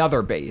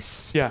another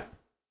base. Yeah.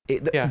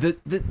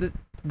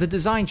 The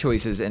design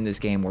choices in this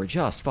game were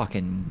just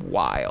fucking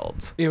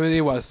wild.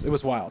 It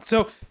was wild.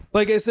 So,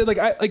 like I said,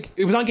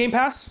 it was on Game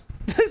Pass.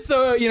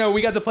 So, you know,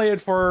 we got to play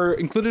it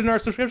included in our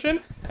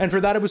subscription, and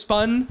for that it was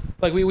fun.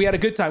 Like we had a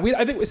good time.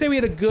 I think we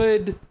had a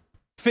good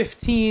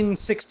 15,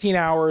 16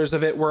 hours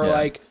of it were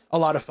like a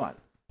lot of fun.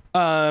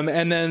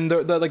 And then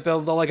like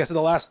I said,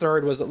 the last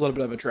third was a little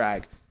bit of a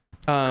drag.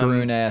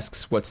 Karun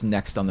asks, what's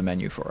next on the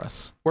menu for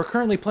us? We're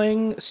currently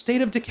playing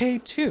State of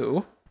Decay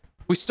 2.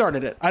 We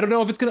started it. I don't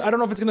know if it's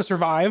gonna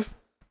survive,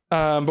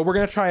 but we're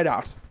gonna try it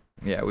out.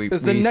 Yeah, we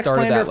Because the Next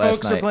started Lander that last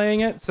folks night. are playing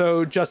it,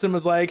 so Justin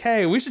was like,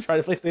 "Hey, we should try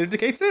to play State of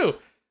Decay 2."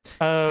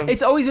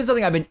 It's always been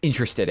something I've been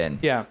interested in.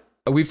 Yeah,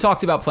 We've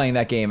talked about playing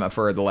that game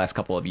for the last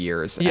couple of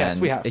years. Yes,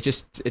 and we have.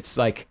 It's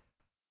like,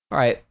 all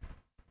right,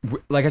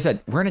 like I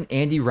said, we're in an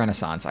Andy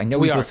renaissance. I know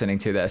We he's are. listening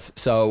to this,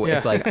 so Yeah.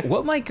 it's like,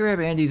 what might grab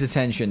Andy's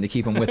attention to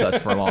keep him with us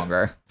for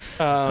longer? we're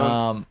So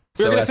gonna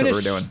that's what finish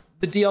we're doing.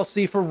 the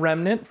DLC for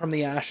Remnant from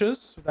the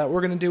Ashes that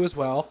we're gonna do as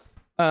well.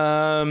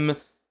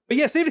 But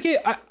yeah, State of Decay.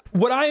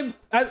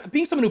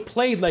 Being someone who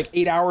played like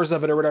 8 hours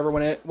of it or whatever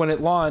when it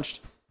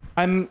launched,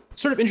 I'm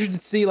sort of interested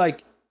to see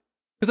like,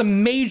 because a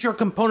major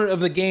component of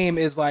the game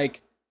is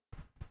like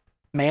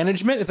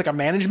management. It's like a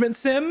management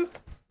sim,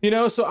 you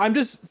know. So I'm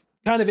just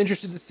kind of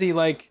interested to see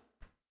like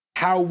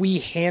how we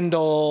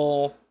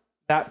handle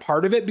that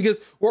part of it,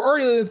 because we're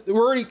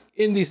already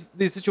in these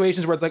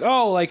situations where it's like,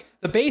 oh, like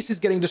the base is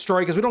getting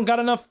destroyed because we don't got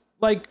enough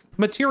like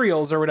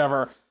materials or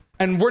whatever,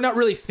 and we're not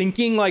really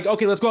thinking like,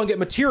 okay, let's go out and get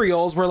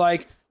materials. We're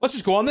like, let's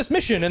just go on this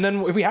mission, and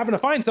then if we happen to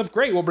find stuff,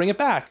 great, we'll bring it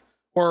back,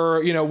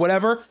 or you know,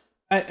 whatever.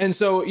 And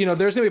so, you know,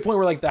 there's gonna be a point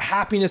where like the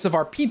happiness of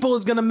our people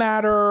is gonna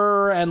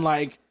matter, and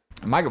like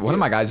One of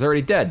my guys is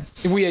already dead.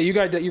 you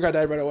got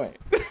died right away.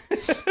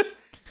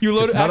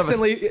 You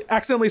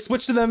accidentally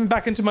switched to them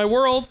back into my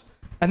world,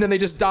 and then they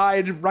just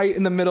died right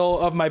in the middle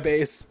of my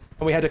base,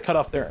 and we had to cut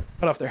off their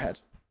head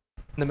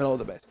in the middle of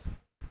the base. So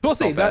we'll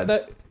see.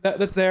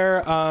 That's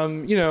there.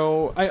 You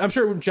know, I'm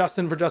sure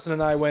Justin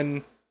and I,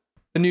 when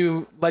the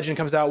new Legend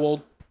comes out,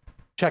 we'll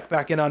check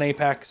back in on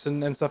Apex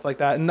and stuff like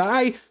that. And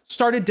I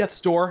started Death's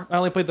Door. I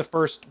only played the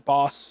first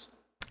boss.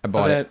 I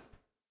bought it.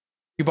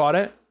 You bought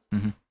it?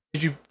 Mm-hmm.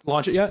 Did you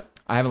launch it yet?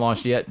 I haven't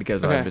launched it yet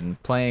because I've been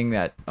playing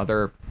that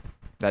other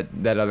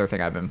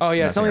thing I've been. Oh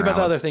yeah, tell me about the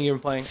around other with. thing you've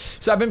been playing.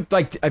 So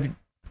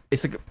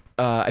it's like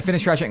I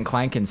finished Ratchet and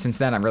Clank, and since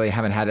then I really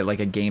haven't had it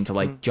like a game to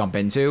like jump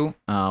into.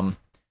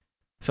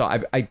 So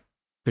I've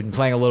been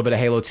playing a little bit of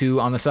Halo 2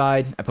 on the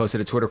side. I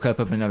posted a Twitter clip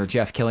of another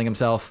Jeff killing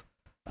himself.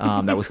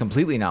 That was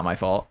completely not my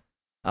fault.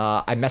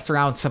 I messed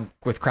around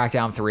with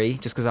Crackdown 3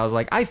 just because I was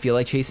like, I feel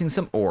like chasing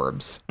some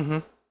orbs. Mm-hmm.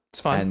 It's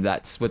fun. And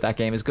that's what that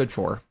game is good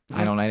for.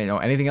 I don't know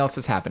anything else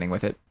that's happening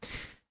with it.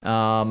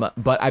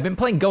 But I've been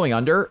playing Going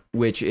Under,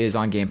 which is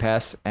on Game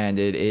Pass, and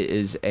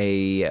it's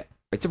a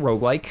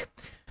roguelike.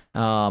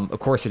 Of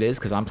course it is,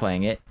 because I'm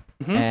playing it.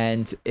 Mm-hmm.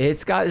 And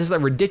it's got this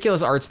like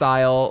ridiculous art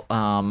style.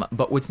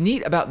 But what's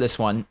neat about this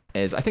one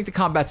is I think the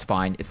combat's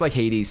fine. It's like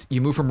Hades. You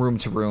move from room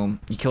to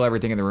room. You kill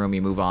everything in the room.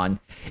 You move on.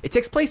 It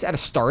takes place at a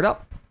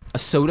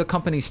soda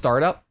company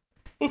startup.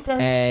 Okay.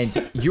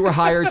 And you were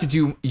hired to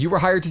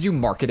do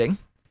marketing.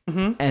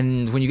 Mm-hmm.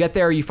 And when you get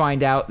there, you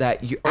find out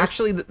that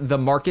the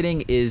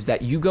marketing is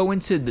that you go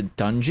into the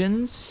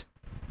dungeons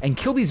and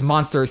kill these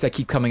monsters that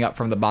keep coming up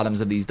from the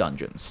bottoms of these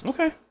dungeons.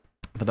 Okay.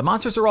 But the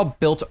monsters are all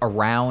built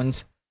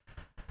around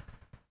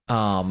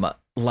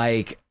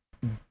like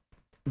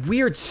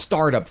weird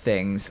startup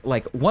things.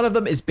 Like one of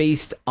them is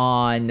based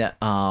on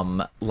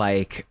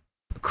like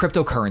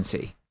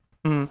cryptocurrency.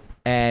 Mm-hmm.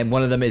 And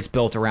one of them is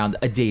built around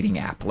a dating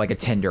app, like a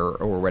Tinder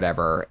or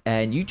whatever.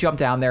 And you jump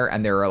down there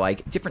and there are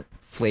like different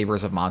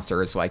flavors of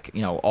monsters, like,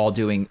 you know, all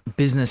doing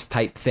business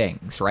type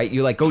things, right?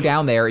 You like go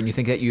down there and you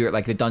think that you're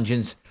like the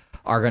dungeons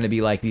are going to be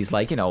like these,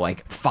 like, you know,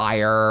 like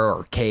fire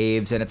or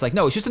caves. And it's like,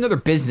 no, it's just another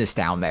business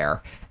down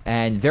there.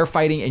 And they're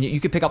fighting, and you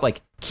could pick up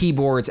like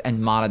keyboards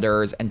and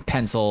monitors and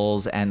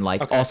pencils and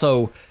like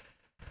also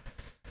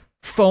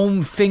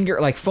foam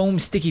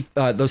sticky,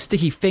 those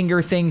sticky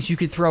finger things you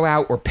could throw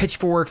out, or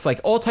pitchforks, like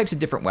all types of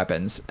different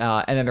weapons.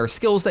 And then there are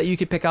skills that you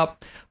could pick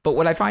up. But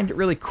what I find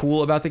really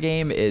cool about the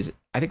game is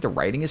I think the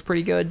writing is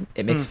pretty good.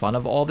 It makes fun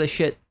of all this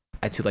shit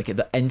to like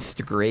the nth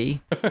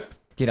degree.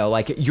 You know,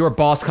 like your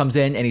boss comes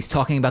in and he's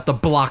talking about the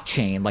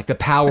blockchain, like the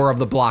power of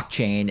the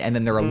blockchain. And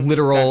then there are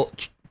literal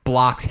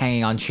blocks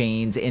hanging on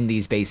chains in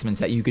these basements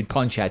that you could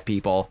punch at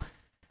people.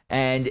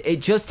 And it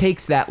just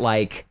takes that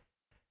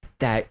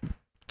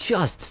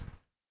just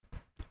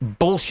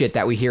bullshit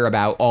that we hear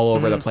about all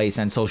over the place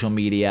on social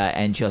media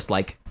and just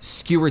like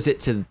skewers it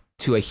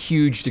to a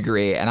huge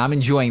degree. And I'm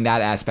enjoying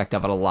that aspect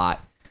of it a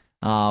lot.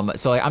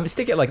 So like, I'm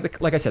sticking,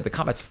 like I said, the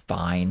combat's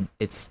fine.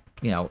 It's,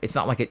 you know, it's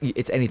not like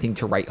it's anything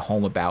to write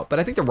home about, but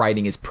I think the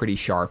writing is pretty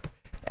sharp.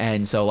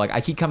 And so like, I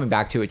keep coming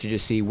back to it to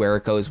just see where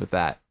it goes with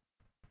that.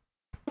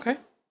 Okay,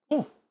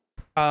 cool.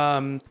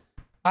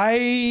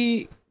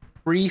 I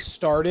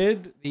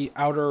restarted the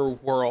Outer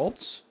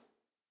Worlds,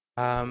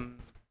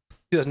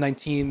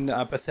 2019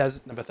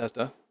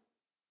 Bethesda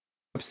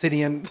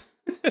Obsidian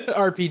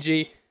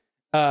RPG.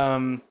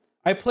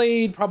 I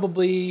played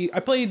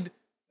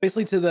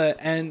basically to the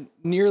end,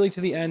 nearly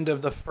to the end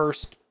of the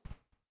first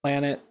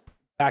planet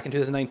back in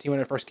 2019 when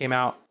it first came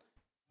out.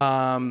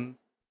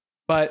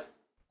 But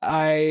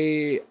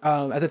I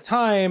at the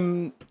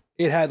time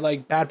it had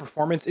like bad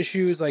performance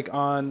issues like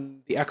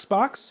on the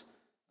Xbox.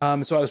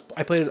 So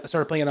I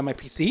started playing it on my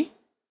PC.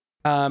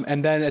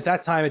 And then at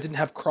that time it didn't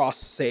have cross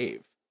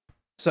save.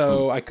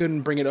 So I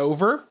couldn't bring it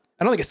over.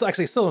 I don't think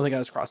still don't think it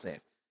has cross save.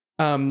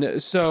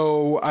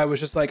 So I was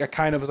just like,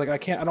 I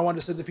don't want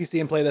to sit at the PC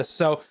and play this.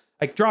 So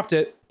I dropped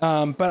it.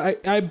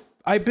 But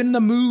I've been in the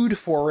mood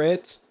for a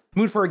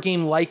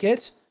game like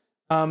it.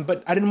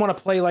 But I didn't want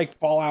to play like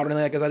Fallout or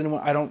anything like that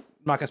because I'm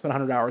not gonna spend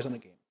 100 hours on a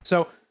game.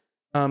 So,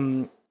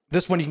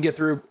 this one you can get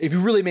through, if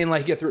you really mainline,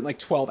 you get through it in like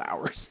 12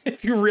 hours,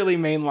 if you really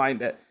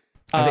mainlined it.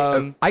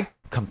 I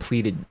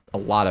completed a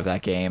lot of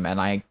that game and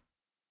I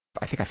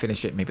think I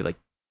finished it maybe like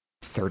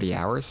 30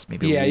 hours,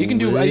 maybe. Yeah, you can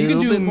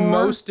do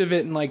most of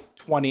it in like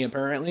 20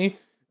 apparently,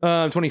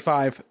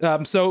 25.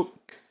 So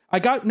I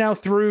got now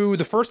through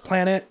the first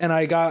planet and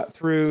I got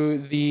through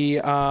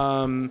the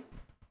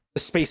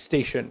space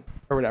station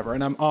or whatever,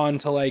 and I'm on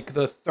to like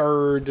the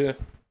third.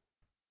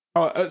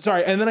 Oh,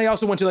 sorry. And then I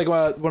also went to like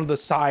one of the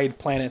side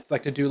planets,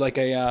 like to do like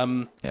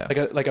a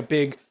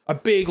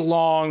big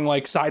long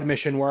like side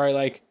mission where I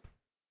like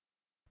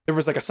there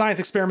was like a science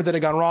experiment that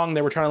had gone wrong.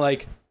 They were trying to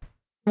like,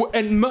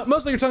 and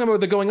mostly you're talking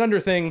about the going under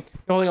thing.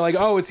 You're like,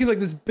 oh, it seems like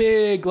this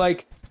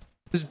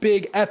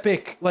big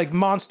epic like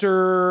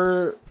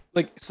monster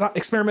like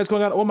experiments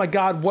going on. Oh my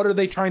god, what are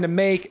they trying to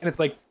make? And it's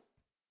like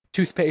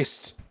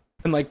toothpaste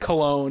and like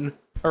cologne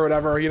or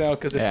whatever, you know,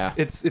 because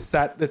it's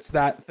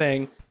that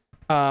thing.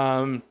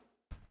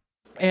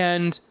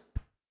 And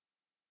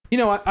you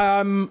know,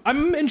 I'm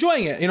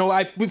enjoying it. You know,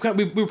 we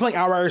were playing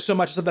Outriders so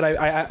much and stuff that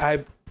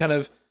I kind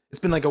of, it's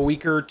been like a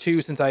week or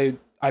two since I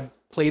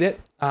played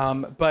it.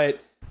 But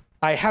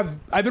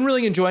I've been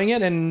really enjoying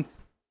it, and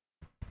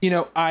you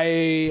know,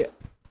 I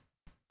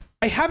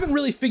haven't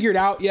really figured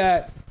out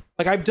yet.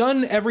 Like I've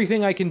done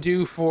everything I can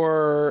do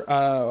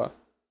for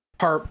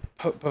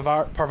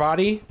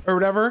Parvati or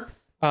whatever.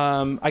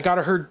 I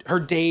got her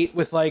date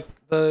with like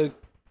the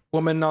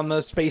woman on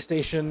the space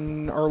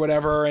station or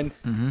whatever, and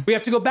we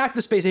have to go back to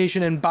the space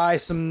station and buy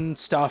some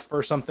stuff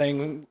or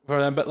something for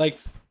them. But like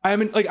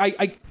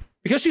I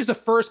because she's the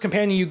first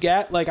companion you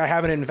get, like I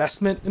have an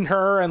investment in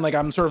her, and like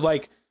I'm sort of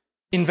like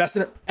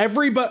invested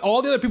in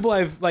all the other people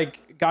I've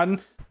like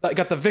gotten. I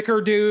got the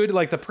vicar dude,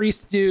 like the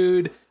priest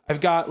dude.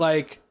 I've got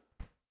like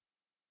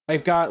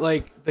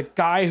the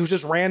guy who's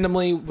just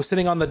randomly was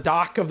sitting on the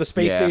dock of the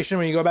space station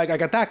when you go back. I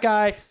got that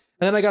guy, and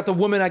then I got the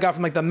woman I got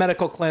from like the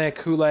medical clinic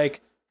who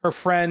like her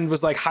friend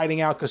was like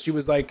hiding out because she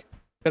was like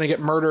gonna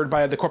get murdered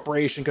by the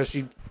corporation because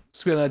she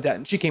squealed a debt,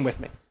 and she came with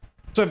me.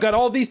 So I've got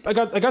all these. I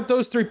got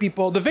those three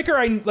people. The vicar,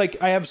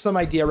 I have some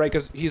idea, right?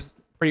 Because he's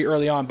pretty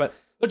early on. But a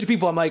bunch of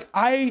people, I'm like,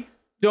 I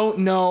don't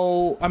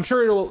know. I'm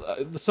sure it'll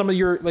some of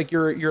your like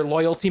your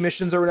loyalty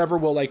missions or whatever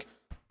will like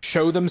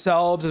show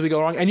themselves as we go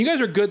along. And you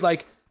guys are good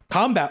like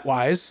combat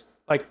wise.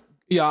 Like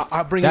yeah,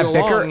 I'll bring you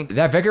along.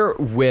 That vicar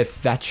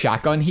with that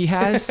shotgun he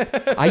has,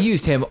 I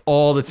used him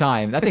all the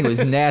time. That thing was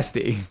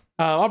nasty.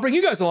 I'll bring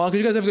you guys along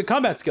because you guys have good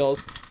combat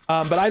skills.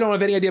 But I don't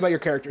have any idea about your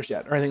characters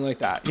yet or anything like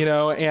that, you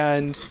know.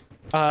 And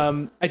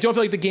I don't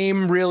feel like the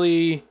game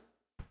really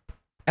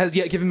has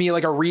yet given me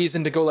like a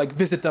reason to go like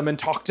visit them and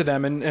talk to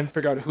them and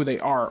figure out who they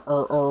are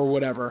or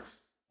whatever.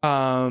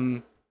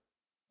 But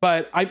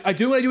I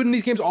do what I do in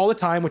these games all the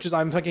time, which is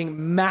I'm fucking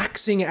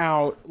maxing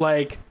out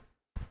like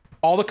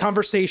all the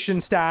conversation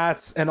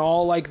stats and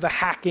all like the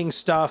hacking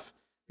stuff,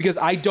 because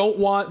I don't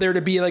want there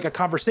to be like a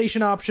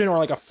conversation option or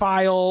like a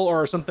file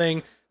or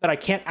something that I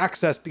can't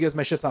access because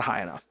my shit's not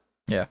high enough.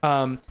 Yeah.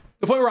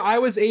 The point where I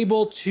was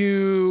able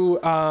to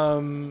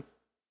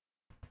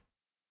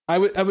I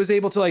was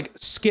able to like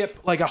skip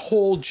like a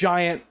whole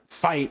giant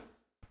fight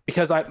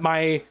because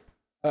my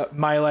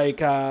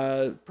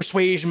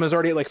persuasion was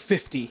already at like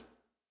 50.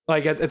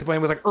 Like at the point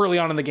it was like early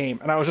on in the game,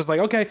 and I was just like,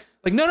 okay,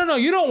 like no,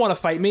 you don't want to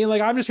fight me.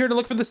 Like I'm just here to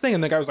look for this thing.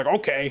 And the guy was like,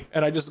 okay,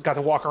 and I just got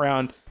to walk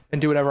around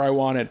and do whatever I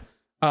wanted.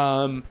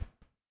 And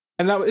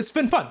it's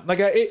been fun. Like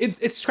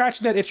it's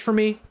scratching that itch for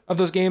me of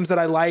those games that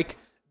I like,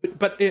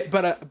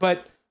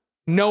 but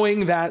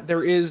knowing that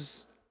there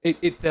is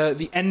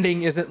the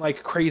ending isn't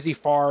like crazy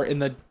far in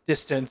the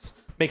distance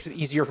makes it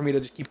easier for me to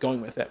just keep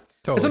going with it.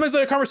 Totally. And sometimes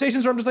there are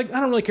conversations where I'm just like, I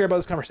don't really care about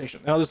this conversation,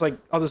 and I'll just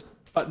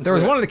button. There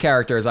was one of the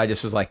characters I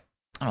just was like,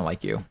 I don't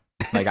like you.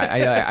 Like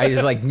I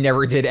just like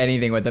never did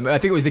anything with them. I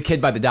think it was the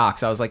kid by the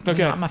docks. I was like,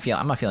 okay, I'm not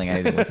feeling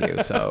anything with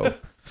you. So,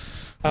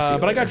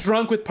 but I got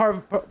drunk with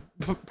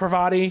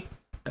Parvati,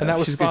 and that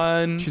was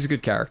fun. She's a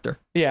good character.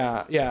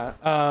 Yeah.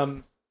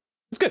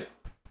 It's good.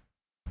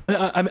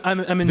 I'm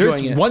enjoying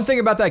There's it. one thing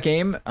about that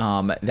game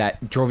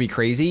that drove me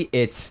crazy.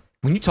 It's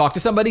when you talk to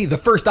somebody, the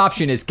first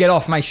option is get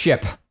off my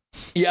ship.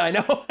 Yeah, I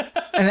know.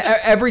 And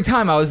every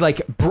time I was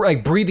like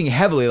breathing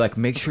heavily, like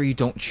make sure you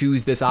don't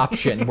choose this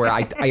option where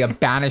I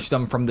banished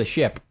them from the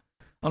ship.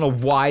 I don't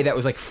know why that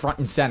was like front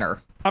and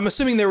center. I'm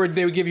assuming they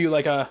would give you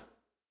like a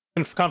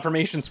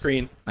confirmation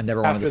screen. I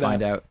never wanted to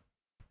find out.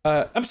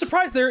 I'm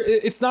surprised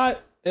it's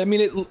not. I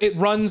mean, it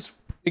runs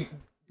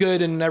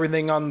good and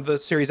everything on the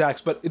Series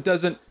X, but it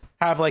doesn't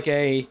have like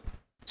a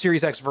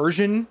Series X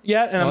version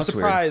yet. And I'm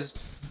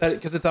surprised that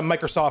because it's a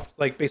Microsoft,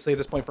 like basically at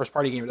this point, first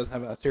party game, it doesn't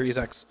have a Series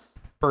X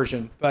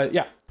version. But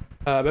yeah,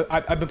 but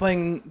I've been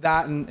playing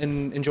that and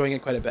enjoying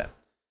it quite a bit.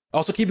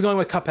 Also keep going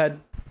with Cuphead.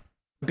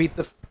 Beat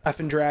the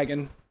effing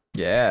dragon.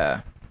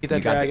 Yeah. Beat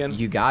that dragon.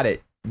 You got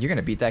it. You're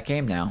gonna beat that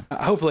game now.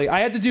 Hopefully, I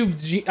had to do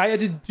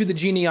the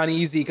genie on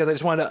easy because I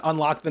just wanted to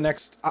unlock the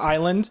next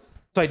island,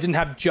 so I didn't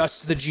have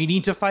just the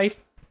genie to fight.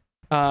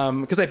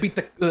 Because I beat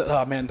the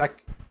oh man, that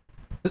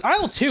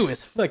Isle 2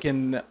 is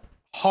fucking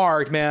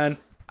hard, man.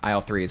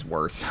 Isle 3 is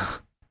worse.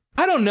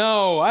 I don't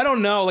know.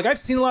 Like I've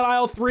seen a lot of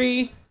Isle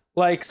 3.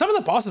 Like some of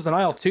the bosses in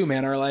Isle 2,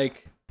 man, are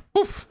like,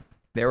 oof.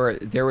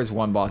 There was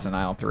one boss in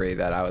Isle 3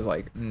 that I was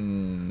like,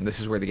 this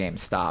is where the game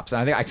stops.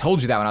 And I think I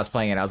told you that when I was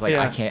playing it. I was like,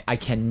 I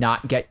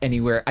cannot get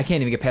anywhere. I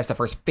can't even get past the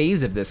first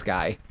phase of this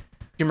guy. Do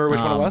you remember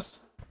which one it was?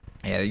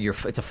 Yeah,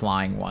 it's a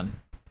flying one.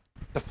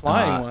 The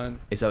flying one.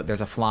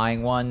 There's a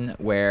flying one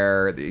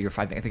where you're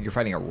fighting. I think you're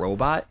fighting a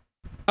robot.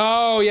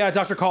 Oh yeah,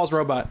 Dr. Call's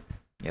robot.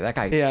 Yeah, that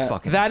guy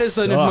fucking that is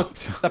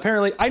sucked.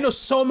 Apparently, I know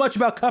so much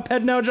about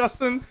Cuphead now,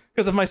 Justin,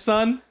 because of my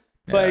son.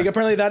 Like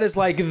apparently that is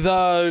like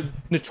the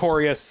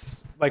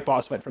notorious like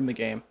boss fight from the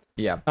game.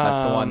 Yeah, that's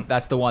the one.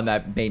 That's the one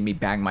that made me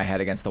bang my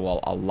head against the wall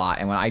a lot.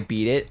 And when I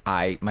beat it,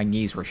 my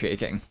knees were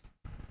shaking.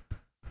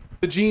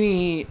 The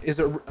genie is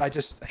I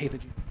hate the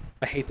genie.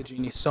 I hate the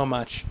genie so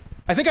much.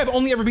 I think I've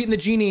only ever beaten the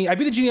genie. I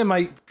beat the genie on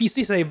my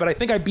PC save, but I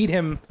think I beat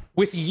him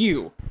with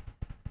you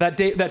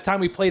that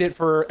time we played it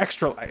for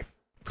Extra Life,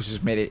 which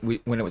just made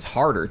it when it was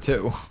harder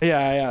too.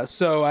 Yeah.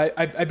 So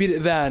I beat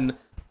it then.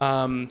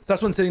 So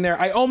that's one sitting there.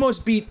 I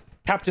almost beat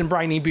Captain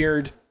Briny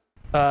Beard.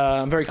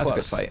 I'm very close.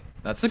 That's a good fight.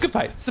 It's a good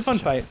fight. It's a fun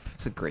fight.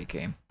 It's a great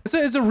game. It's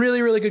a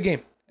really, really good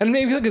game. And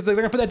maybe because they're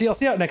gonna put that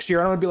DLC out next year,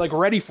 I'm gonna be like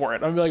ready for it.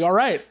 I'm gonna be like, all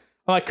right,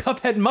 my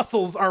Cuphead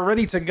muscles are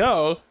ready to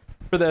go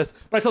for this.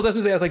 But I told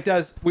Des, I was like,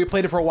 Des, we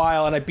played it for a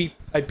while, and I beat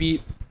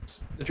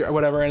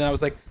whatever, and I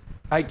was like,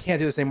 I can't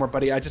do this anymore,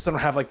 buddy. I just don't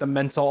have like the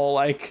mental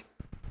like.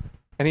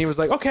 And he was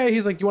like, okay.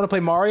 He's like, you want to play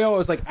Mario? I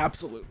was like,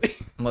 absolutely.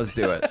 Let's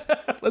do it.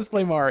 Let's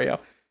play Mario.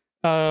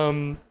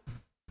 So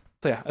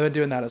yeah, I've been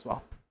doing that as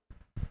well.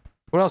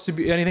 What else?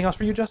 Anything else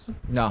for you, Justin?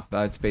 No,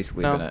 that's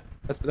basically been it.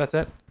 That's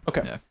it.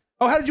 Okay. Yeah.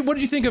 Oh, what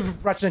did you think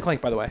of Ratchet and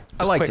Clank, by the way?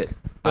 I liked it.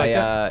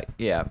 I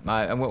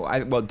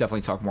will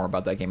definitely talk more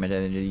about that game at the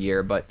end of the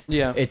year, but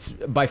yeah, it's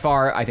by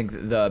far, I think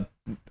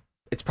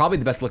it's probably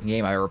the best looking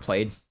game I've ever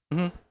played.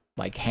 Mm-hmm.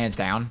 Like hands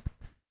down.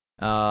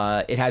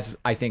 It has,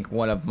 I think,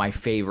 one of my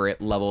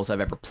favorite levels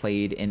I've ever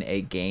played in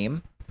a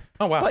game.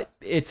 Oh wow! But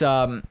it's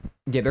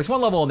there's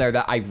one level in there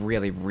that I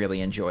really,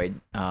 really enjoyed.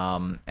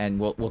 And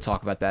we'll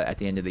talk about that at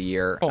the end of the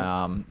year.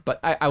 Oh. But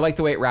I like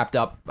the way it wrapped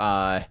up.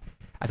 I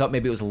thought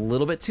maybe it was a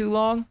little bit too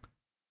long.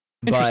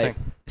 Interesting.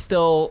 But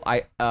still,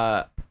 I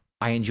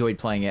enjoyed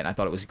playing it. And I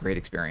thought it was a great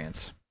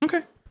experience.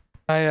 Okay.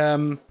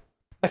 I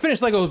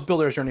finished Lego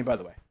Builder's Journey, by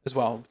the way, as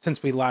well,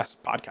 since we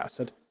last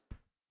podcasted.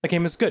 That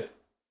game is good.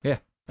 Yeah,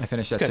 I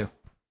finished that too.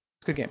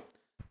 It's a good game.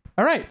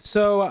 All right,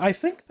 so I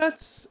think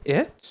that's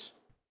it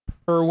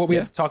for what we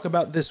have to talk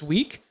about this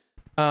week.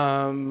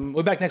 We'll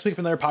be back next week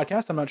for another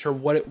podcast. I'm not sure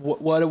what it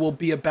will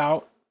be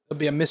about. It'll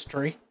be a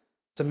mystery.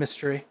 It's a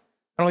mystery.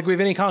 I don't think we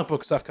have any comic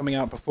book stuff coming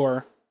out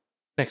before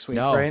next week,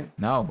 right?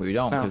 No, we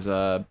don't, because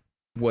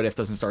What If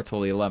doesn't start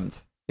till the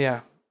 11th.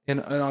 Yeah, in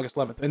August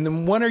 11th. And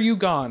then when are you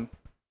gone?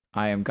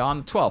 I am gone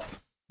the 12th.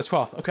 The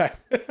 12th, okay.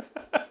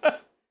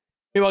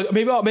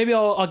 maybe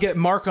I'll get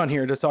Mark on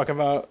here to talk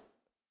about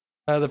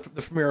the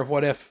premiere of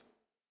What If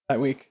that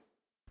week.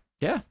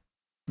 Yeah,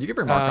 you can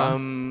bring Mark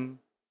on.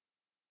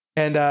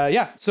 And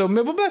so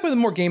maybe we'll be back with a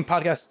more game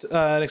podcast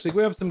next week.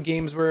 We have some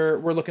games we're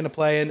looking to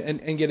play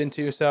and get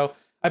into. So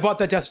I bought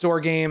that Death's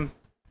Door game.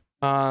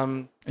 You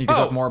can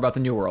talk more about the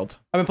New World.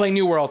 I've been playing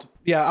New World.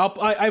 Yeah,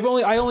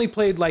 I only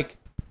played like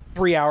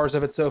 3 hours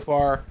of it so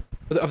far,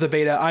 of the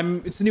beta.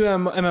 It's the new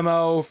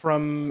MMO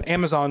from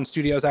Amazon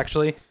Studios,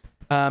 actually.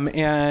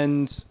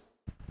 And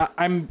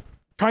I'm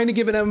trying to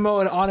give an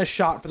MMO an honest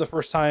shot for the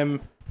first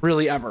time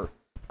really ever.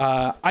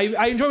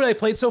 I enjoy what I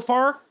played so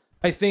far.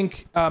 I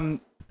think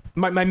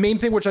my main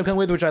thing, which I'm coming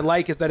with, which I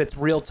like, is that it's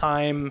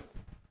real-time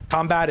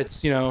combat.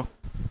 It's,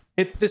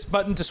 hit this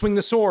button to swing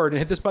the sword and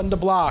hit this button to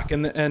block,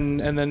 and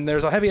then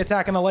there's a heavy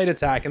attack and a light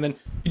attack, and then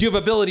you do have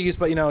abilities,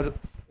 but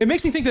it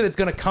makes me think that it's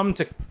going to come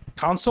to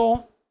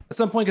console at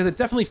some point, because it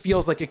definitely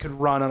feels like it could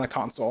run on a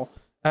console.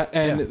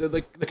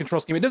 The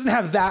control scheme, it doesn't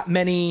have that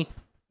many.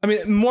 I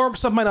mean, more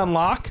stuff might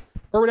unlock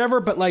or whatever,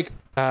 but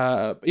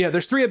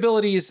there's 3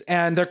 abilities,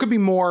 and there could be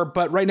more,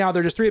 but right now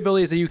they're just 3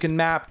 abilities that you can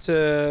map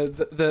to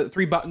the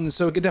 3 buttons,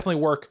 so it could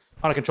definitely work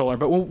on a controller.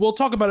 But we'll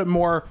talk about it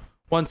more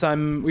once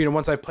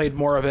I've played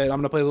more of it. I'm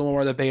gonna play a little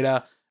more of the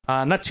beta,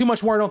 not too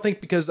much more, I don't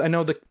think, because I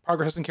know the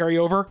progress doesn't carry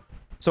over,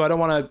 so I don't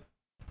want to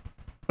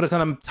put a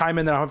ton of time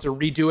in that I'll have to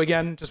redo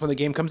again just when the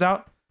game comes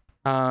out.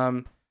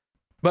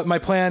 But my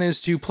plan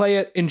is to play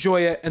it,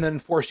 enjoy it, and then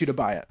force you to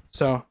buy it.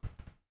 So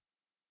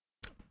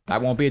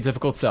that won't be a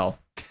difficult sell.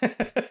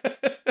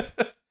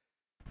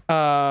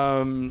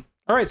 All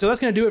right, so that's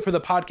going to do it for the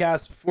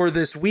podcast for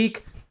this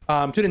week.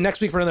 Tune in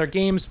next week for another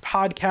games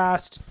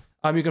podcast.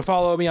 You can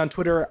follow me on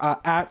Twitter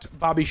at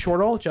Bobby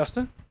Shortle.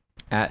 Justin?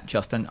 At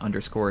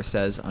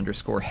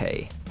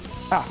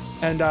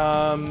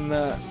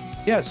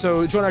Justin_says_hey.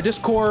 So join our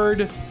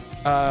Discord.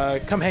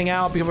 Come hang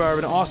out, become part of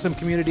an awesome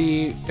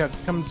community.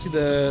 Come see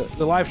the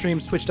live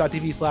streams,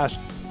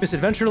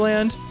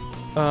 twitch.tv/misadventureland.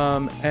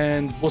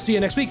 And we'll see you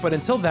next week. But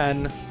until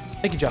then,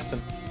 thank you, Justin.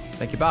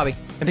 Thank you, Bobby.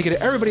 And thank you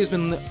to everybody who's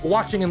been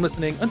watching and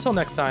listening. Until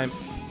next time,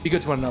 be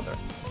good to one another.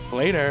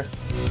 Later.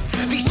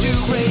 These 2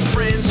 great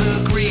friends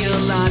agree a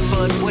lot,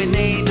 but when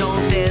they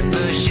don't, then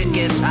the shit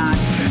gets hot.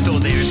 Though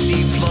there's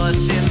C+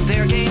 in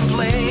their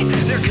gameplay,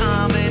 their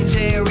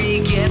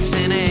commentary gets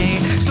an A.